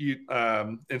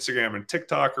Instagram and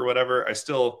TikTok or whatever, I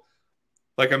still,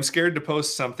 like, I'm scared to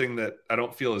post something that I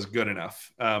don't feel is good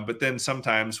enough. But then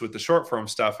sometimes with the short form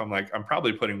stuff, I'm like, I'm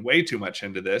probably putting way too much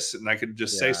into this, and I could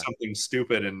just say something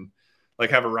stupid and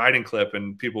like have a riding clip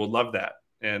and people would love that.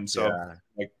 And so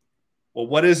like, well,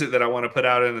 what is it that I want to put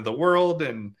out into the world?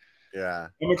 And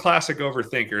I'm a classic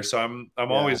overthinker. So I'm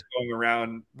always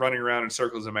running around in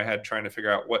circles in my head, trying to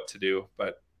figure out what to do.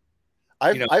 But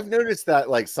I've noticed that,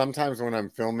 like, sometimes when I'm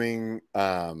filming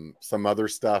some other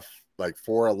stuff, like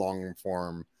for a long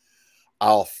form,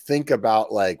 I'll think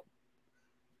about like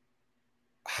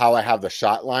how I have the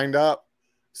shot lined up,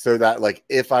 so that like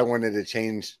if I wanted to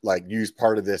change, like use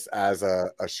part of this as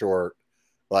a short,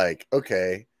 like,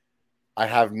 okay, I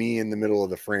have me in the middle of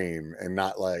the frame and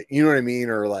not, like, you know what I mean?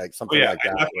 Or like something like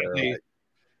that.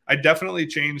 I definitely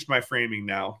changed my framing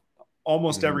now.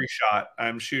 Almost every shot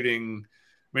I'm shooting,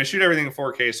 I mean, I shoot everything in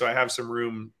 4K, so I have some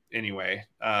room anyway.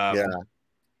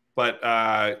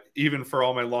 But even for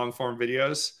all my long form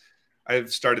videos,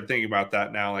 I've started thinking about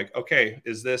that now. Like, okay,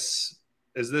 is this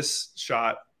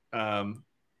shot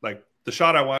like the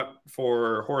shot I want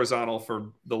for horizontal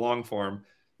for the long form?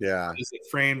 Is it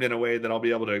framed in a way that I'll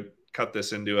be able to cut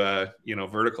this into a,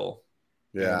 vertical?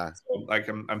 So, like,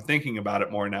 I'm thinking about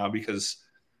it more now, because,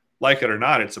 like it or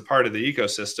not, it's a part of the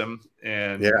ecosystem.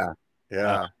 And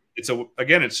it's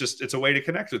a way to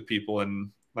connect with people.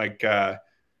 And like,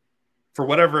 for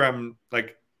whatever, I'm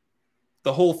like,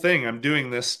 the whole thing, I'm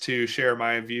doing this to share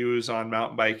my views on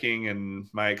mountain biking and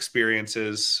my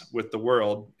experiences with the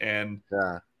world. And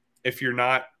if you're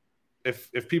not,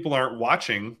 if people aren't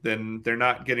watching, then they're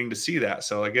not getting to see that.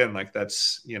 So again, like,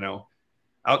 that's,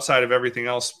 outside of everything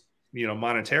else,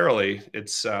 monetarily,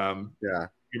 it's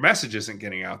your message isn't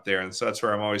getting out there. And so that's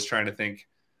where I'm always trying to think,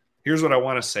 here's what I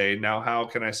want to say. Now, how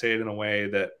can I say it in a way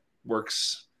that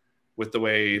works with the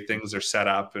way things are set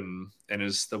up, and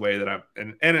is the way that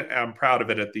I'm proud of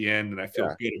it at the end, and I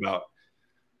feel good about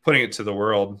putting it to the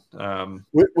world.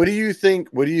 What do you think?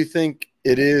 What do you think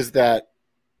it is that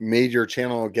made your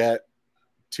channel get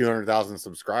 200,000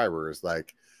 subscribers?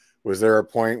 Like, was there a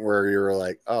point where you were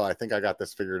like, oh, I think I got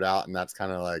this figured out, and that's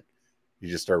kind of like you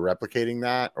just start replicating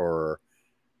that? Or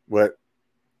what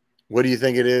do you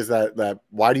think it is that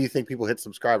why do you think people hit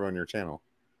subscribe on your channel?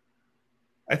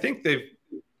 I think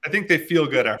they feel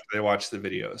good after they watch the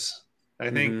videos. I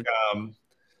think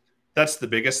that's the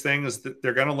biggest thing, is that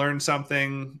they're going to learn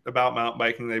something about mountain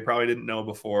biking they probably didn't know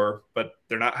before, but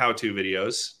they're not how-to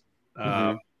videos.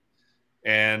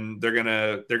 And they're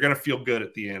gonna feel good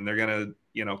at the end. They're gonna,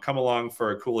 come along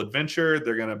for a cool adventure.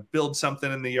 They're gonna build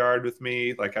something in the yard with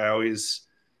me. Like, I always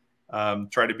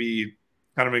try to be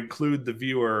kind of include the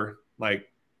viewer,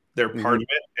 like they're part of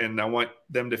it, and I want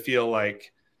them to feel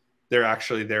like they're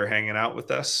actually there hanging out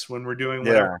with us when we're doing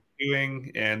whatever we're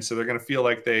doing. And so they're gonna feel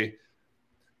like they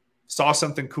saw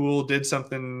something cool, did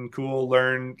something cool,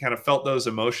 learned, kind of felt those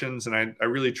emotions. And I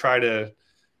really try to.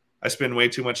 I spend way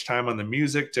too much time on the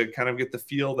music to kind of get the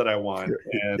feel that I want.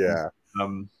 And,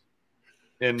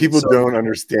 and people don't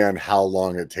understand how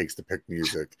long it takes to pick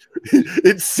music.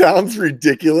 It sounds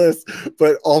ridiculous,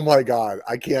 but oh my God,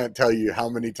 I can't tell you how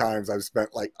many times I've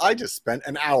spent, like, I just spent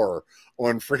an hour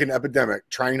on freaking Epidemic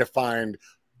trying to find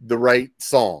the right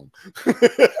song.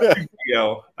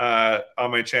 Video on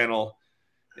my channel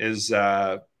is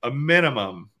a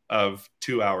minimum of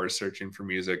 2 hours searching for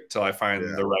music till I find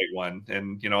the right one.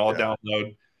 And, I'll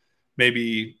download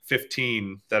maybe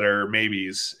 15 that are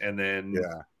maybes, and then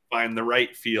find the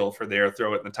right feel for there,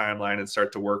 throw it in the timeline and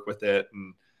start to work with it.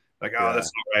 And like, oh,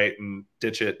 that's not right, and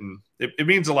ditch it. And it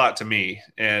means a lot to me.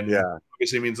 And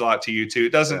obviously it means a lot to you too.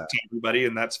 It doesn't to everybody,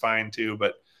 and that's fine too.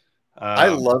 But I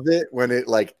love it when it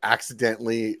like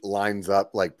accidentally lines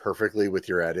up like perfectly with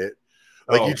your edit.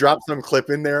 Like you drop some clip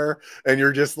in there and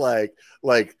you're just like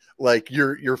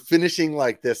you're finishing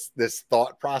like this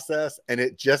thought process, and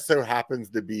it just so happens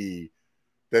to be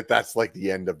that that's like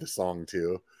the end of the song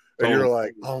too. And you're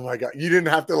like, oh my God, you didn't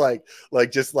have to like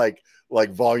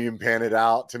volume pan it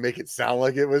out to make it sound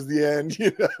like it was the end.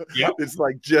 You know, Yep. It's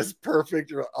like just perfect.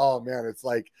 You're like, oh man, it's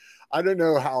like, I don't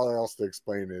know how else to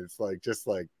explain it. It's like, just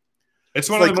like, it's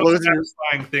one like of the most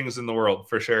satisfying things in the world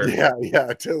for sure. Yeah,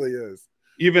 it totally is.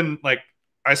 Even like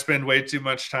I spend way too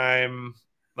much time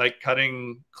like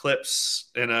cutting clips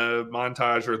in a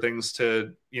montage or things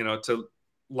to, you know, to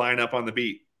line up on the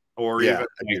beat, or even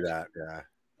I do that.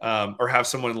 Or have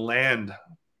someone land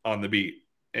on the beat.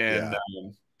 And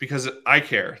because I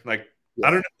care, like, I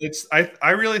don't know. It's,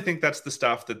 I really think that's the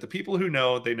stuff that the people who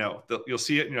know, they know that you'll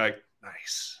see it and you're like,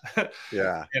 nice.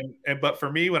 Yeah. But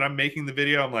for me, when I'm making the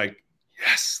video, I'm like,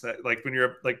 yes, that, like when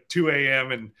you're like 2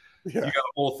 a.m. and you got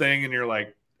a whole thing and you're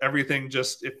like, everything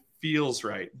just, it feels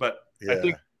right. But I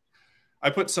think I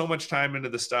put so much time into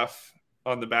the stuff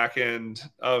on the back end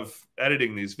of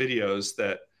editing these videos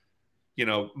that, you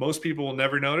know, most people will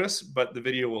never notice, but the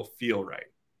video will feel right.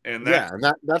 And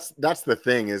that's the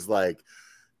thing, is like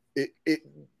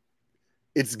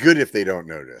it's good if they don't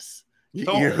notice. You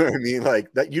know what I mean?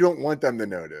 Like that, you don't want them to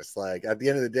notice. Like at the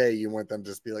end of the day, you want them to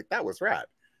just be like, that was rad.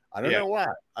 I don't know why.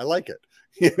 I like it.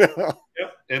 You know?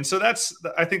 Yep. And so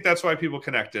I think that's why people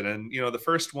connected. And, you know, the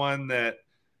first one that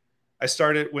I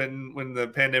started when the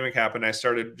pandemic happened, I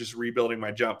started just rebuilding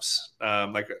my jumps.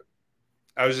 I'm like,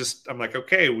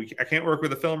 okay, I can't work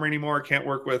with a filmer anymore. Can't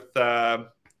work with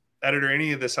editor,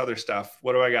 any of this other stuff.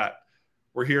 What do I got?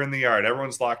 We're here in the yard.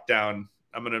 Everyone's locked down.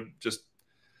 I'm going to just,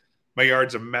 my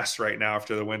yard's a mess right now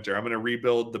after the winter. I'm going to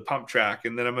rebuild the pump track,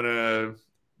 and then I'm going to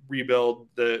rebuild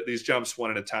these jumps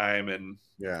one at a time. And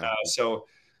so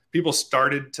people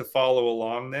started to follow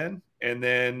along then. And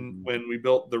then when we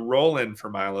built the roll-in for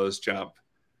Milo's jump,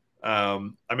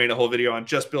 I made a whole video on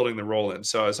just building the roll-in.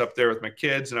 So I was up there with my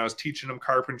kids and I was teaching them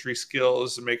carpentry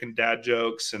skills and making dad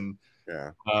jokes. And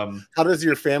how does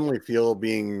your family feel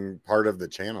being part of the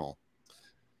channel?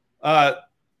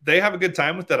 They have a good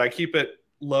time with that. I keep it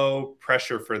low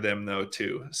pressure for them though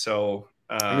too. So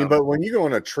I mean, but when you go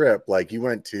on a trip, like you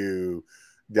went to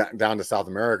down to South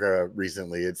America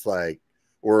recently, it's like,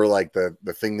 or like the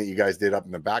thing that you guys did up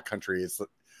in the backcountry, it's,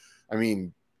 I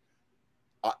mean,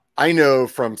 I know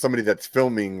from somebody that's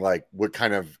filming, like what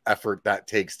kind of effort that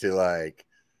takes to like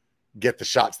get the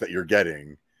shots that you're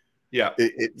getting. Yeah.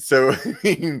 So I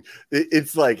mean,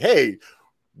 it's like, hey,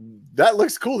 that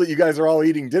looks cool that you guys are all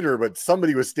eating dinner, but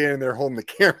somebody was standing there holding the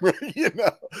camera, you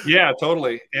know? Yeah,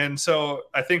 totally. And so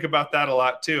I think about that a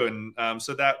lot too. And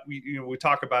so that we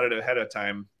talk about it ahead of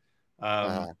time.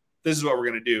 This is what we're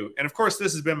going to do. And of course,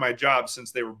 this has been my job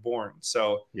since they were born.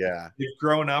 So they've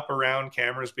grown up around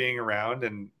cameras being around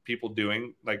and people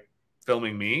doing like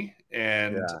filming me.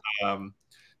 And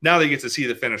now they get to see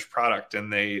the finished product,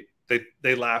 and they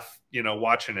laugh, you know,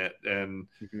 watching it, and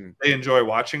they enjoy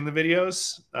watching the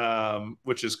videos,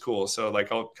 which is cool. So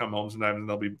like I'll come home sometimes and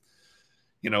they'll be,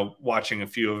 you know, watching a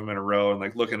few of them in a row and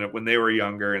like looking at when they were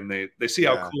younger, and they see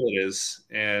how cool it is.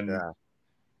 And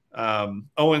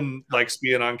Owen likes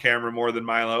being on camera more than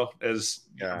Milo, as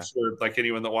I'm sure like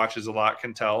anyone that watches a lot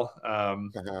can tell.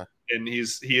 And he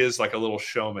is like a little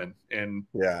showman, and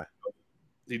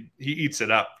he eats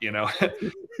it up, you know.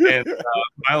 And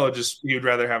Milo he would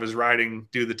rather have his riding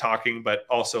do the talking, but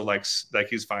also like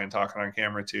he's fine talking on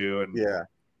camera too. And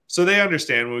so they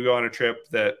understand when we go on a trip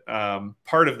that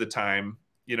part of the time,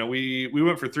 you know, we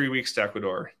went for 3 weeks to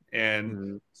Ecuador,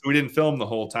 and so we didn't film the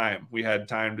whole time. We had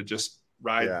time to just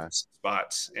ride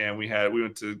spots, and we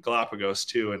went to Galapagos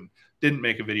too and didn't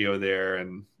make a video there.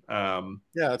 And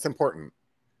that's important.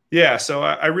 So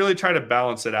I really try to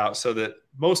balance it out so that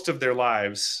most of their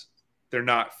lives they're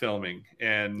not filming.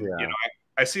 And you know,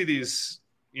 I see these,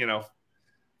 you know,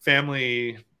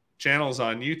 family channels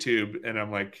on YouTube, and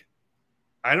I'm like,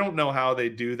 I don't know how they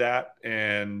do that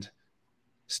and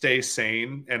stay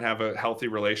sane and have a healthy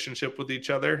relationship with each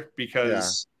other,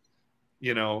 because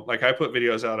you know, like I put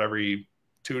videos out every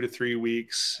 2 to 3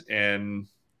 weeks, and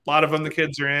a lot of them the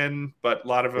kids are in, but a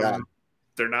lot of them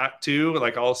they're not too.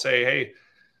 Like I'll say, hey,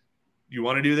 you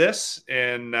want to do this?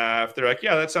 And if they're like,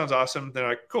 yeah, that sounds awesome, they're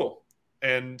like, cool.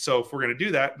 And so if we're going to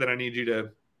do that, then I need you to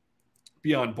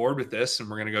be on board with this, and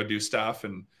we're going to go do stuff.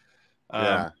 And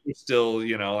still,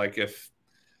 you know, like if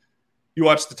you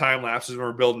watch the time lapses when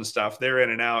we're building stuff, they're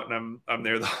in and out, and I'm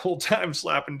there the whole time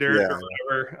slapping dirt or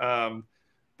whatever.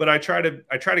 But I try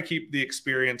to keep the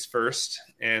experience first.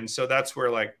 And so that's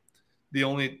where like the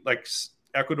only like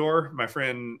Ecuador. My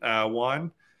friend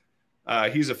Juan,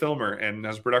 he's a filmer and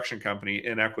has a production company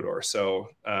in Ecuador. So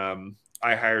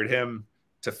I hired him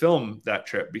to film that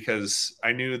trip because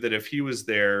I knew that if he was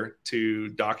there to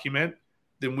document,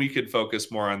 then we could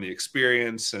focus more on the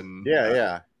experience. And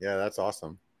yeah, that's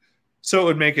awesome. so it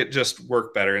would make it just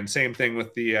work better. And same thing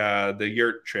with the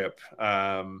yurt trip,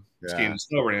 skiing and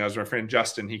snowboarding. That was my friend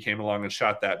Justin. He came along and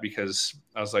shot that because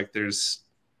I was like,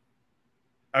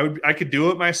 I could do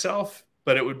it myself,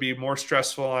 but it would be more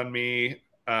stressful on me.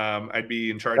 I'd be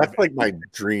in charge. That's like my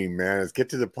dream, man, is get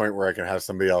to the point where I can have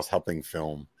somebody else helping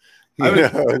film.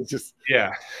 I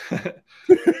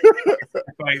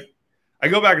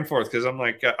go back and forth because I'm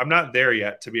like, I'm not there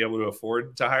yet to be able to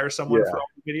afford to hire someone for all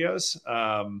the videos.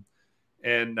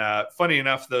 And funny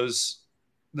enough,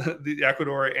 the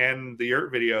Ecuador and the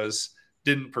yurt videos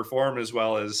didn't perform as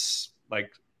well as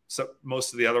like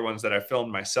most of the other ones that I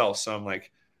filmed myself. So I'm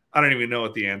like, I don't even know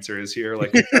what the answer is here.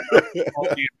 Like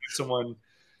someone,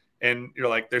 and you're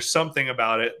like, there's something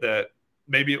about it that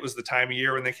maybe it was the time of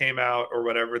year when they came out or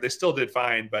whatever. They still did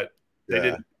fine, but they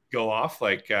didn't go off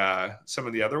like some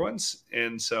of the other ones.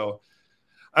 And so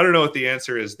I don't know what the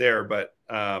answer is there, but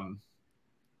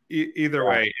either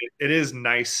way, it is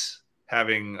nice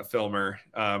having a filmer.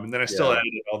 And then I still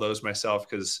edited all those myself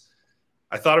because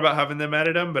I thought about having them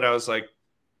edit them, but I was like,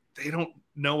 they don't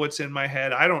know what's in my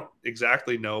head. I don't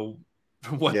exactly know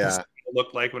what this will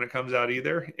look like when it comes out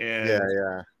either.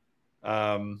 And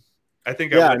I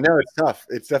think I know it's tough.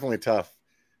 It's definitely tough.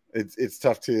 It's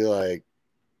tough to like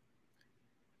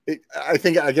I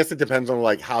guess it depends on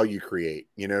like how you create.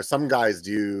 You know, some guys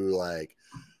do like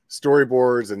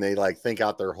storyboards and they like think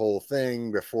out their whole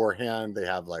thing beforehand. They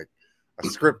have like a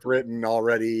script written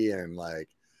already, and like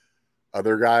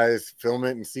other guys film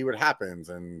it and see what happens.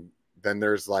 And then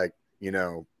there's like, you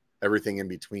know, everything in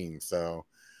between. So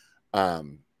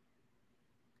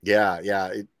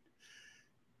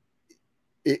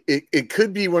it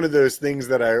could be one of those things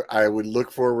that I would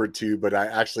look forward to, but I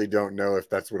actually don't know if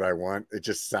that's what I want. It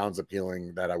just sounds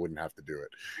appealing that I wouldn't have to do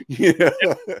it. You know?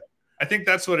 I think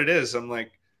that's what it is. I'm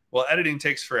like, well, editing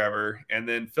takes forever. And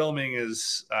then filming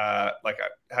is like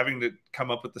having to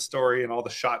come up with the story and all the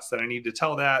shots that I need to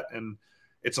tell that. And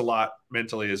it's a lot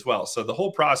mentally as well. So the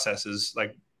whole process is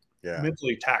like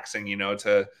mentally taxing, you know,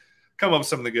 to come up with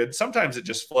something good. Sometimes it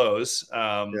just flows.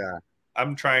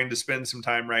 I'm trying to spend some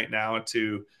time right now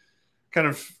to kind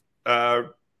of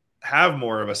have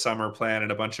more of a summer plan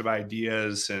and a bunch of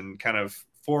ideas and kind of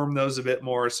form those a bit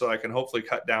more so I can hopefully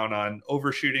cut down on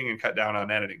overshooting and cut down on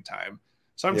editing time.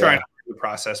 So I'm trying to make the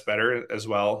process better as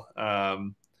well.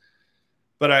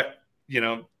 But you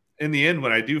know, in the end,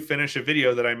 when I do finish a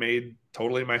video that I made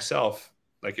totally myself,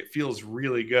 like it feels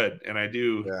really good. And I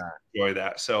do enjoy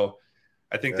that. So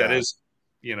I think that is,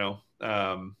 you know,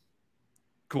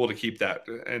 cool to keep that.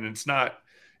 And it's not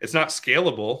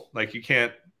scalable. Like I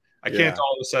can't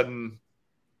all of a sudden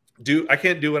I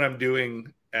can't do what I'm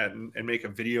doing and make a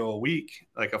video a week,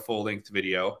 like a full length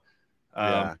video.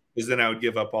 Because then I would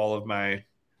give up all of my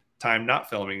time not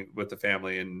filming with the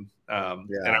family. And I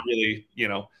really, you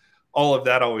know, all of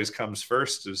that always comes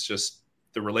first. Is just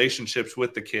the relationships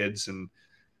with the kids and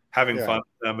having fun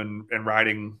with them and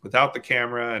riding without the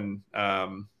camera. And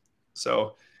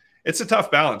so it's a tough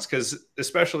balance because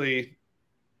especially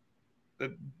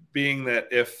being that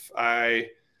if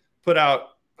I put out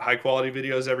high quality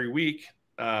videos every week,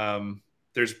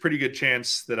 there's a pretty good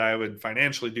chance that I would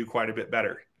financially do quite a bit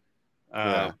better.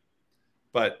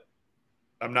 But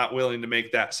I'm not willing to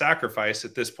make that sacrifice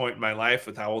at this point in my life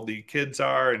with how old the kids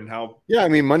are and how. I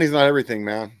mean, money's not everything,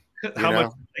 man. How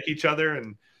much we like each other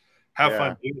and have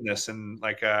fun doing this. And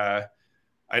like, I'd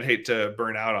hate to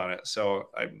burn out on it. So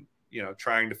I'm, you know,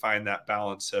 trying to find that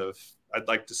balance of I'd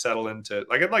like to settle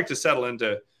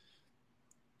into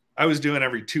I was doing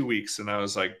every 2 weeks and I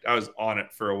was on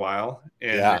it for a while.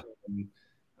 And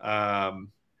I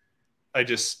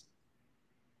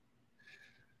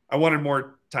wanted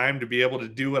more time to be able to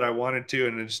do what I wanted to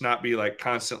and just not be like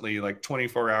constantly like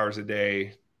 24 hours a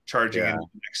day charging into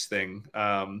the next thing.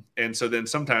 And so then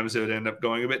sometimes it would end up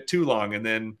going a bit too long. And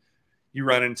then you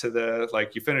run into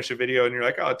you finish a video and you're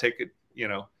like, oh, I'll take it, you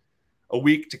know, a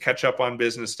week to catch up on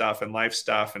business stuff and life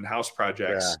stuff and house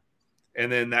projects.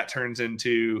 And then that turns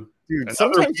into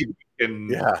sometimes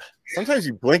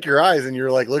you blink your eyes and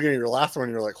you're like looking at your last one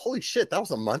and you're like, holy shit, that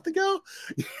was a month ago.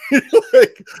 You're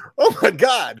like, oh my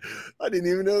God, I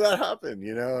didn't even know that happened,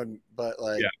 you know? But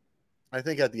like, I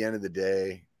think at the end of the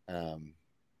day,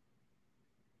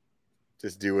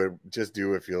 just do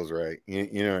what feels right.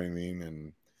 You know what I mean?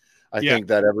 And I think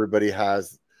that everybody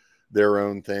has their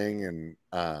own thing.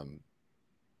 And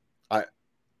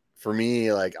for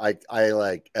me, like I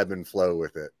like ebb and flow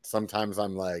with it. Sometimes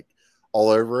I'm like all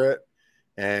over it,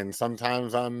 and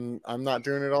sometimes I'm not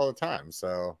doing it all the time.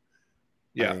 So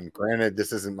Yeah. I mean, granted,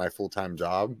 this isn't my full-time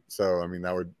job, so I mean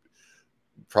that would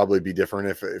probably be different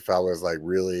if I was like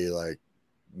really like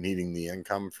needing the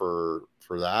income for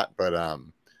that. But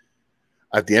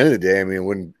at the end of the day, I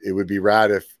mean, it would be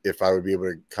rad if I would be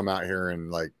able to come out here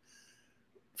and like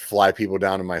fly people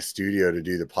down to my studio to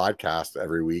do the podcast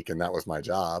every week, and that was my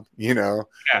job, you know.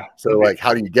 Yeah. So like,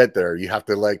 how do you get there? You have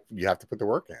to put the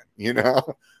work in, you know.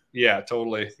 Yeah,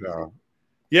 totally. So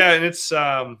yeah, and it's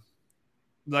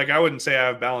like, I wouldn't say I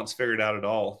have balance figured out at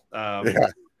all. yeah,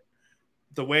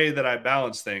 The way that I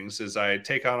balance things is I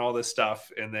take on all this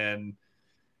stuff, and then,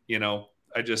 you know,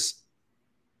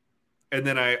 and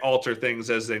then I alter things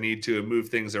as they need to and move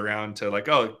things around to like,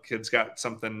 oh, kid's got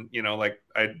something, you know, like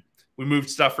we moved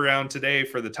stuff around today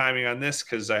for the timing on this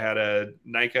because I had a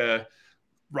NICA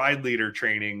ride leader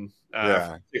training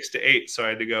from 6 to 8. So I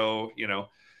had to go, you know,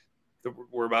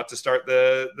 we're about to start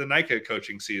the NICA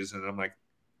coaching season. And I'm like,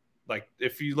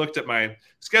 if you looked at my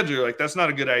schedule, you're like, that's not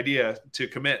a good idea to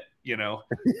commit, you know,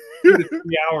 2 to 3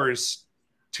 hours,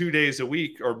 2 days a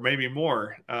week, or maybe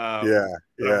more. yeah.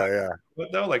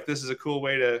 But though, like, this is a cool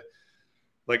way to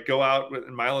like go out with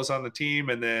Milo's on the team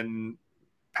and then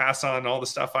pass on all the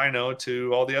stuff I know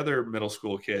to all the other middle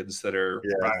school kids that are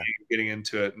riding, getting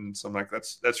into it. And so I'm like,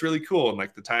 that's really cool. And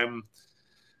like the time,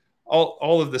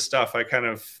 all of this stuff, I kind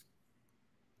of,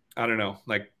 I don't know,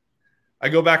 like I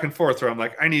go back and forth where I'm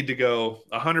like, I need to go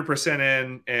 100%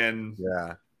 in and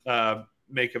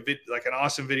make like an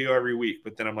awesome video every week.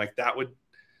 But then I'm like,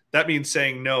 that means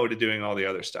saying no to doing all the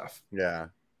other stuff. Yeah.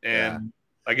 And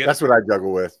that's what I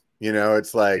juggle with. You know,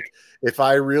 it's like if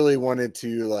I really wanted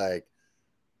to like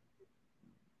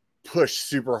push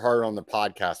super hard on the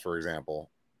podcast, for example,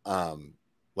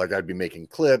 like I'd be making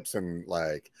clips and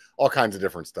like all kinds of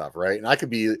different stuff, right? And I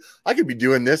could be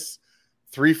doing this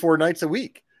 3-4 nights a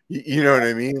week. You know what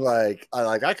I mean? Like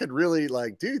I could really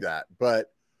like do that.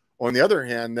 But on the other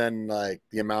hand, then like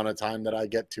the amount of time that I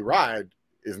get to ride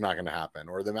is not going to happen,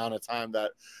 or the amount of time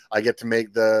that I get to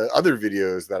make the other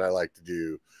videos that I like to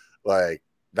do, like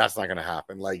that's not going to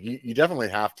happen. Like you definitely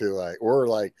have to like, or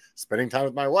like spending time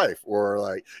with my wife, or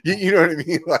like, you know what I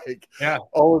mean? Like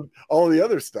all the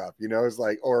other stuff, you know, is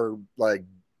like, or like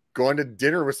going to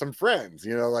dinner with some friends,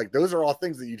 you know, like those are all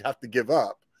things that you'd have to give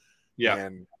up. Yeah.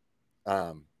 And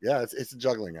it's a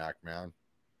juggling act, man.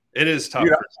 It is tough.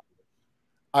 Dude,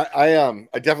 I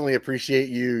definitely appreciate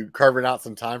you carving out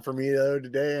some time for me though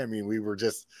today. I mean, we were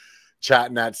just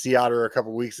chatting at Sea Otter a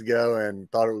couple weeks ago and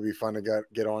thought it would be fun to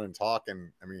get on and talk.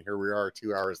 And I mean, here we are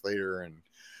 2 hours later, and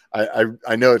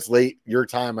I know it's late your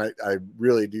time. I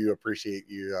really do appreciate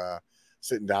you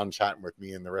sitting down and chatting with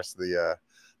me and the rest of the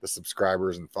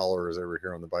subscribers and followers over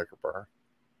here on the Biker Bar.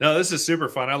 No, this is super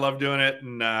fun. I love doing it.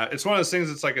 And it's one of those things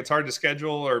that's like, it's hard to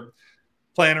schedule or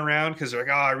plan around because they're like,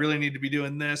 oh, I really need to be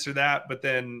doing this or that. But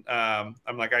then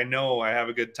I'm like, I know I have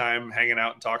a good time hanging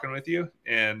out and talking with you.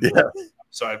 And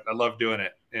so I love doing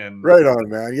it. And right on,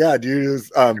 man. Yeah, dude. It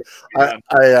was,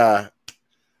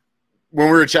 when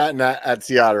we were chatting at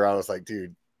Sea Otter, I was like,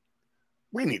 dude,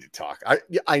 we need to talk.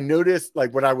 I noticed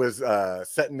like when I was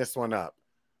setting this one up,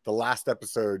 the last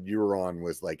episode you were on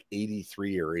was like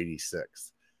 83 or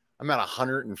 86. I'm at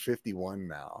 151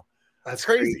 now. That's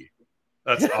crazy.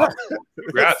 That's awesome.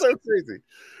 That's so crazy.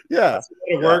 Yeah.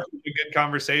 It worked. Good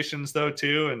conversations though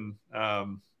too.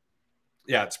 And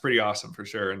it's pretty awesome for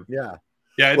sure. And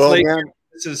it's well, late. Man,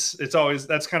 it's always,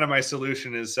 that's kind of my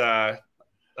solution is you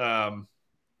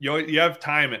have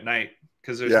time at night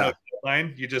because there's no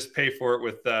deadline. You just pay for it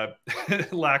with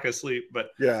lack of sleep.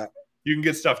 But you can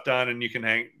get stuff done and you can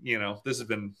hang, you know, this has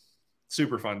been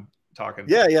super fun talking.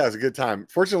 Yeah, it's a good time.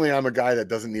 Fortunately, I'm a guy that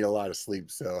doesn't need a lot of sleep,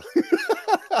 so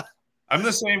I'm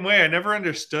the same way. I never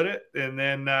understood it, and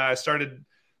then I started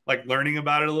like learning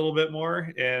about it a little bit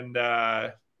more, and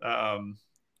like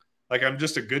I'm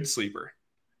just a good sleeper.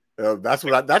 That's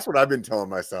what I've been telling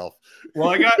myself.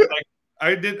 Well, I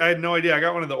had no idea. I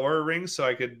got one of the Oura rings so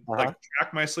I could like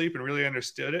track my sleep and really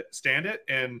stand it,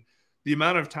 and the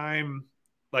amount of time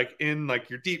like in like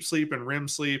your deep sleep and REM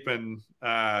sleep and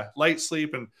light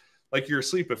sleep and like your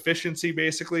sleep efficiency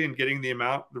basically and getting the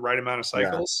right amount of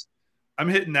cycles. I'm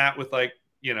hitting that with like,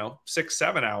 you know,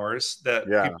 6-7 hours that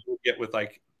people get with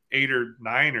like 8 or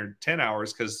 9 or 10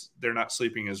 hours because they're not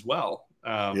sleeping as well.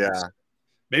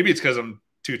 Maybe it's because I'm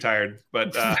too tired,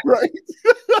 but right.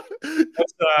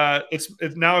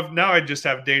 It's now I just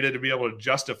have data to be able to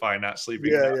justify not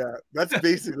sleeping. That's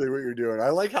basically what you're doing. I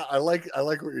like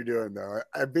what you're doing though.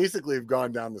 I basically have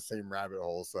gone down the same rabbit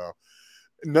hole, so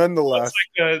nonetheless,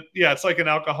 it's like an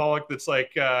alcoholic that's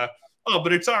like, oh,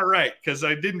 but it's all right because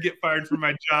I didn't get fired from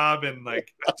my job, and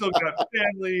like I still got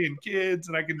family and kids,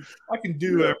 and I can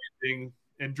do everything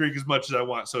and drink as much as I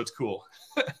want, so it's cool.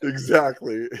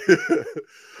 Exactly.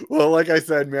 Well, like I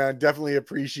said, man, definitely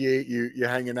appreciate you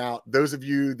hanging out. Those of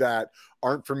you that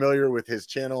aren't familiar with his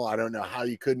channel, I don't know how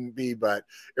you couldn't be, but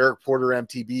Eric Porter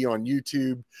MTB on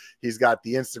YouTube. He's got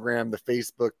the Instagram, the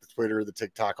Facebook, the Twitter, the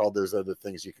TikTok, all those other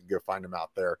things. You can go find him out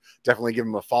there. Definitely give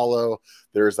him a follow.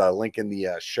 There's a link in the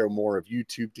show more of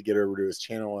YouTube to get over to his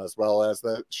channel, as well as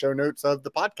the show notes of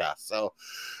the podcast. So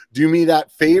do me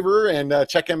that favor and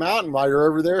check him out. And while you're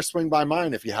over there, swing by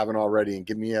mine if you haven't already, and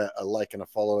give me a like and a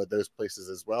follow at those places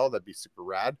as well. That'd be super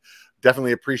rad.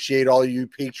 Definitely appreciate all you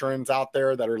patrons out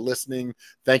there that are listening.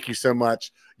 Thank you so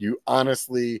much. You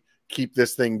honestly keep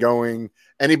this thing going.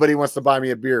 Anybody wants to buy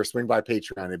me a beer, swing by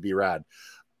Patreon. It'd be rad.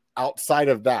 Outside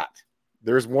of that,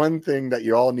 there's one thing that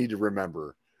you all need to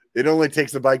remember. It only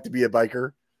takes a bike to be a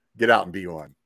biker. Get out and be one.